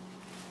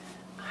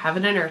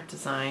Heaven and Earth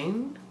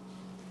design.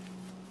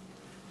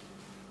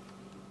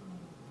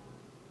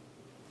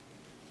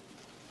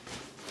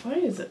 Why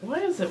is it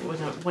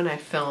when I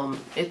film,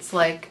 it's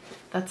like,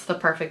 that's the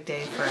perfect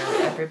day for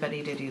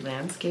everybody to do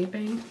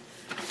landscaping?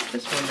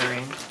 Just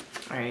wondering.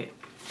 All right,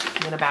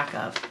 I'm gonna back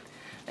up.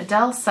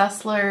 Adele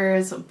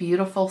Sessler's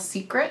Beautiful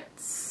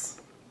Secrets.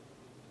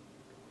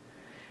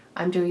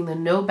 I'm doing the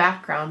no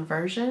background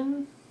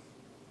version.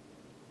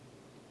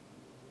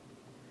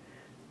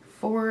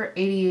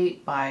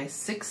 488 by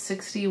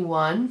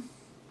 661.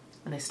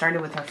 And I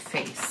started with her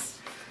face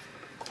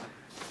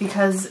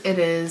because it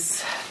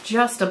is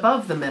just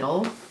above the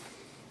middle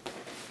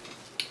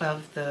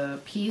of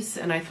the piece,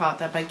 and I thought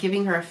that by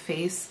giving her a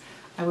face,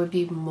 I would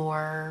be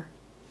more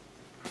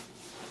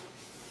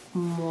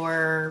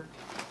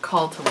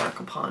called to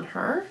work upon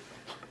her.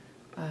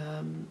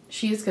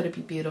 She is going to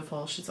be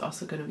beautiful. She's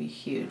also going to be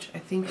huge. I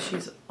think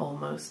she's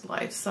almost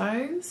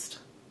life-sized.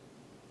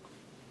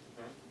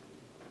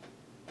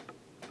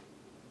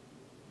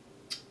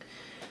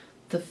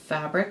 The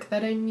fabric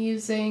that I'm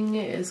using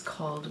is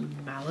called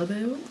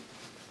Malibu.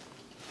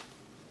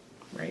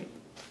 Right.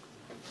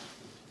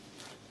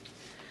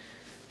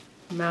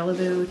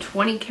 Malibu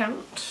 20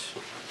 count.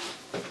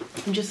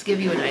 And just to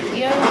give you an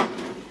idea,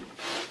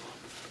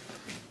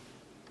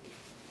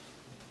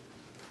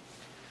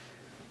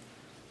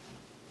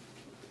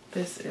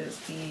 this is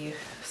the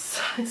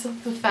size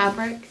of the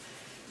fabric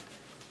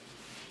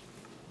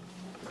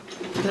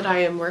that I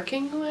am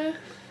working with.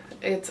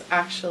 It's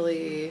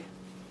actually,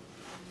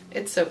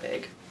 it's so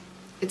big.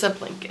 It's a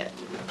blanket.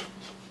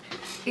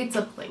 It's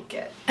a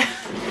blanket.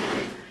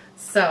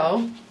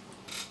 So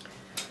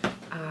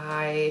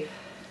I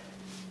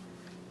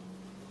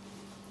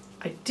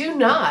do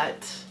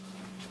not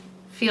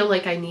feel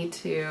like I need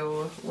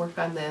to work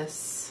on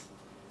this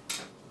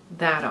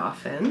that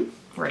often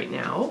right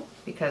now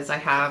because I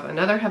have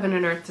another Heaven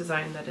and Earth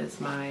design that is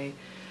my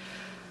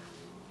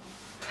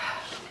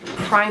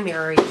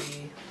primary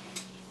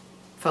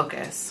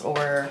focus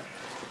or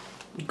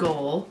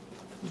goal.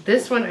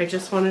 This one I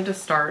just wanted to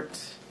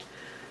start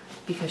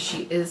because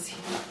she is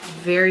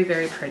very,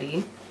 very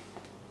pretty.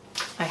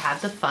 I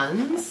had the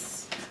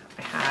funds,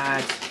 I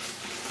had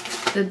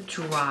the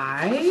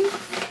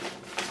drive,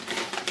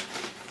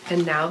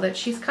 and now that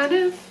she's got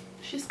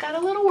a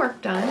little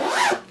work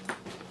done,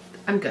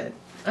 I'm good.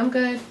 I'm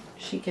good.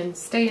 She can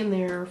stay in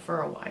there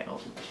for a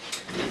while.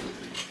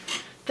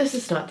 This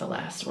is not the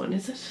last one,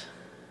 is it?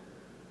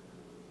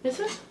 Is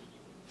it?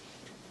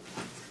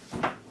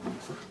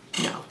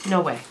 No,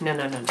 no way. No,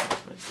 no, no, no.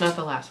 It's not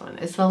the last one.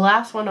 It's the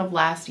last one of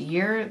last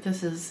year.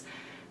 This is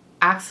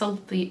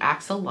the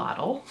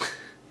axolotl.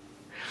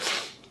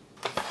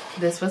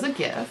 This was a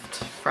gift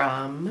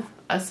from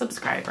a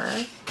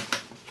subscriber.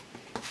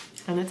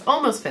 And it's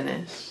almost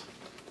finished.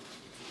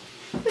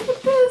 Look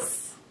at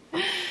this.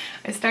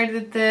 I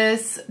started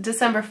this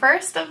December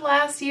 1st of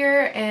last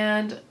year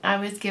and I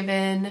was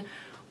given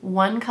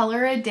 1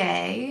 color a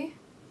day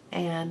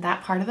and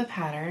that part of the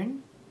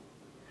pattern.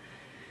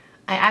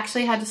 I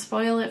actually had to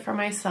spoil it for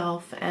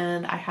myself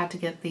and I had to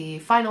get the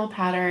final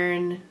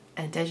pattern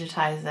and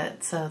digitize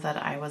it so that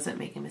I wasn't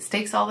making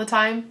mistakes all the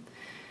time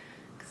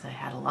because I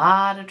had a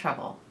lot of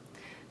trouble.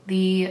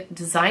 The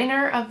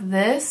designer of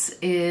this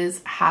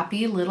is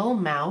Happy Little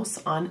Mouse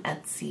on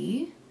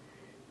Etsy,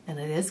 and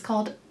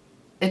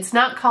it's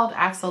not called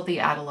Axel the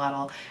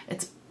Axolotl.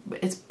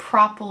 It's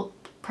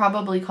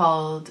probably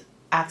called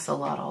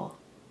Axolotl.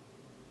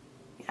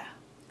 Yeah,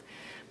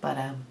 but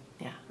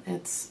yeah,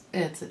 it's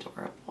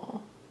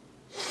adorable.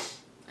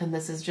 And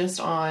this is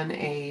just on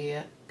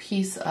a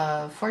piece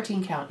of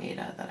 14 count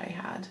Aida that I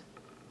had.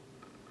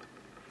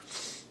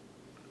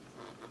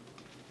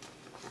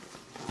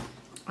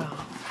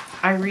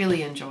 I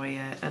really enjoy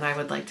it and I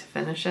would like to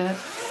finish it.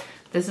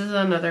 This is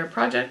another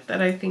project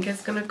that I think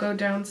is going to go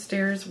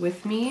downstairs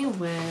with me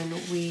when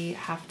we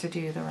have to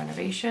do the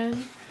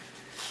renovation.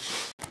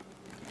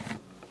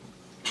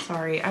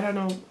 Sorry, I don't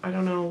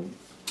know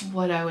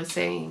what I was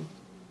saying.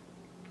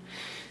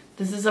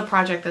 This is a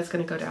project that's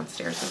going to go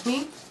downstairs with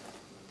me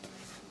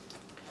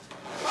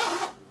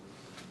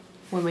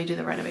when we do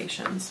the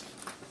renovations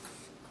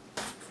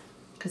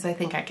because I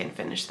think I can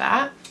finish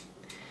that.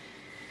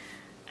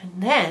 And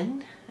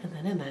then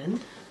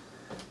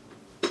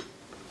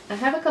I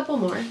have a couple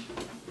more.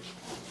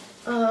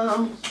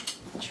 I'm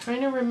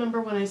trying to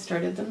remember when I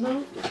started them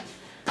though. Do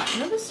I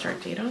have a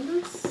start date on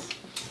this?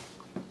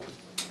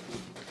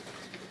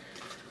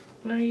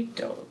 I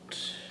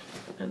don't.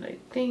 And I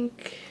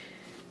think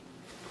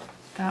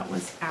that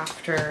was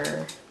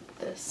after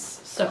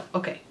this. So,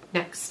 okay,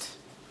 next.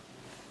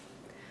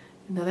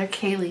 Another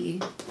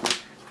Kaylee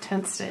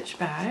 10 stitch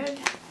bag.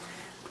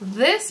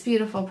 This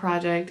beautiful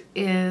project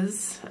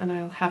is, and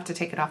I'll have to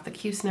take it off the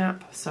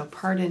Q-snap, so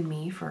pardon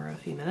me for a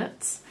few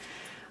minutes.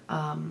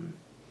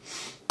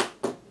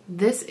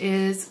 This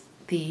is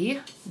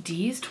the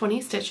D's 20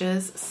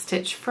 Stitches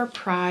Stitch for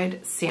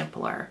Pride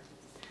sampler.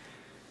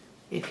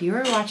 If you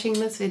are watching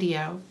this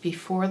video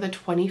before the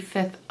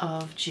 25th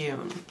of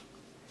June,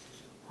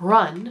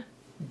 run,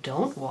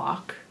 don't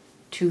walk,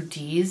 to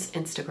Dee's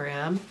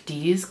Instagram,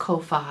 Dee's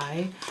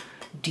Ko-Fi,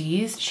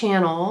 Dee's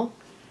channel.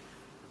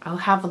 I'll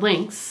have the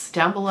links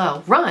down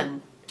below.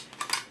 Run!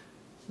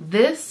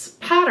 This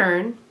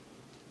pattern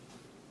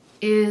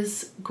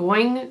is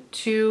going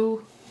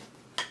to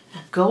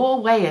go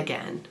away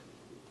again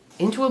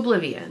into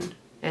oblivion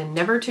and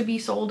never to be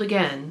sold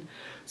again.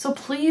 So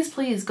please,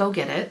 please go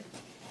get it.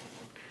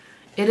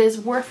 It is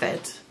worth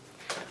it.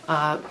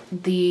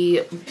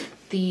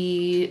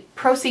 The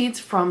proceeds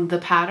from the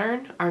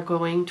pattern are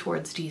going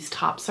towards Dee's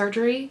top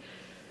surgery.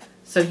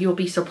 So you'll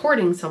be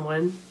supporting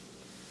someone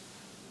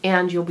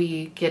and you'll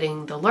be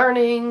getting the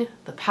learning,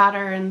 the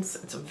patterns.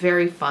 It's a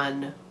very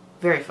fun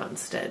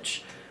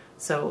stitch.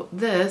 So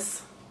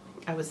this,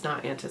 I was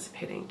not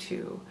anticipating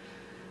to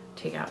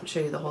take out and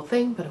show you the whole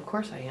thing, but of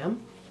course I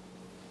am.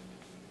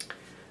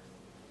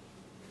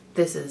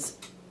 This is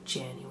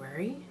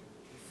January,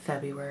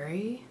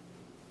 February,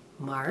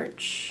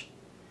 March,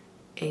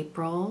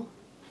 April,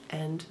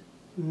 and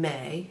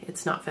May.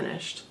 It's not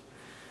finished.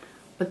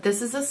 But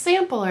this is a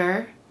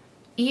sampler.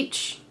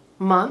 Each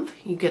month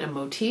you get a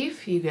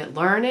motif, you get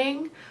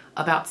learning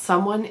about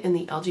someone in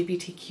the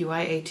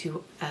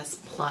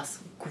LGBTQIA2S+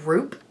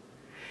 group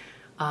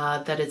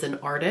that is an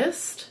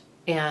artist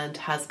and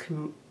has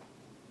done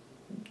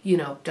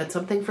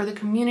something for the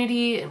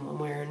community in one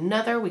way or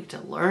another. We get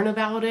to learn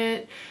about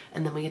it,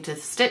 and then we get to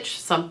stitch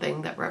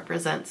something that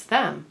represents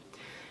them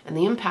and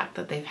the impact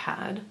that they've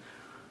had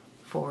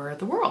for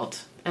the world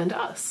and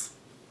us.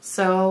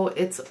 So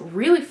it's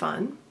really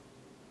fun,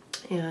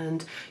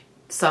 and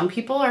some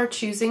people are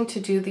choosing to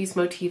do these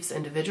motifs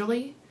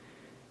individually,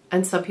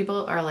 and some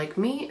people are like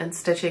me and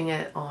stitching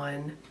it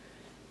on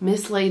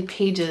mislaid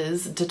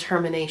pages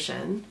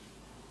determination.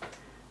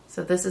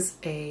 So this is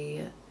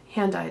a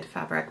hand-dyed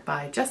fabric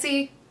by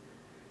Jessie,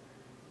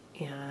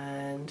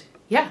 and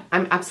yeah,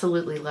 I'm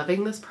absolutely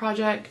loving this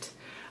project.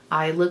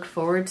 I look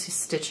forward to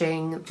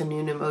stitching the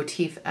new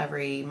motif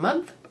every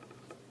month.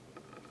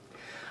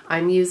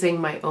 I'm using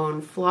my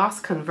own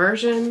floss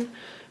conversion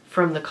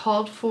from the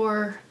called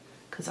for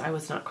because I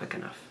was not quick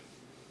enough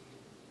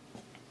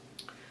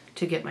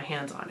to get my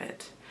hands on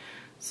it.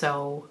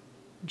 So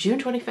June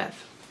 25th,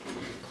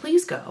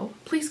 please go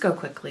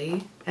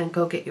quickly and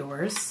go get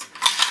yours.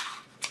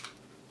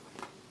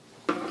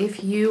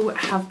 If you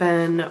have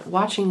been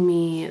watching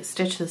me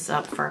stitch this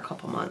up for a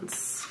couple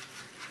months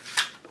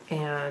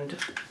and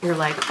you're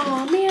like,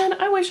 oh man,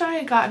 I wish I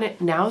had gotten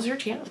it, now's your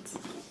chance.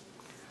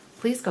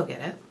 Please go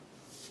get it.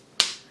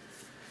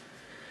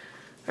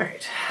 All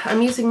right,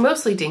 I'm using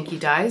mostly dinky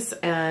dyes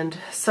and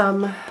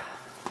some,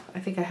 I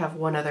think I have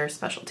one other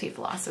specialty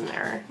floss in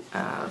there.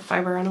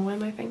 Fiber on a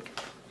Whim, I think,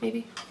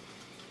 maybe.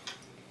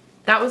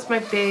 That was my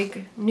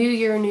big New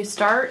Year, New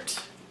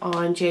Start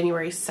on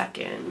January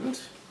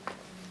 2nd.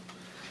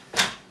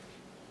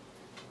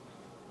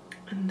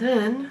 And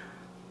then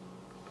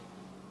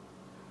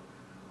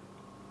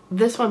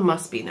this one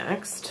must be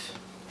next.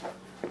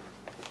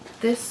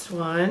 This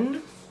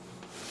one,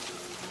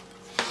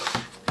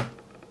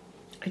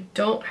 I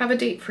don't have a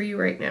date for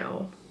you right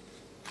now,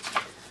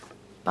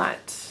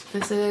 but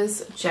this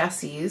is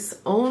Jessie's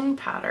own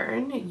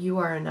pattern, You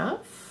Are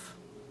Enough.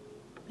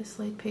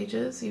 Mislaid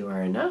Pages, You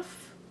Are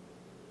Enough.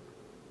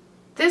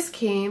 This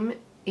came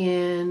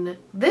in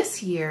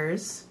this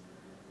year's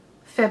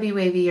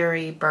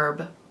February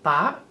Burb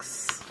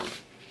box,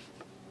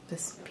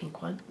 this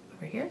pink one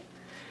over here,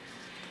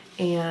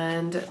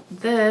 and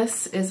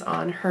this is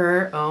on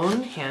her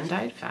own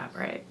hand-dyed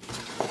fabric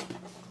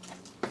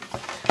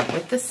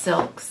with the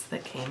silks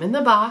that came in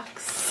the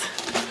box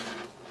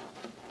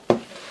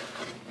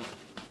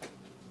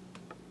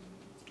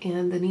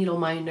and the needle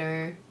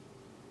minder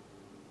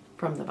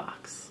from the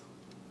box.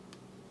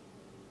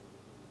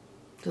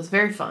 It was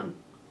very fun.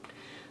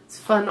 It's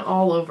fun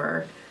all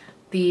over.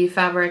 The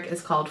fabric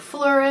is called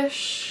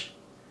Flourish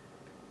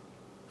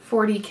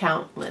 40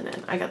 count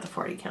linen. I got the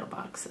 40 count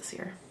box this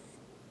year.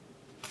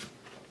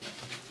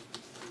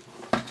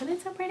 And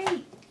it's so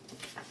pretty.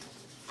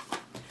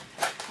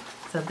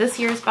 So this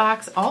year's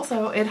box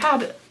also, it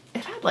had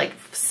like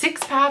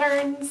 6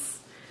 patterns,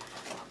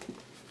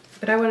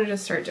 but I wanted to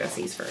start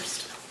Jessie's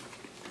first.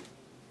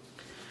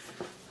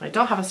 I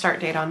don't have a start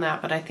date on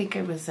that, but I think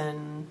it was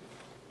in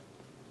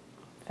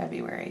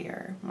February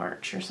or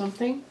March or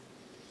something.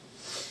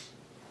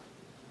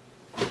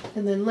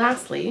 And then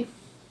lastly,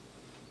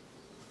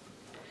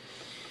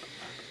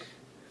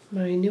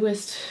 my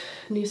newest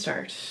new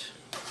start.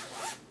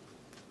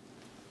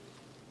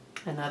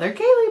 Another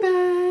Kaylee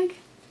bag.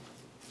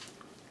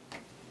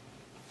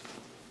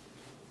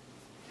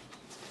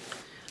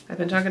 I've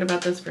been talking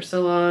about this for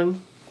so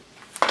long.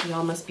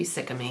 Y'all must be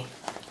sick of me.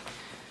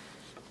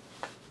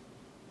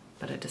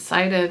 But I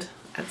decided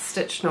at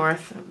Stitch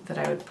North that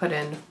I would put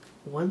in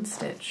 1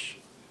 stitch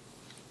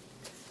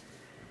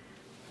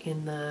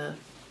in the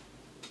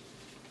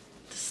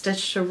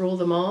Stitch to Rule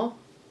Them All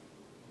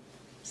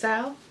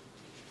style.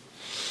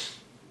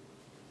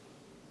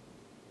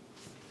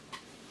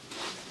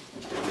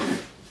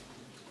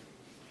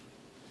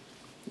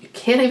 You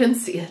can't even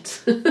see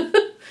it.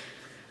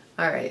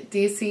 All right, do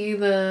you see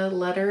the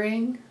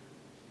lettering?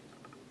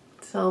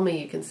 Tell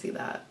me you can see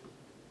that.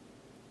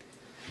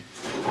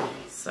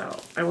 So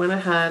I went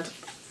ahead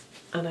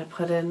and I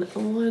put in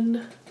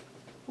 1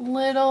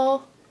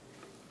 little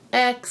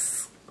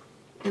X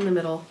in the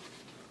middle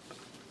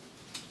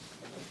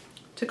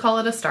to call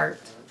it a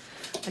start.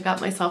 I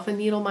got myself a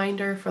needle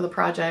minder for the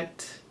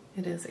project.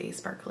 It is a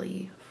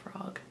sparkly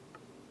frog.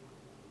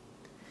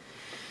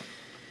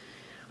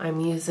 I'm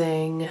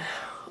using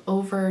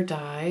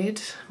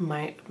over-dyed,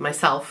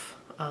 myself,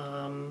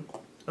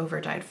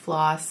 over-dyed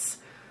floss.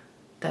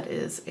 That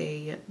is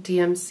a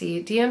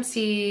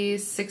DMC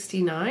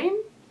 69,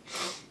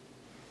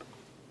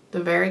 the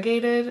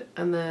variegated,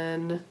 and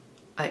then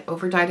I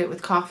over-dyed it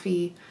with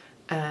coffee,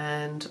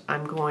 and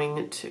I'm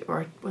going to,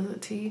 or was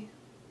it tea?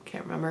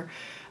 Can't remember.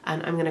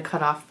 And I'm going to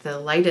cut off the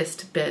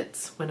lightest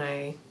bits when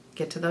I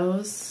get to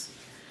those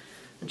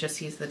and just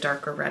use the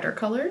darker, redder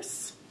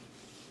colors.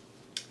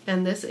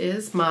 And this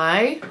is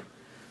my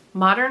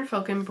Modern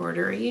Folk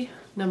Embroidery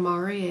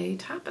Namarie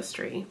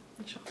tapestry,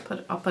 which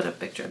I'll put a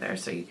picture there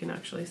so you can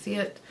actually see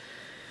it.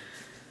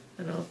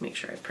 And I'll make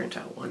sure I print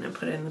out one and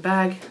put it in the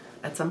bag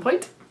at some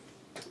point.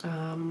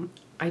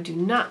 I do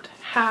not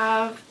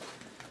have,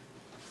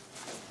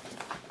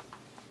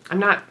 I'm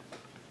not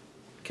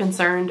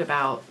concerned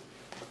about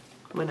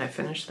when I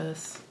finish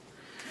this.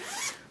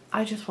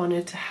 I just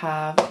wanted to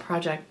have a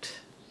project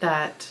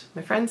that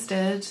my friends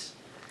did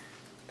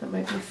that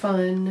might be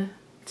fun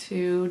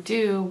to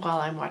do while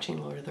I'm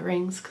watching Lord of the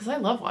Rings, because I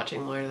love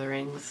watching Lord of the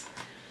Rings.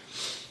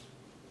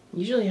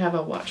 Usually have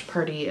a watch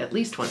party at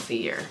least once a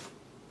year,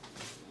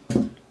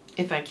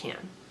 if I can.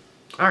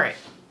 All right.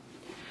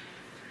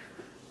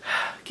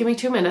 Give me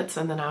 2 minutes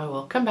and then I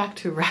will come back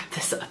to wrap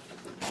this up.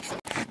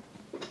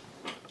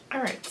 All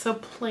right, so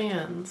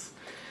plans.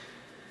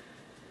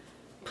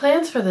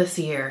 Plans for this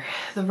year,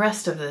 the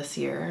rest of this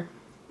year.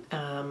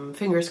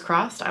 Fingers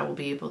crossed I will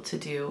be able to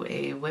do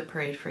a WIP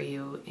parade for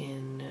you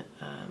in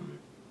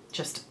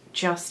just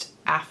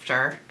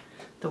after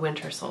the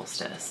winter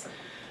solstice.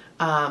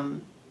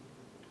 Because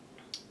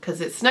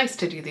it's nice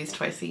to do these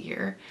twice a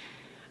year.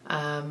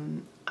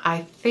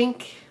 I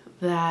think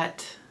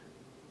that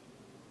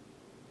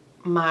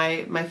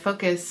my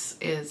focus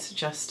is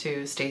just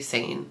to stay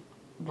sane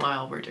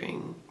while we're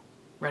doing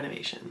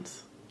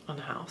renovations on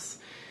the house.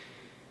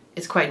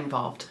 It's quite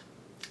involved.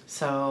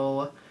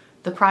 So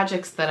the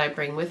projects that I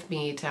bring with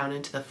me down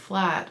into the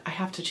flat, I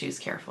have to choose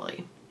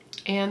carefully.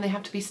 And they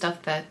have to be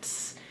stuff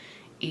that's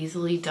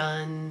easily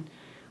done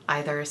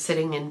either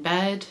sitting in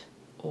bed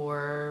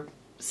or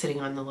sitting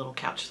on the little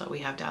couch that we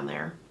have down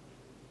there.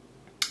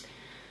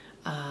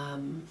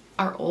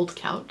 Our old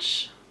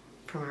couch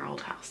from our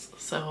old house.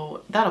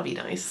 So that'll be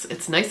nice.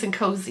 It's nice and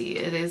cozy.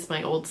 It is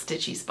my old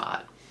stitchy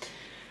spot.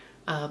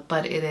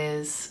 But it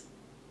is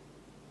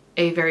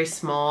a very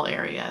small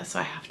area, so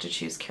I have to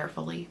choose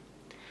carefully.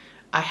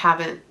 I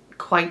haven't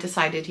quite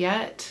decided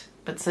yet,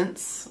 but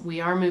since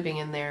we are moving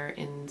in there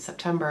in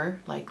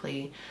September,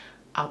 likely,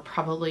 I'll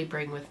probably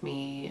bring with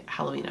me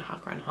Halloween at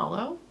Hawk Run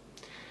Hollow,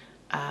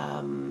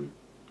 and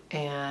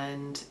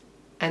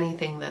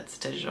anything that's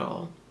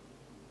digital.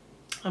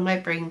 I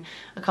might bring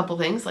a couple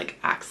things like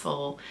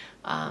axle,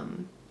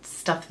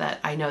 stuff that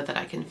I know that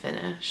I can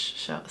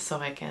finish, so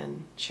I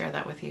can share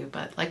that with you.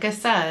 But like I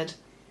said,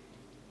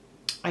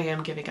 I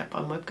am giving up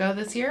on WIP Go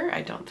this year.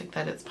 I don't think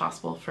that it's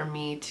possible for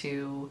me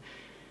to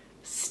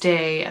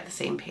stay at the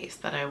same pace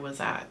that I was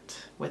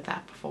at with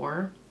that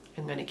before.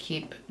 I'm going to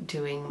keep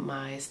doing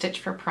my Stitch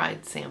for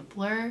Pride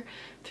sampler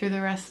through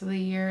the rest of the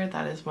year.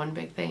 That is one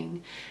big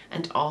thing.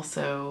 And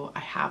also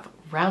I have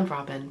round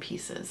robin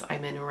pieces.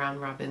 I'm in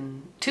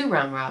two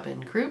round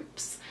robin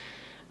groups.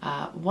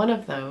 One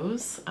of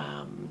those,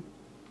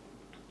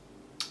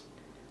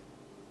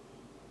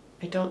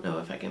 I don't know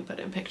if I can put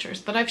in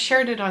pictures, but I've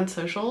shared it on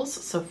socials,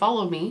 so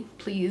follow me,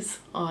 please,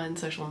 on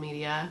social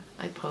media.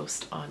 I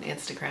post on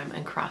Instagram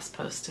and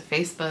cross-post to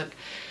Facebook.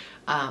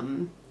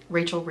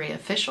 Rachel Ray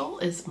Official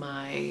is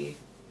my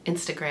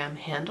Instagram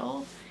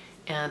handle,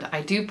 and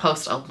I do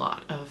post a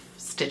lot of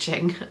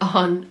stitching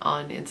on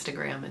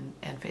Instagram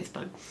and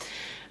Facebook.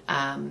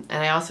 And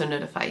I also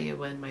notify you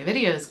when my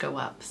videos go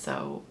up,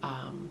 so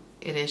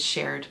it is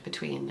shared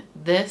between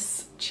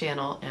this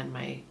channel and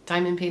my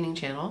diamond painting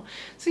channel.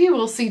 So you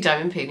will see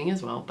diamond painting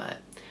as well, but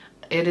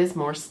it is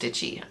more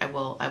stitchy, I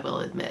will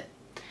admit.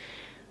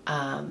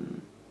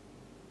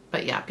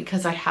 But yeah,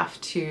 because I have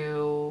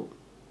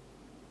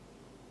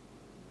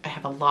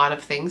a lot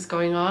of things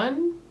going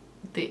on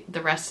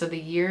the rest of the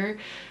year,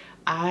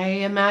 I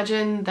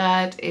imagine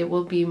that it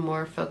will be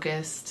more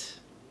focused.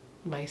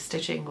 My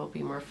stitching will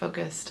be more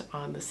focused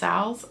on the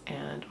sals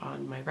and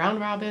on my round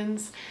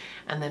robins.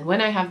 And then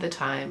when I have the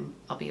time,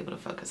 I'll be able to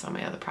focus on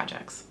my other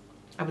projects.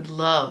 I would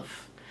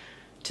love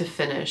to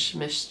finish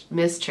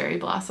Miss Cherry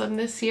Blossom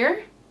this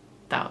year.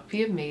 That would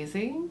be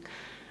amazing.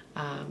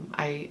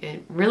 I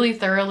really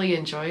thoroughly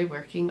enjoy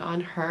working on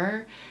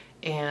her.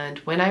 And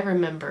when I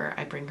remember,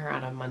 I bring her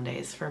out on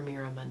Mondays for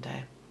Mira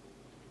Monday.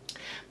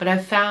 But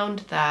I've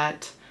found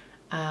that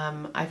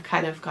I've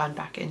kind of gone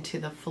back into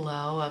the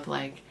flow of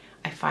like,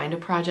 I find a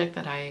project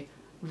that I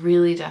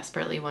really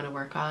desperately want to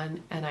work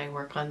on, and I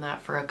work on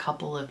that for a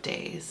couple of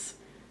days,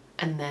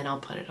 and then I'll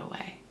put it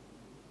away,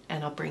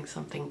 and I'll bring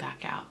something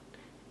back out,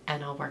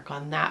 and I'll work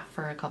on that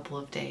for a couple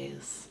of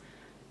days,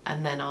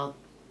 and then I'll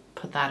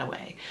put that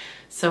away.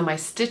 So my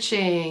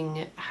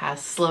stitching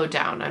has slowed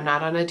down. I'm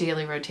not on a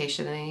daily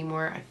rotation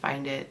anymore. I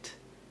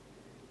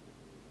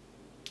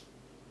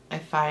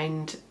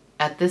find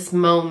at this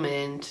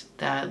moment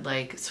that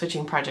like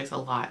switching projects a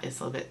lot is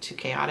a little bit too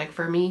chaotic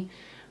for me.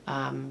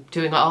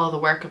 Doing all the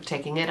work of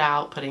taking it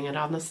out, putting it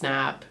on the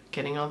snap,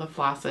 getting all the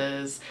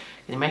flosses,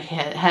 getting my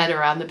head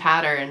around the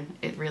pattern,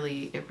 it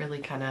really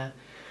kind of,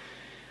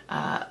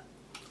 I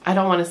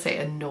don't want to say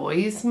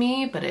annoys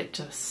me, but it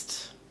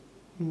just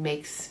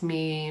makes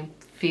me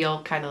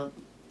feel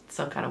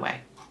some kind of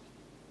way.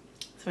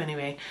 So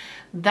anyway,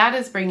 that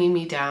is bringing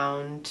me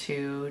down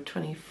to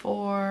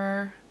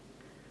 24,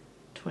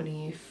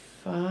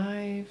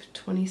 25,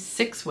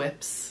 26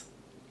 WIPs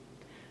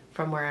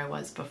from where I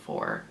was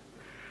before.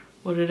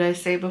 What did I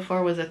say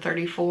before? Was it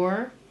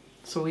 34?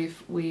 So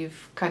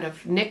we've kind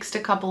of nixed a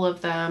couple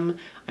of them.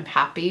 I'm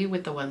happy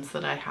with the ones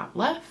that I have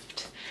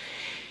left.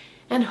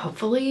 And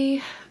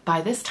hopefully by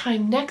this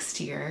time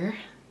next year,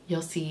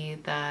 you'll see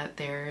that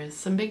there's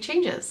some big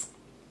changes.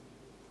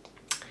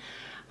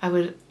 I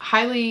would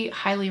highly,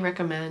 highly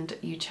recommend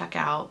you check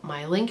out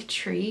my link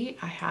tree.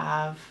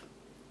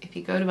 If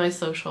you go to my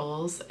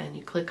socials and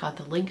you click on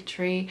the link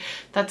tree,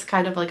 that's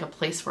kind of like a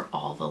place where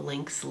all the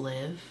links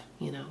live,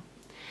 you know.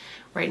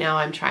 Right now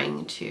I'm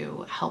trying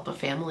to help a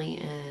family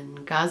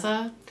in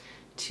Gaza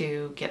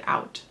to get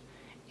out,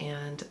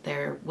 and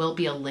there will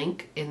be a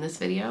link in this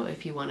video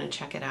if you want to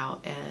check it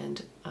out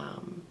and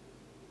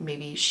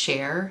maybe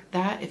share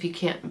that. If you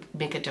can't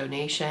make a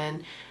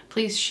donation,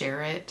 please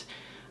share it.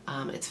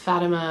 It's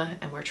Fatima,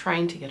 and we're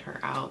trying to get her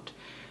out.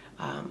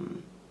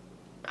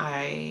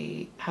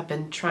 I have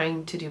been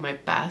trying to do my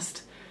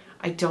best.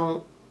 I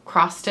don't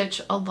cross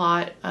stitch a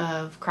lot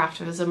of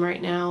craftivism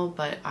right now,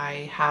 but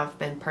I have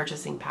been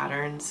purchasing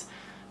patterns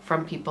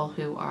from people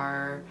who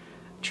are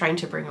trying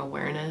to bring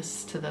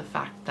awareness to the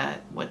fact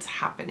that what's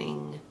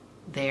happening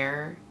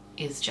there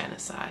is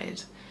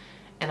genocide.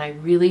 And I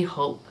really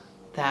hope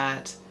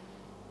that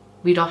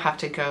we don't have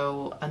to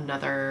go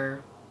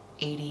another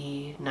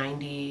 80,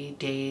 90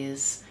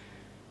 days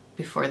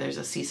before there's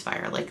a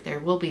ceasefire. Like, there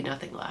will be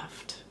nothing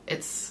left.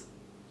 It's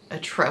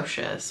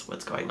atrocious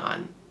what's going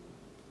on.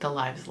 The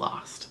lives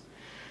lost.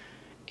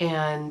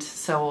 And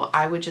so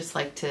I would just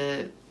like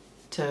to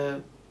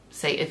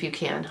say, if you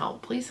can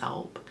help, please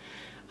help.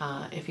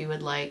 If you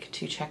would like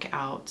to check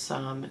out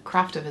some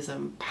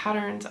craftivism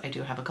patterns, I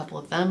do have a couple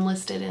of them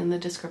listed in the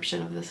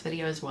description of this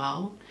video as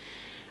well.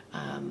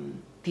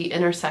 The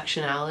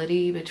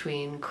intersectionality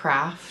between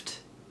craft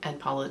and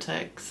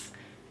politics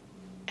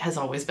has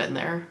always been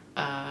there,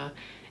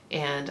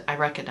 and I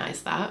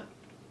recognize that.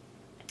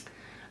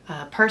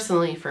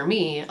 Personally, for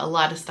me, a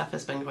lot of stuff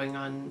has been going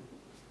on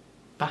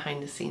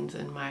behind the scenes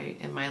in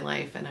my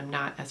life, and I'm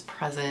not as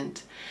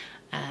present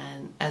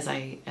and as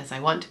I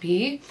want to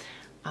be,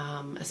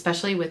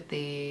 especially with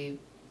the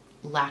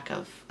lack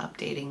of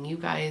updating you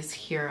guys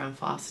here on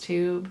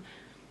Flosstube.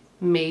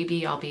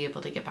 Maybe I'll be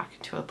able to get back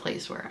into a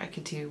place where I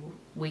could do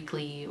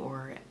weekly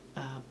or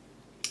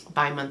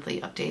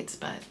bi-monthly updates,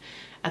 but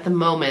at the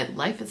moment,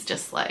 life is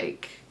just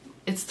like,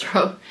 it's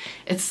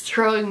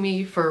throwing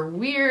me for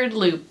weird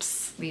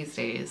loops these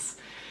days.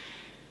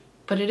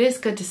 But it is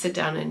good to sit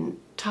down and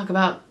talk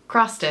about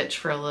cross stitch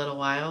for a little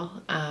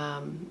while.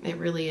 It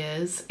really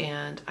is,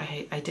 and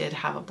I did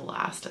have a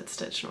blast at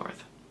Stitch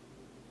North.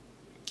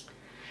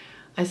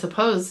 I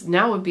suppose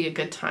now would be a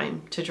good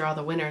time to draw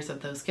the winners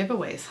of those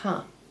giveaways,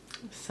 huh?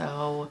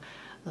 So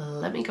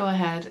let me go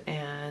ahead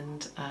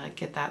and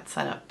get that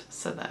set up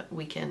so that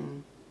we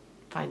can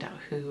find out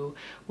who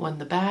won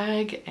the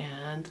bag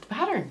and the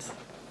patterns.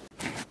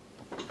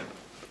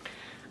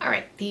 All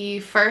right, the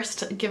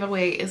first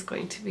giveaway is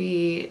going to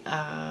be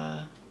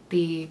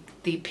the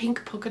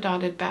pink polka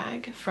dotted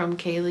bag from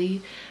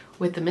Kaylee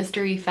with the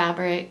mystery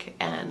fabric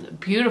and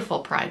beautiful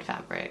pride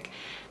fabric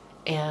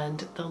and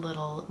the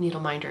little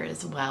needle minder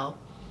as well.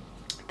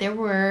 There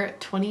were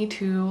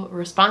 22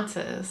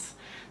 responses,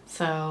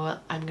 so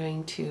I'm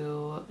going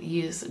to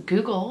use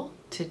Google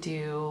to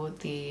do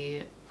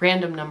the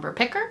random number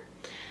picker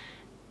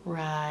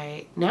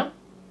right now.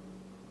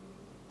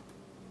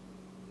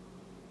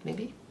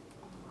 Maybe.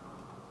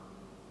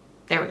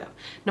 There we go.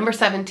 Number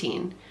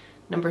 17.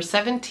 Number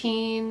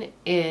 17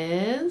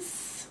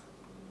 is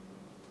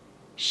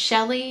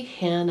Shelly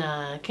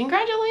Hannah.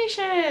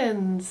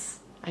 Congratulations!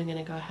 I'm going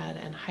to go ahead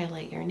and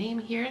highlight your name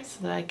here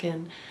so that I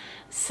can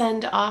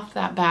send off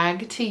that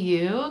bag to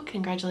you.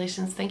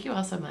 Congratulations. Thank you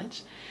all so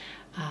much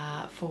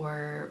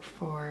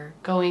for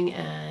going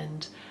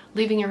and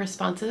leaving your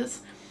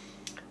responses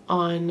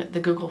on the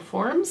Google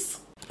Forms.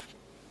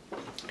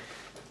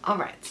 All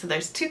right, so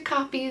there's 2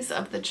 copies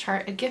of the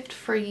chart, a gift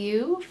for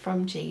you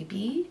from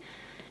JB,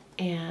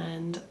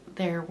 and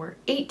there were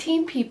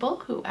 18 people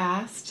who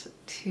asked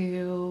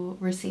to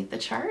receive the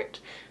chart.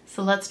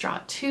 So let's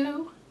draw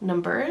 2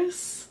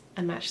 numbers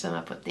and match them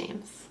up with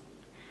names.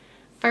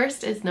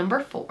 First is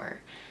number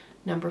 4.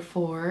 Number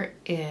 4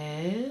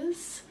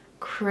 is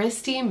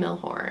Christy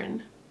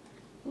Milhorn.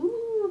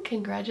 Ooh,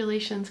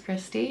 congratulations,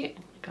 Christy.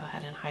 Go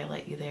ahead and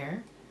highlight you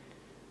there.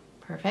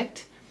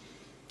 Perfect.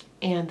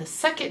 And the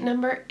second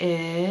number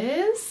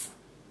is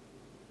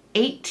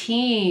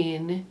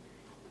 18.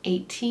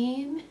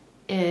 18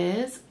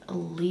 is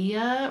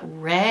Leah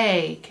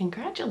Ray.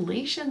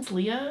 Congratulations,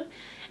 Leah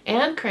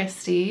and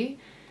Christy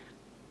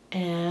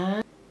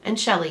and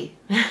Shelly.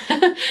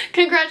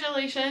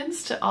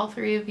 Congratulations to all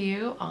 3 of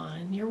you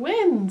on your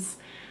wins.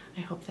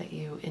 I hope that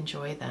you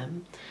enjoy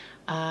them.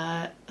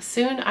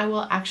 Soon I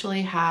will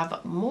actually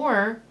have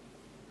more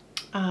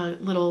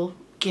little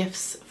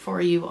gifts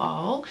for you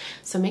all,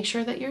 so make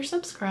sure that you're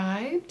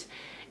subscribed,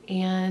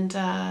 and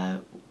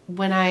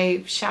when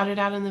I shout it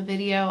out in the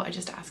video, I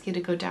just ask you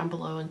to go down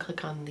below and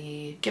click on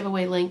the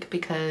giveaway link,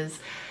 because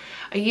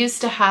I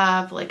used to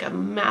have like a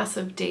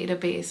massive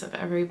database of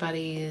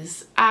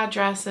everybody's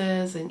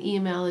addresses and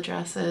email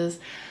addresses,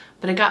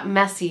 but it got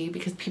messy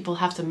because people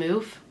have to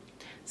move.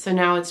 So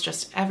now it's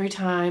just every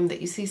time that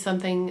you see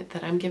something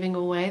that I'm giving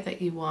away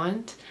that you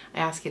want, I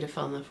ask you to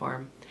fill in the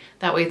form.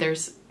 That way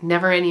there's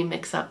never any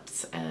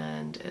mix-ups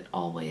and it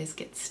always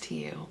gets to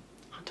you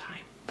on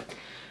time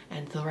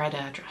and the right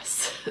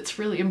address. It's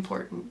really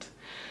important.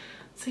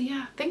 So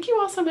yeah, thank you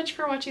all so much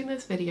for watching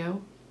this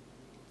video.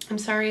 I'm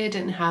sorry I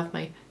didn't have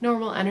my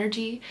normal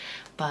energy,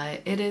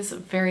 but it is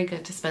very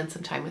good to spend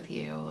some time with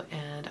you,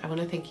 and I want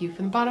to thank you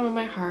from the bottom of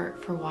my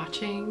heart for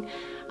watching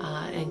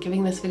and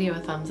giving this video a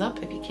thumbs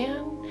up if you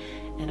can,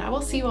 and I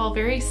will see you all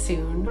very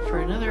soon for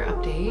another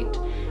update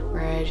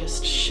where I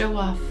just show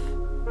off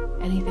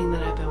anything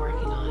that I've been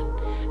working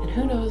on, and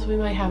who knows, we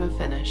might have a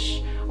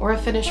finish, or a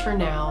finish for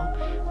now,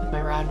 with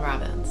my round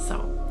robins.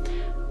 So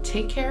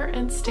take care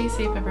and stay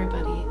safe,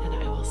 everybody, and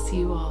I will see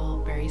you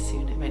all very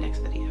soon in my next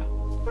video.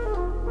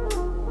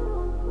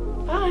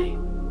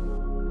 Bye.